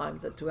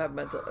sometimes that do have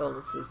mental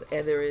illnesses,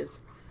 and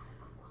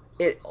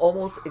it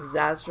almost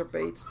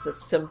exacerbates the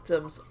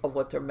symptoms of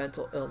what their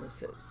mental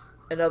illness is.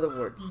 In other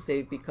words,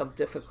 they become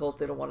difficult.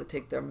 They don't want to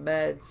take their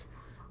meds.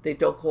 They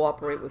don't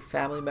cooperate with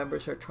family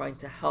members who are trying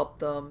to help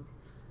them.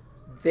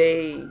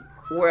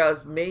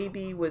 Whereas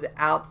maybe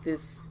without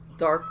this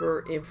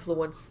darker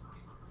influence,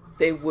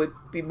 they would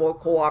be more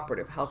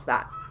cooperative. How's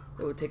that?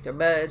 They would take their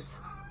meds.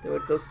 They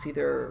would go see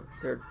their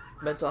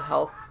mental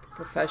health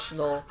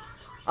professional.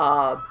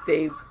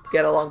 They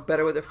get along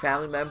better with their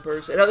family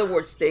members. In other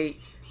words, they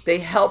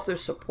help their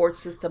support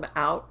system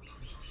out.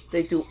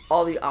 They do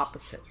all the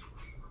opposite.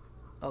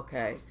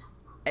 Okay,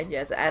 and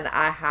yes, and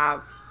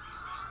I've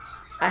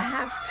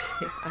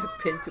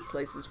been to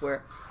places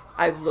where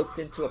I've looked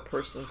into a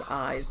person's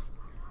eyes,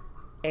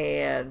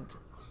 and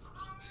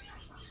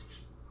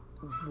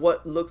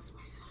what looks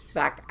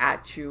back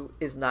at you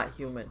is not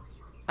human.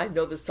 I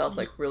know this sounds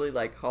like really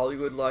like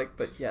Hollywood like,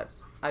 but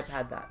yes, I've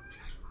had that.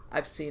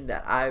 I've seen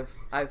that.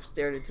 I've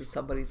stared into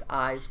somebody's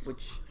eyes,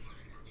 which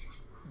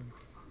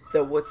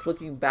what's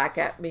looking back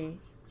at me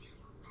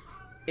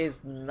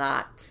is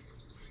not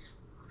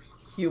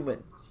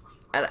human.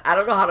 And I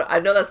don't know how to. I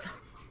know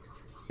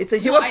it's a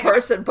human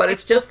person, but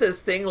it's just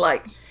this thing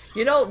like,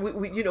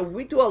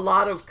 we do a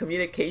lot of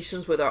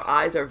communications with our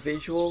eyes, our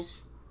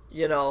visuals,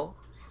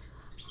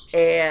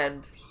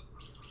 and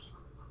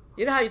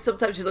you know how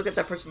sometimes you look at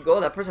that person and go,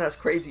 oh, that person has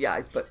crazy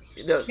eyes, but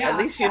at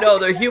least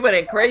they're human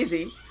and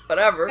crazy,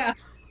 whatever. Yeah.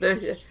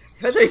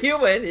 They're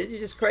human, it's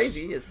just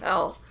crazy as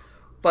hell.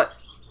 But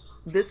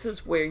this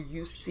is where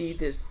you see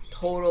this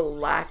total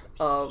lack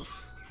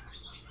of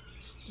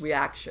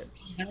reaction.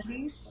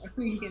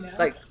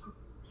 Like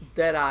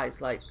dead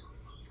eyes, like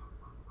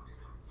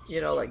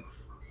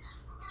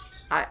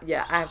I've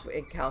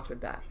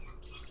encountered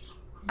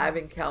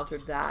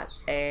that.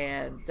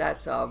 And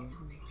that's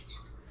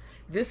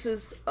this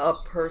is a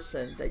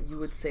person that you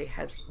would say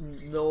has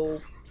no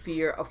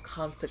fear of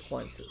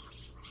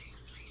consequences.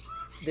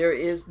 There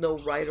is no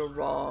right or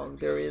wrong.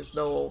 There is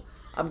no,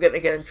 I'm going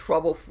to get in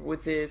trouble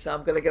with this.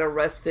 I'm going to get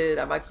arrested.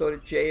 I might go to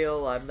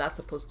jail. I'm not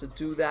supposed to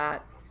do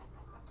that.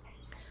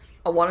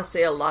 I want to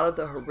say a lot of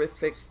the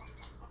horrific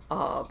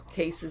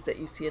cases that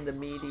you see in the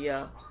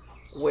media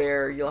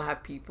where you'll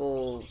have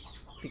people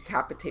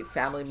decapitate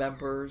family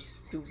members,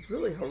 do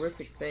really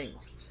horrific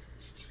things.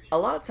 A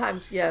lot of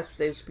times, yes,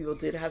 those people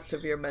did have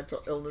severe mental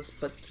illness,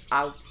 but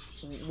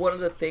one of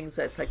the things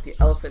that's like the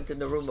elephant in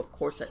the room, of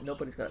course, that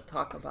nobody's going to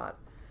talk about,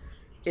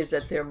 is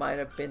that there might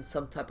have been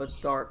some type of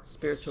dark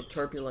spiritual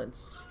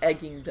turbulence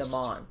egging them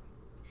on,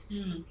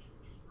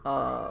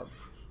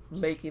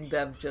 making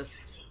them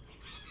just,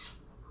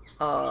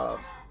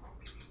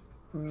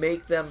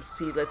 make them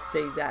see, let's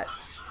say, that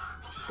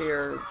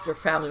their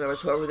family members,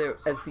 whoever they're,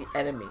 as the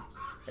enemy.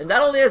 And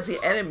not only as the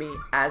enemy,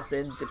 as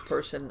in the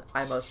person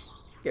I must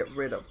get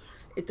rid of.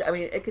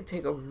 It could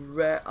take a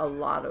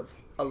lot of.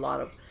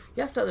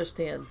 You have to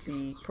understand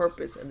the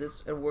purpose, and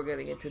we're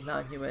getting into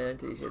non-human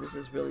entities here. This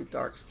is really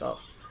dark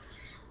stuff.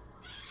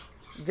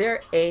 Their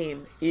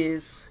aim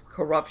is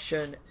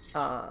corruption,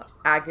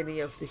 agony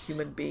of the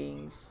human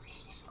beings,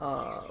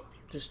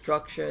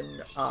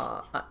 destruction,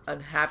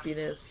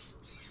 unhappiness,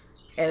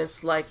 and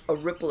it's like a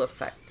ripple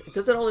effect. It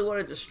doesn't only want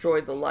to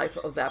destroy the life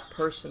of that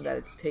person that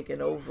it's taken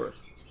over.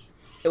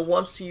 It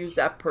wants to use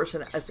that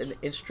person as an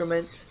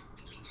instrument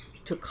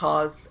to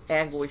cause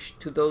anguish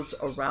to those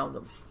around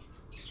them.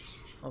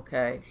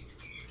 Okay?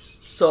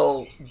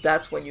 So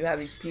that's when you have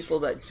these people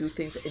that do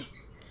things.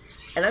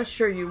 And I'm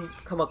sure you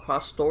come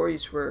across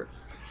stories where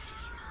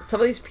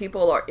some of these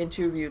people are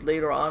interviewed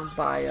later on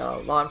by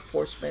law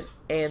enforcement,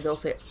 and they'll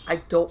say, I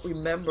don't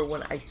remember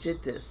when I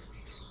did this.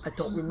 I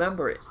don't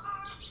remember it.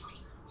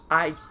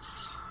 I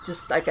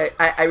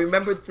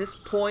remember this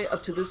point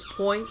up to this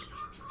point,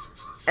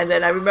 and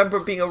then I remember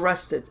being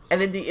arrested.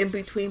 And in the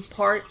in-between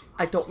part,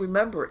 I don't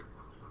remember it.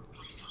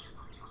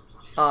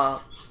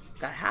 That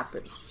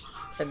happens.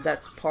 And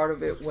that's part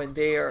of it when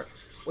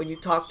you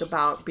talked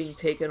about being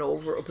taken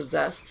over or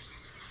possessed.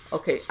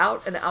 Okay,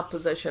 out and out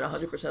possession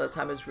 100% of the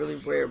time is really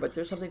rare, but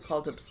there's something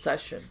called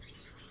obsession,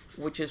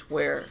 which is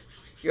where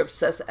you're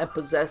obsessed and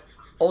possessed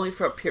only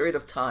for a period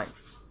of time.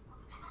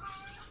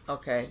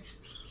 Okay?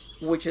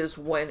 Which is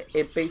when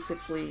it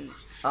basically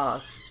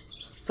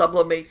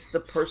sublimates the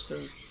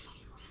person's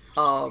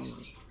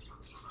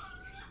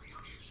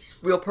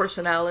real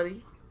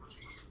personality.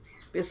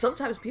 Because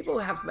sometimes people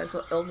have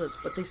mental illness,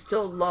 but they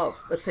still love.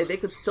 Let's say they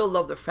could still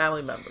love their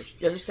family members.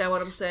 You understand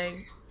what I'm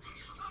saying?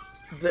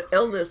 The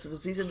illness, the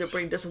disease in their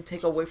brain doesn't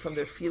take away from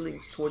their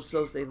feelings towards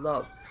those they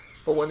love.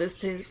 But when this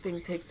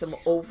thing takes them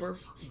over,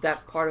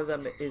 that part of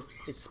them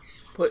it's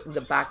put in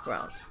the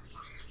background.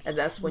 And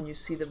that's when you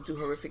see them do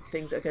horrific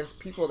things against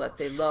people that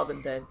they love.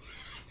 And then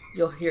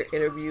you'll hear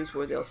interviews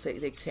where they'll say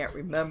they can't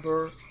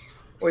remember,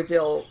 or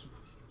they'll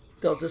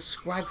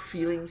describe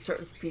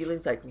certain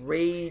feelings like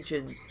rage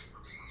and,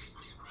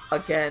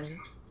 again,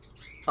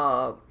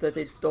 that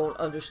they don't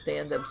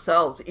understand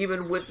themselves,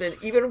 even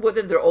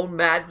within their own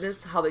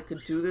madness, how they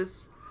could do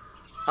this.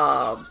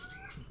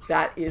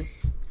 That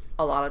is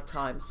a lot of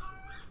times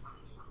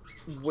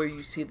where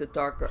you see the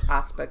darker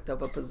aspect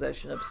of a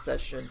possession,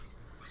 obsession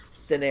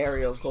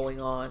scenario going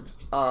on.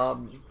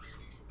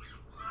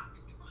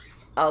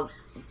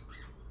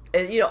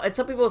 And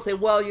some people say,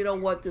 well, you know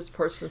what, this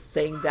person's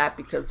saying that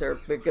because they're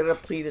going to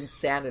plead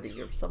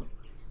insanity or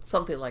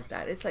something like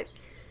that. It's like,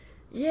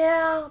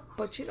 yeah,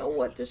 but you know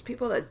what? There's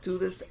people that do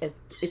this, and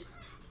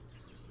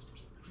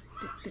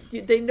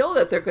they know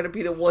that they're going to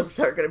be the ones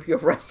that are going to be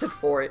arrested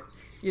for it.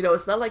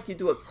 It's not like you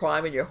do a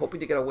crime and you're hoping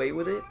to get away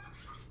with it.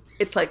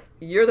 it's like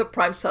you're the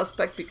prime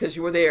suspect because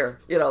you were there,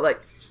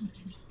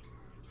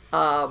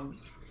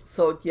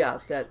 so yeah,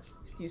 that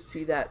you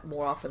see that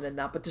more often than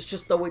not, but there's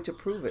just no way to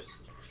prove it.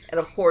 And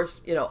of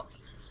course,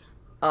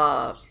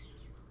 uh,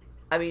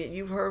 I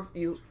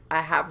mean,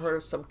 I have heard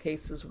of some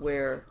cases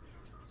where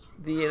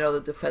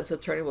the defense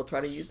attorney will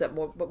try to use that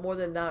more, but more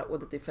than not, what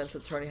the defense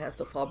attorney has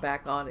to fall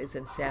back on is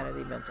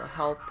insanity, mental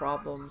health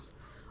problems.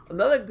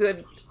 Another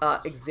good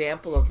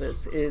example of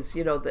this is,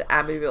 the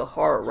Amityville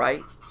Horror,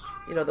 right?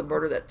 The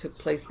murder that took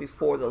place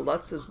before the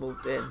Lutzes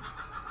moved in,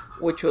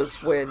 which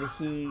was when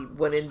he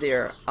went in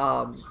there,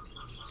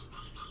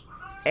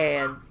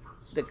 and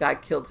the guy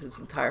killed his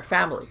entire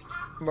family,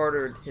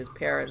 murdered his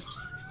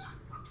parents,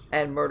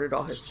 and murdered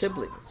all his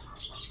siblings.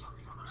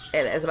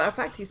 And as a matter of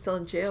fact, he's still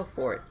in jail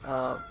for it.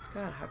 God,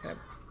 how can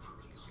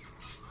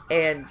I?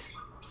 And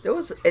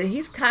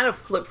he's kind of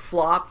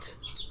flip-flopped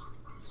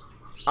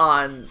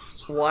on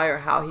why or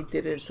how he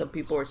did it. And some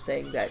people are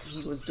saying that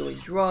he was doing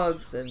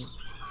drugs, and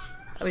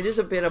I mean, there's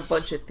been a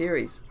bunch of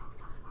theories.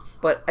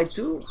 But I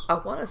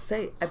want to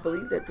say, I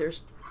believe that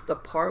there's the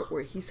part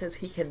where he says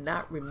he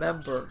cannot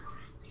remember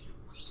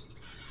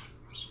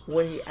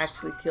when he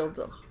actually killed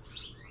them.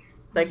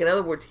 Like, in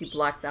other words, he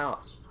blacked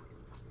out.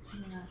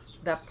 Yeah.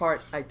 That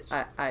part,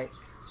 I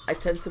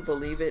tend to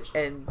believe it,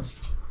 and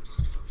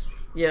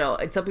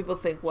and some people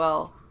think,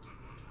 well,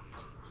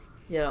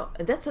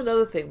 and that's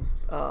another thing,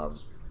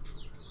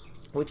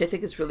 which I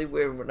think is really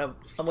weird. When I'm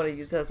going to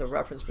use it as a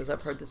reference because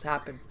I've heard this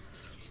happen.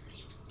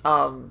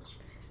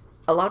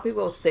 A lot of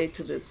people say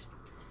to this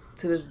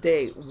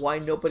day why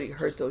nobody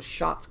heard those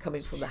shots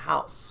coming from the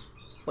house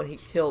when he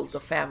killed the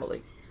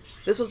family.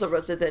 This was a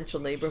residential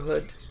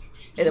neighborhood.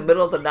 In the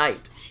middle of the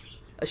night,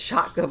 a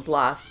shotgun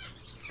blast,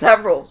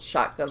 several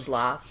shotgun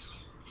blasts,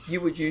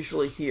 you would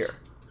usually hear.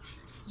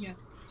 Yeah.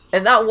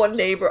 And not one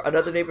neighbor,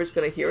 another neighbor is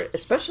going to hear it,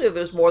 especially if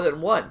there's more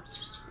than one,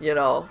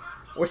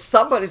 where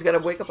somebody's going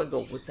to wake up and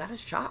go, was that a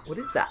shot? What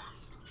is that?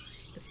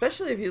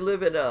 Especially if you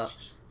live in a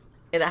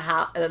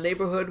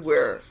neighborhood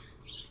where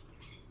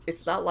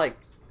it's not a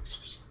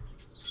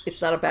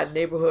bad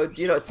neighborhood.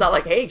 It's not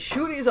like, hey,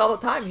 shootings all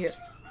the time here.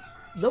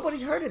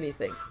 Nobody heard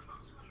anything.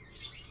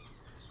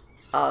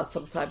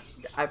 Sometimes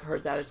I've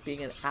heard that as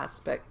being an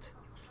aspect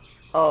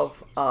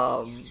of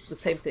the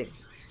same thing.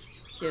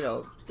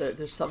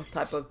 There's some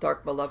type of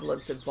dark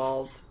malevolence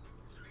involved.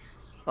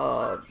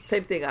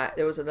 Same thing.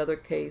 There was another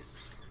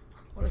case,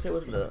 I want to say it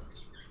was in the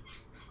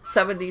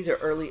 70s or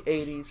early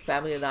 80s,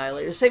 family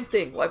annihilator. Same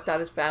thing, wiped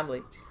out his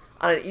family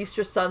on an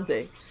Easter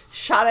Sunday.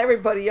 Shot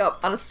everybody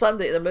up on a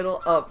Sunday in the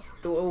middle of,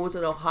 it was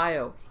in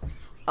Ohio.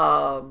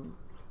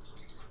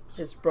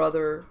 His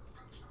brother,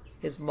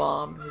 his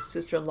mom, his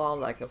sister-in-law,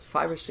 like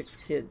 5 or 6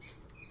 kids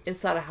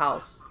inside a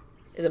house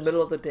in the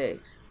middle of the day.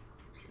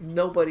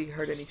 Nobody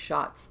heard any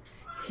shots.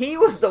 He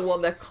was the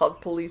one that called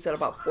police at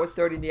about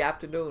 4:30 in the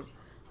afternoon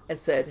and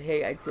said,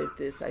 hey, I did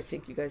this. I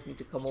think you guys need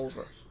to come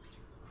over.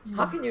 Mm.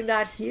 How can you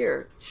not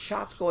hear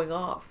shots going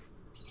off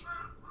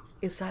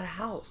inside a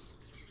house?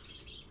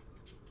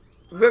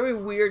 Very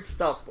weird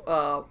stuff,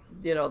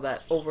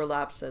 that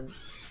overlaps, and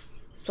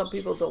some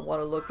people don't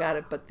want to look at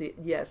it, but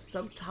yes,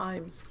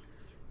 sometimes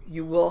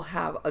you will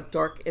have a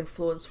dark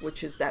influence,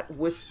 which is that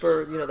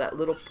whisper, that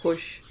little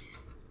push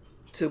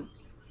to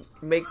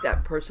make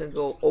that person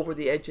go over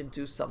the edge and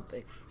do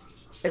something.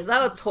 It's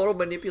not a total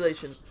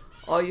manipulation.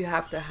 All you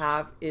have to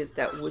have is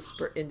that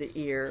whisper in the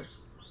ear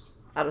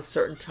at a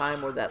certain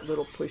time, or that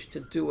little push to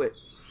do it.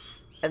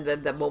 And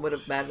then that moment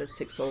of madness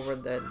takes over,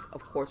 and then,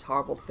 of course,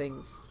 horrible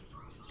things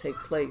take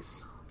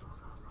place.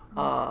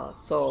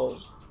 So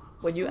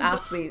when you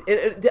ask me,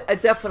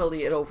 it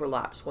definitely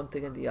overlaps one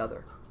thing and the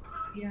other.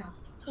 Yeah.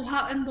 So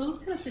how, in those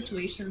kind of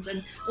situations,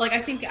 and like,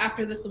 I think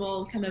after this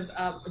we'll kind of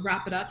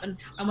wrap it up, and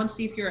I want to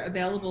see if you're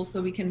available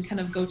so we can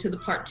kind of go to the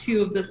part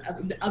 2 of this,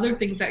 the other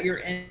things that you're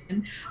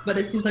in, but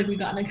it seems like we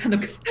got to kind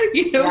of,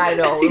 Yeah, I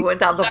know. We went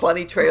down the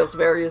bunny trails,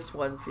 various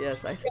ones.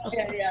 Yes, I know.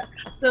 Yeah.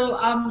 So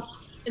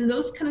in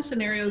those kind of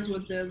scenarios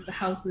with the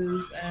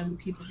houses and the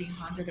people being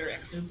haunted, or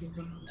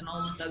exorcism and all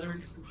those other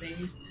different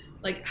things,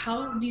 like,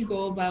 how do you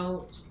go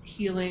about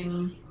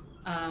healing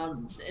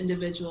the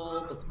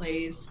individual, the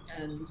place,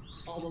 and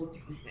all those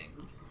different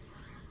things?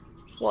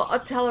 Well, I'll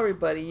tell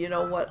everybody, you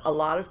know what, a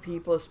lot of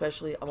people,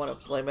 especially, I want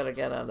to blame it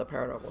again on the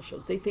paranormal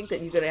shows, they think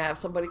that you're going to have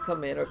somebody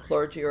come in, or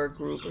clergy, or a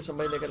group, or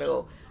somebody, they're going to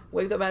go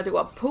wave the magic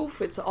wand,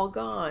 poof, it's all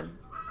gone.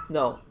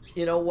 No,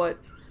 you know what,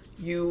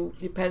 you,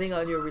 depending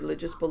on your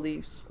religious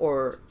beliefs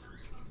or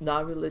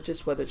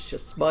non-religious, whether it's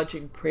just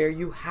smudging, prayer,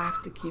 you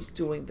have to keep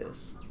doing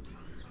this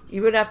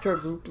even after a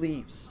group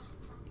leaves.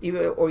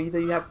 Either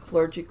you have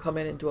clergy come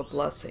in and do a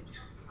blessing.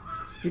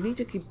 You need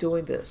to keep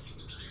doing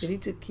this. You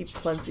need to keep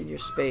cleansing your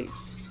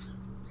space.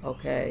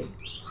 Okay?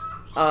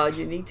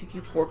 You need to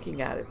keep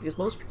working at it, because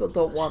most people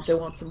they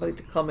want somebody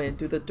to come in,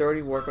 do the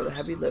dirty work or the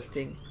heavy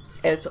lifting,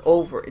 and it's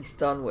over. It's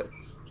done with.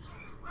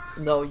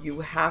 No, you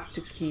have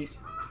to keep,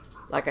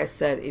 like I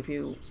said, if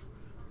you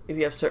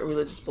have certain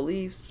religious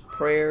beliefs,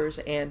 prayers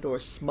and or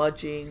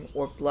smudging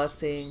or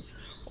blessing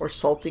or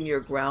salting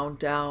your ground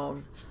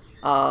down,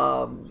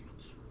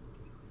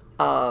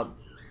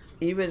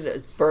 Even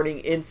as burning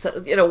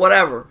incense,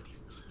 whatever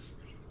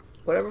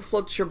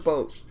floats your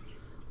boat.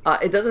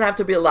 It doesn't have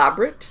to be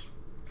elaborate.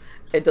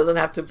 It doesn't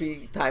have to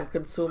be time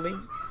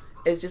consuming.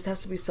 It just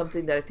has to be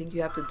something that I think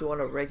you have to do on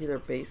a regular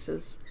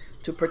basis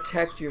to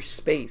protect your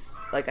space.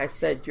 Like I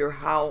said, your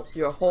home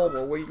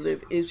or where you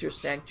live is your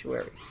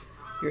sanctuary.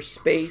 Your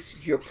space,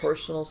 your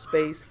personal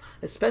space,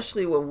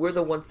 especially when we're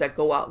the ones that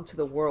go out into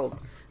the world.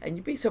 And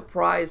you'd be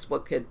surprised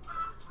what could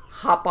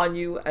hop on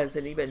you as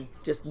an even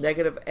just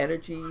negative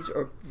energies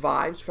or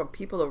vibes from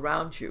people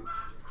around you.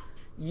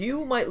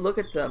 You might look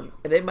at them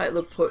and they might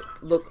look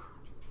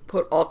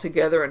put all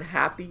together and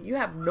happy. You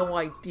have no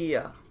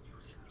idea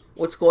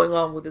what's going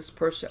on with this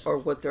person or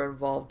what they're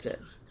involved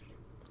in.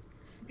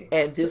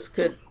 And this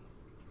could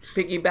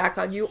piggyback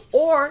on you,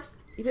 or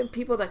even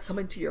people that come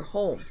into your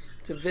home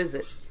to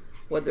visit.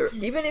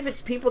 Even if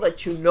it's people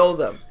that you know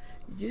them,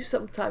 you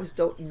sometimes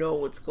don't know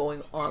what's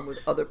going on with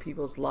other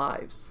people's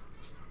lives.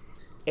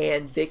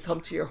 And they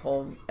come to your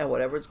home, and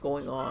whatever's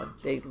going on,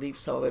 they leave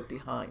some of it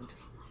behind.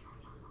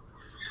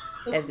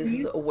 And this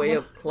is a way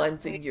of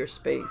cleansing your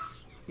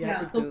space. You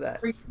have to do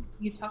that.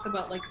 You talk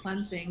about like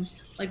cleansing.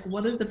 Like,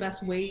 what is the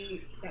best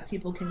way that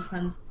people can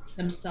cleanse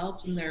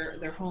themselves in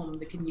their home?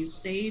 They can use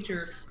sage,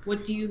 or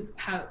what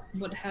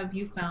have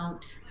you found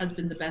has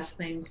been the best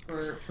thing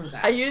for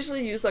that? I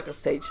usually use like a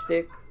sage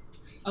stick.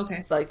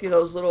 Okay. Like,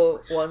 those little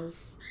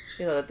ones,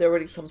 that they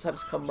already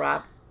sometimes come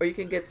wrapped. Or you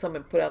can get some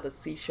and put out a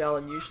seashell.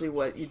 And usually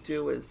what you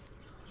do is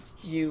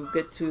you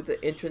get to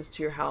the entrance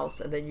to your house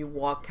and then you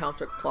walk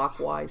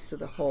counterclockwise to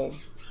the home.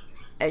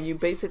 And you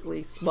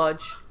basically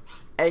smudge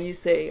and you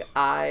say,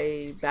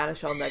 I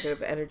banish all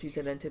negative energies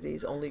and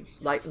entities. Only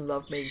light and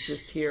love may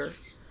exist here.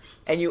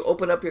 And you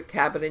open up your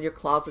cabinet and your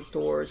closet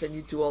doors and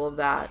you do all of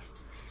that.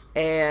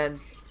 And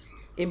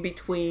in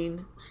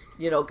between,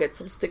 get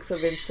some sticks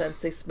of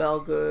incense. They smell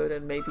good.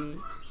 And maybe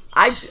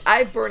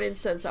I burn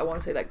incense, I want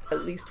to say, like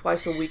at least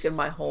twice a week in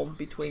my home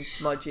between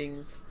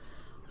smudgings.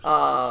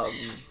 I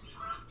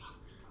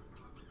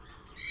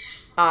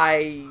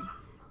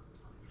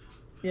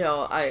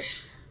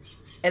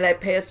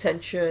pay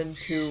attention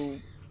to,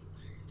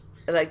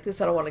 and like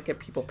this, I don't want to get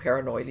people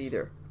paranoid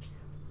either.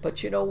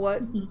 But you know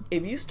what? Mm-hmm.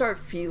 If you start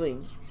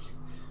feeling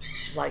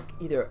like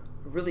either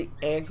really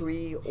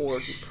angry or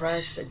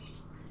depressed, and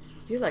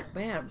you're like,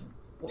 man,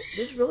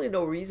 there's really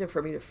no reason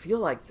for me to feel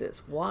like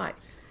this. Why?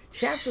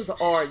 Chances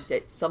are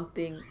that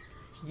something,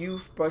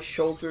 you've brushed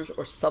shoulders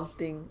or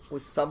something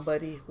with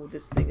somebody who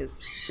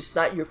it's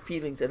not your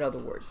feelings, in other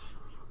words.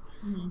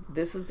 Mm-hmm.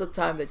 This is the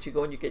time that you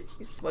go and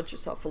you smudge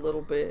yourself a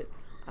little bit.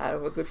 I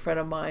have a good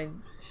friend of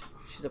mine.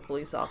 She's a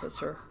police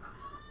officer.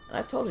 And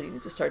I told her, you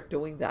need to start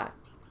doing that.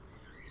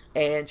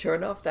 And sure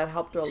enough, that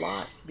helped her a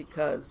lot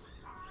because,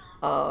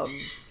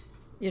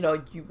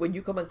 when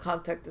you come in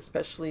contact,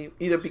 especially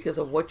either because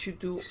of what you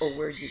do or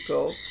where you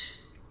go,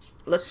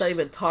 let's not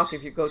even talk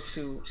if you go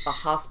to a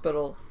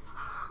hospital,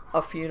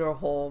 a funeral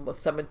home, a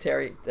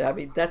cemetery. I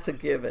mean, that's a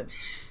given.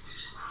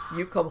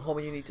 You come home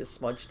and you need to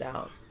smudge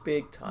down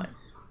big time.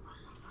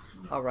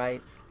 All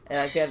right.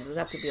 And again, it doesn't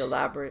have to be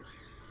elaborate,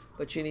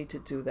 but you need to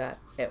do that.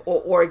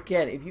 Or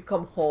again, if you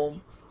come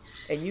home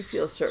and you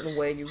feel a certain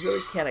way and you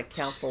really can't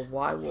account for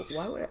why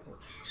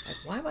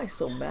am I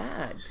so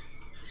mad?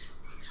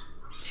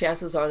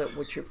 Chances are that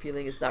what you're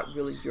feeling is not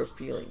really your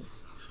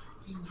feelings.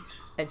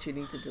 And you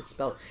need to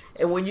dispel it.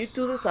 And when you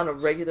do this on a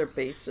regular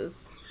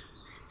basis,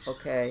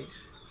 okay,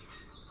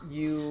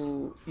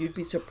 you'd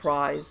be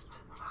surprised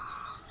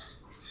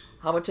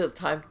how much of the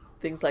time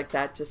things like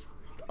that, just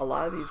a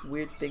lot of these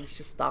weird things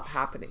just stop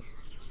happening.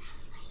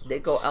 They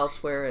go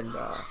elsewhere, and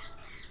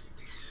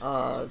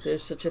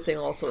there's such a thing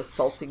also as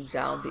salting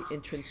down the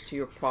entrance to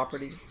your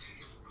property.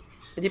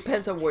 It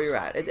depends on where you're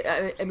at.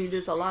 I mean,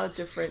 there's a lot of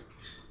different,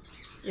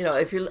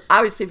 if you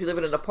live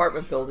in an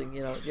apartment building,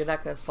 you're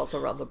not going to salt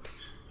around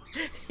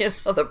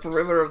the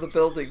perimeter of the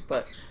building,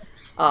 but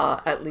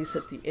at least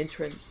at the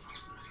entrance,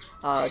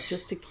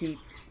 just to keep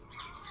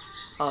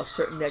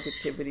certain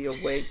negativity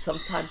away.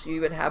 Sometimes you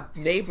even have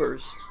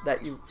neighbors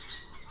that you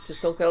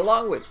just don't get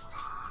along with,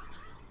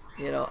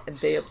 and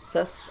they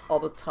obsess all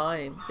the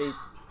time.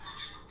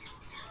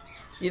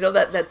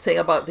 That saying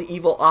about the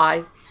evil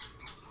eye?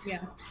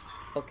 Yeah.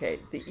 Okay,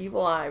 the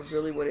evil eye,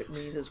 really what it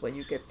means is when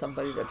you get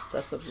somebody that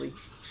obsessively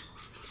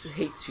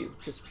hates you.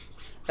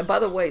 And by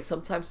the way,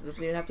 sometimes it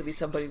doesn't even have to be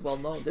somebody well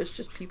known. There's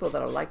just people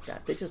that are like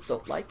that. They just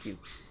don't like you.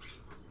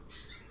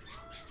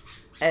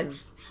 And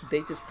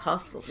they just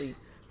constantly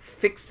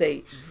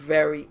fixate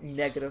very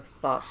negative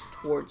thoughts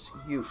towards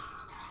you.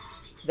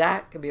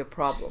 That can be a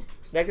problem.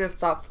 Negative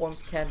thought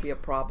forms can be a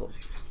problem.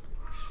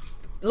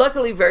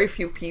 Luckily, very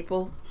few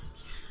people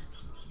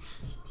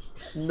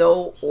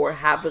know or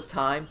have the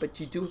time, but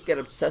you do get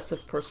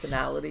obsessive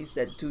personalities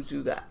that do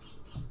that.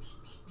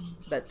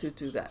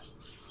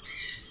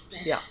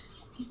 Yeah.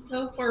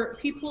 So for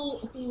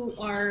people who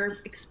are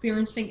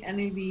experiencing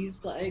any of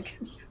these like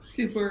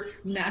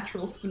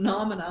supernatural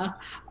phenomena,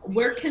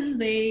 where can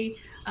they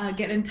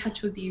get in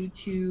touch with you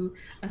to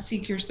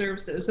seek your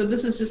services? So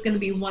this is just going to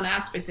be one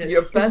aspect.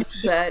 Your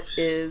best bet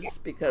is,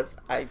 because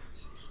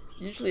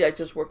usually I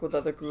just work with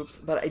other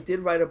groups, but I did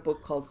write a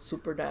book called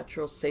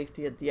Supernatural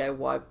Safety, a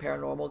DIY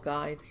Paranormal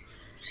Guide.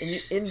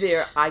 And in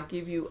there, I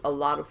give you a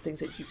lot of things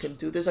that you can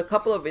do. There's a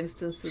couple of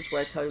instances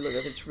where I tell you, look,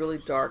 if it's really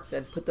dark,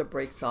 then put the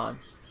brakes on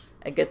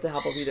and get the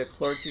help of either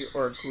clergy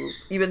or a group,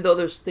 even though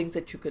there's things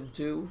that you can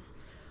do.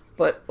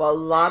 But a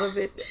lot of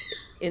it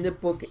in the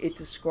book, it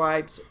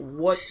describes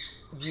what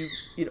you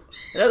know,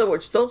 in other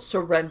words, don't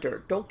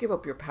surrender. Don't give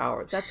up your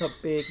power. That's a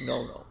big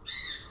no-no.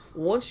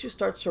 Once you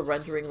start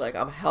surrendering, like,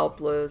 I'm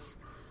helpless,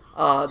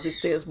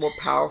 this thing is more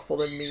powerful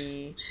than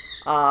me,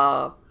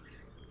 no,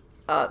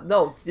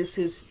 this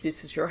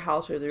is your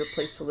house or your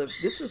place to live.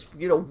 This is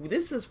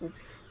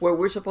where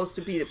we're supposed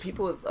to be. The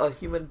people with a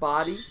human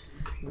body,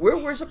 where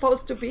we're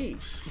supposed to be.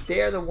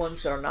 They're the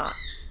ones that are not.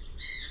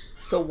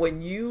 So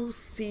when you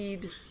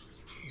cede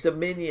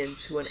dominion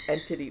to an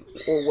entity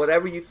or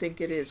whatever you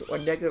think it is, or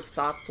negative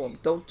thought form,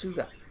 don't do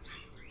that.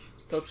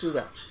 Don't do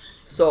that.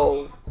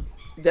 So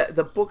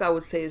the book, I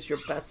would say, is your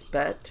best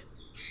bet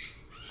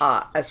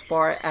as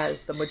far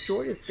as the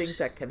majority of things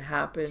that can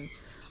happen.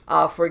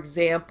 For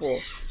example,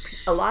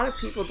 a lot of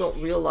people don't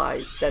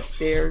realize that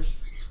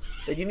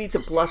you need to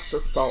bless the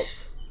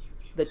salt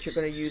that you're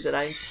going to use. And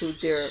I include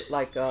there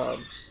like a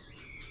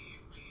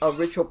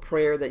ritual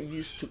prayer that you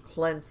use to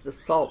cleanse the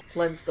salt,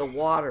 cleanse the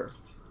water,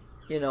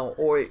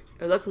 or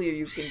luckily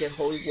you can get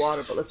holy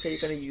water, but let's say you're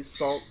going to use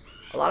salt.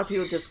 A lot of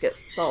people just get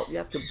salt. You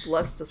have to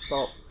bless the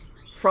salt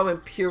from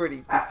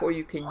impurity before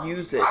you can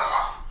use it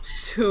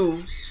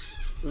to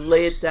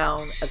lay it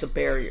down as a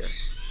barrier.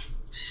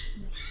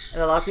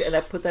 And a lot of people, and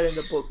I put that in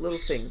the book, little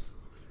things.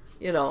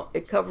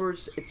 It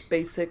covers, it's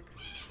basic,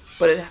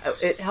 but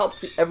it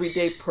helps the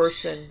everyday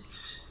person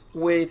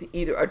with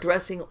either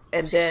addressing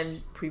and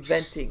then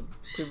prevention,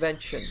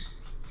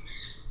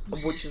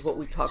 which is what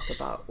we talked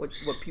about, what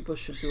people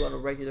should do on a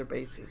regular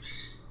basis.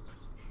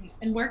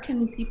 And where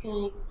can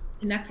people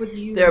connect with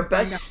you?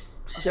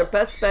 Their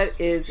best bet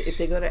is if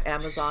they go to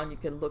Amazon. You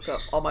can look up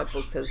all my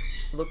books.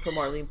 Look for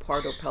Marlene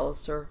Pardo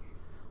Pellicer.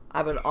 I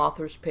have an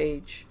author's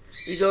page.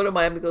 You go to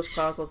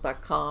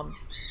MiamiGhostChronicles.com.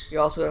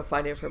 You're also going to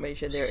find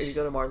information there. If you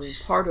go to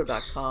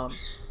MarlenePardo.com,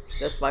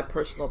 that's my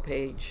personal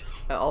page.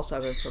 I also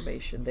have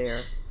information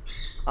there.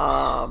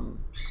 I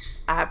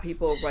have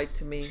people write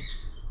to me,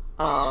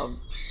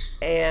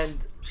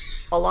 and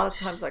a lot of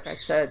times, like I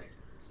said,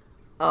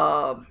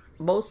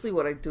 mostly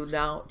what I do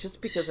now, just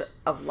because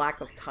of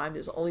lack of time,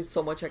 there's only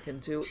so much I can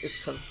do,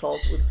 is consult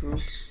with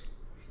groups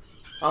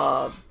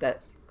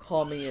that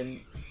call me and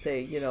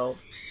say,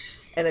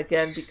 and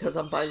again, because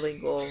I'm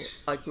bilingual,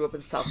 I grew up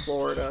in South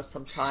Florida.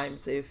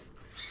 Sometimes if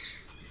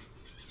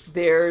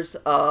there's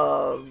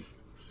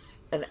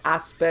an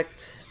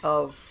aspect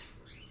of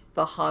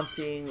the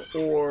haunting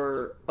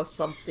or of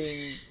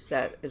something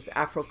that is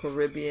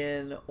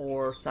Afro-Caribbean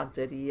or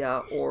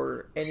Santeria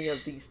or any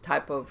of these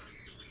type of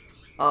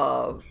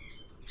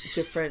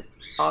different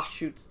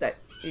offshoots that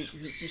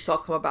you saw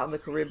come about in the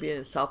Caribbean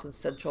and South and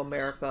Central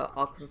America,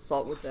 I'll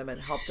consult with them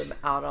and help them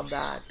out on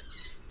that.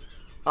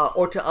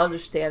 Or to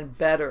understand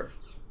better,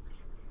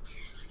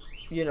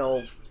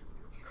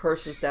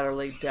 curses that are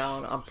laid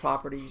down on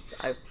properties.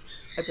 I've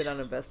been on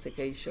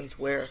investigations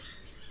where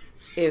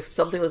if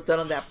something was done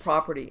on that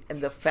property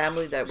and the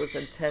family that was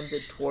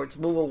intended towards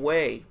move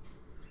away,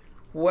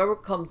 whoever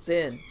comes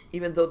in,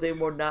 even though they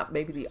were not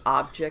maybe the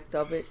object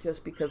of it,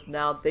 just because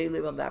now they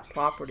live on that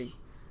property,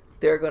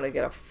 they're going to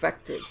get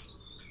affected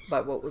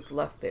by what was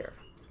left there.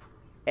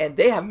 And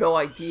they have no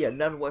idea,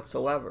 none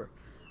whatsoever.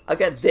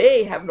 Again,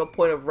 they have no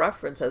point of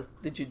reference as,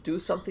 did you do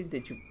something?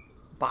 Did you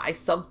buy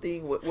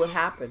something? What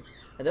happened?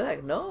 And they're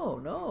like,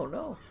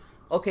 no.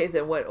 Okay,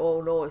 then what?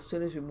 Oh, no, as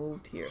soon as we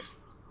moved here.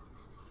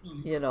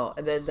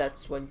 And then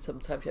that's when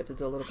sometimes you have to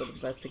do a little bit of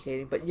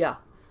investigating. But yeah,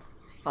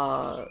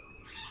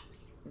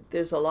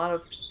 there's a lot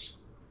of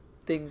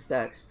things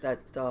that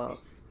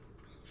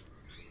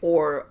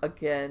or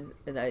again,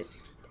 and I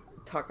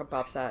talk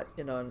about that,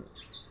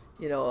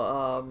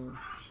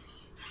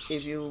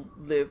 if you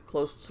live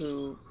close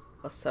to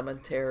a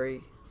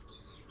cemetery,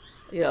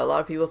 a lot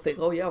of people think,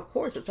 oh yeah, of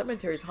course, the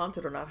cemetery is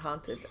haunted or not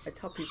haunted. I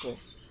tell people,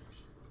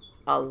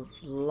 a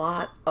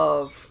lot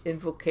of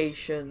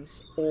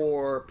invocations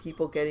or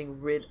people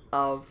getting rid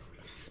of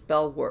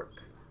spell work,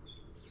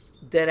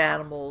 dead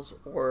animals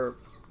or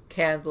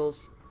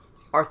candles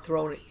are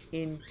thrown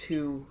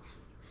into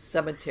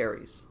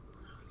cemeteries.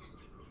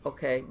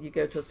 Okay, you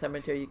go to a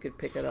cemetery, you could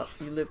pick it up.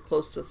 You live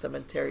close to a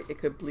cemetery, it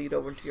could bleed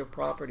over into your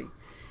property.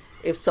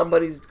 If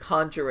somebody's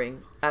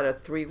conjuring at a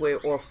 3-way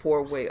or a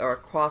 4-way or a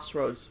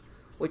crossroads,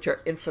 which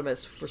are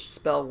infamous for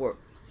spell work,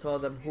 some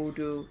of them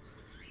hoodoo,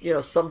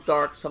 some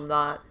dark, some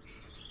not.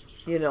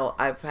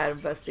 I've had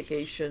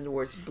investigation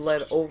where it's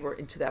bled over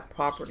into that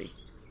property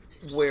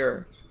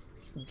where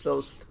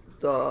those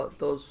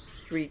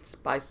streets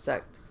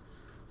bisect.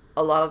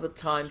 a lot of the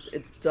times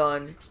it's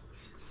done.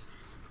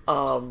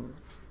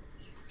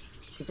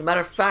 As a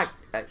matter of fact,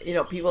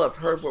 people have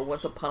heard where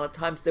once upon a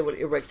time they would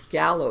erect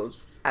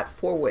gallows at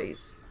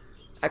four-ways,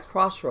 at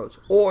crossroads,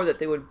 or that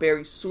they would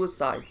bury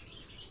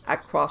suicides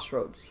at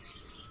crossroads.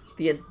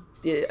 The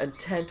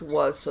intent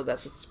was so that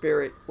the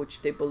spirit,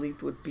 which they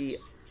believed would be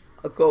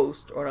a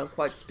ghost or an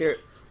unquiet spirit,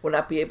 would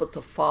not be able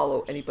to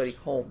follow anybody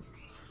home.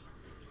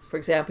 For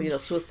example,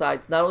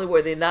 suicides, not only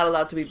were they not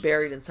allowed to be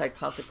buried inside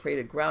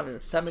consecrated ground in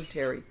a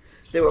cemetery,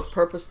 they were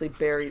purposely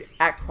buried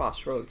at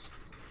crossroads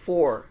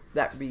for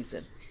that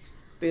reason.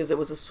 Because it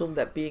was assumed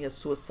that being a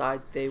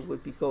suicide, they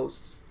would be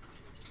ghosts.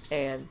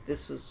 And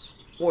this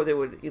was, or they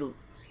would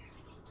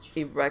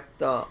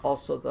erect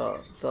also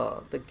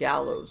the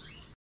gallows.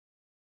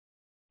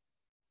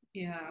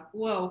 Yeah,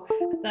 whoa,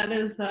 that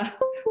is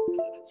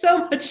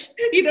so much,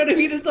 you know what I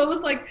mean? It's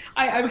almost like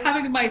I'm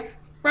having my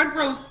front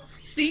row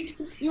seat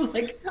to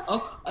like,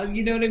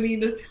 you know what I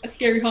mean? A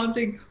scary,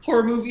 haunting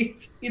horror movie.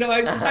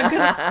 I'm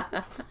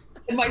gonna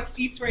in my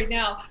seats right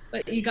now.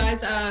 But you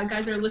guys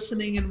are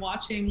listening and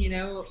watching.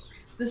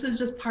 This is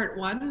just part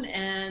one,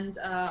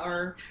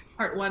 or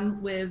part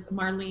one with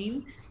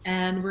Marlene,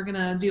 and we're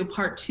gonna do a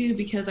part two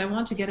because I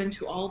want to get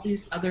into all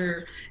these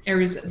other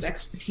areas of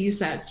expertise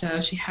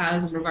that she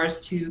has in regards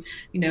to,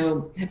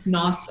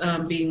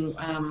 hypnosis, being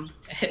a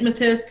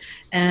hypnotist,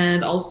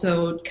 and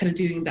also kind of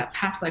doing that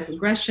past life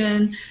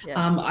regression. Yes.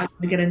 I'm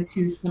gonna get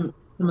into some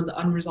of the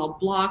unresolved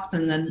blocks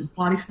and then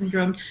body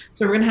syndrome.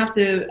 So we're gonna have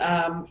to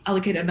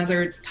allocate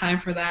another time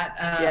for that,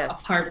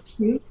 yes. A part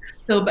two.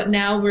 So, but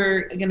now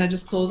we're gonna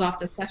just close off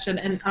the session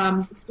and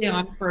stay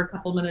on for a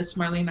couple minutes,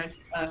 Marlene.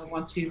 I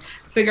want to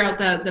figure out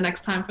the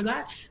next time for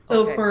that.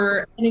 So okay.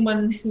 For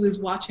anyone who is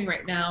watching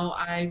right now,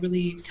 I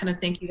really kind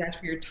of thank you guys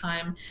for your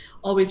time.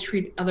 Always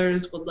treat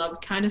others with love,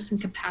 kindness, and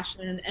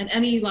compassion. And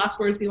any last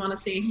words you want to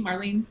say,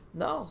 Marlene?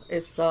 No,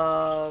 it's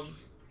an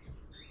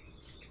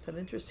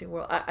interesting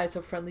world. It's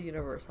a friendly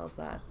universe. How's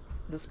that?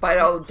 Despite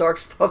all the dark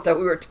stuff that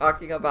we were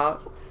talking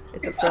about,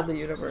 it's a friendly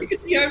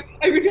universe. Yeah,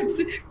 I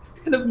really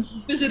kind of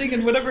fidgeting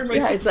and whatever.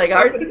 It's like,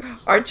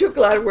 aren't you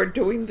glad we're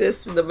doing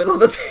this in the middle of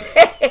the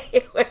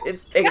day when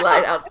it's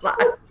daylight outside?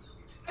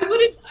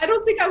 I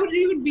don't think I would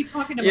even be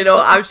talking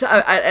about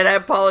and I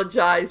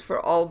apologize for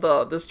all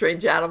the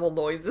strange animal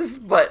noises,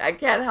 but I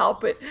can't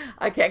help it.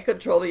 I can't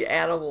control the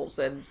animals.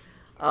 And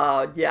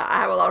I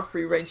have a lot of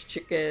free-range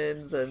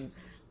chickens and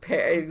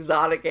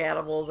exotic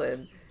animals,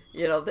 and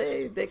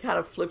they kind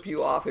of flip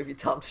you off if you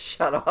tell them to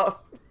shut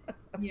up.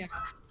 Yeah.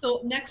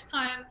 So next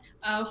time,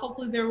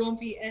 hopefully there won't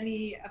be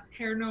any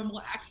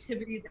paranormal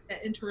activity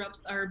that interrupts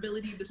our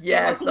ability to.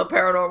 Yes, no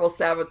paranormal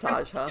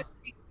sabotage, huh?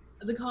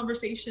 The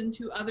conversation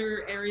to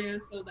other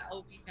areas, so that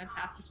will be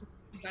fantastic. So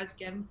thank you guys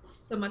again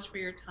so much for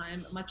your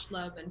time. Much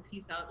love and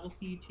peace out. We'll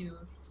see you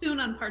soon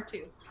on part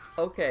two.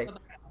 Okay.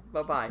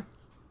 Bye-bye.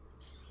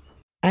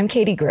 I'm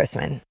Katie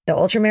Grossman, the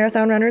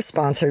ultramarathon runner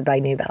sponsored by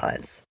New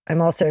Balance.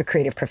 I'm also a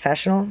creative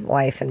professional,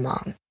 wife, and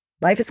mom.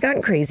 Life has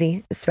gotten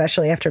crazy,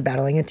 especially after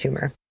battling a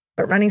tumor,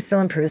 but running still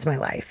improves my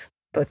life,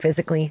 both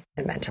physically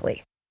and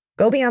mentally.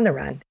 Go beyond the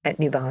run at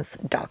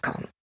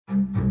newbalance.com.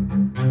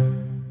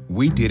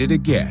 We did it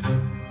again.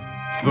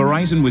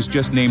 Verizon was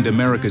just named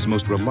America's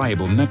most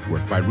reliable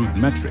network by Root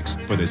Metrics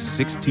for the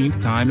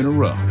 16th time in a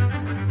row,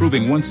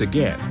 proving once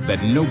again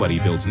that nobody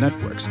builds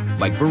networks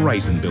like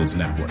Verizon builds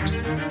networks.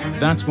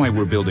 That's why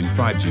we're building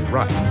 5G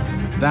right.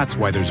 That's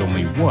why there's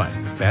only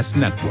one best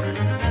network,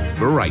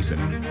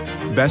 Verizon.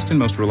 Best and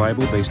most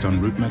reliable based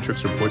on Root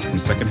Metrics reports from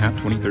second half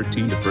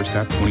 2013 to first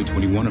half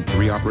 2021 of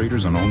 3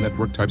 operators on all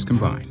network types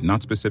combined,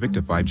 not specific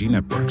to 5G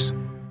networks.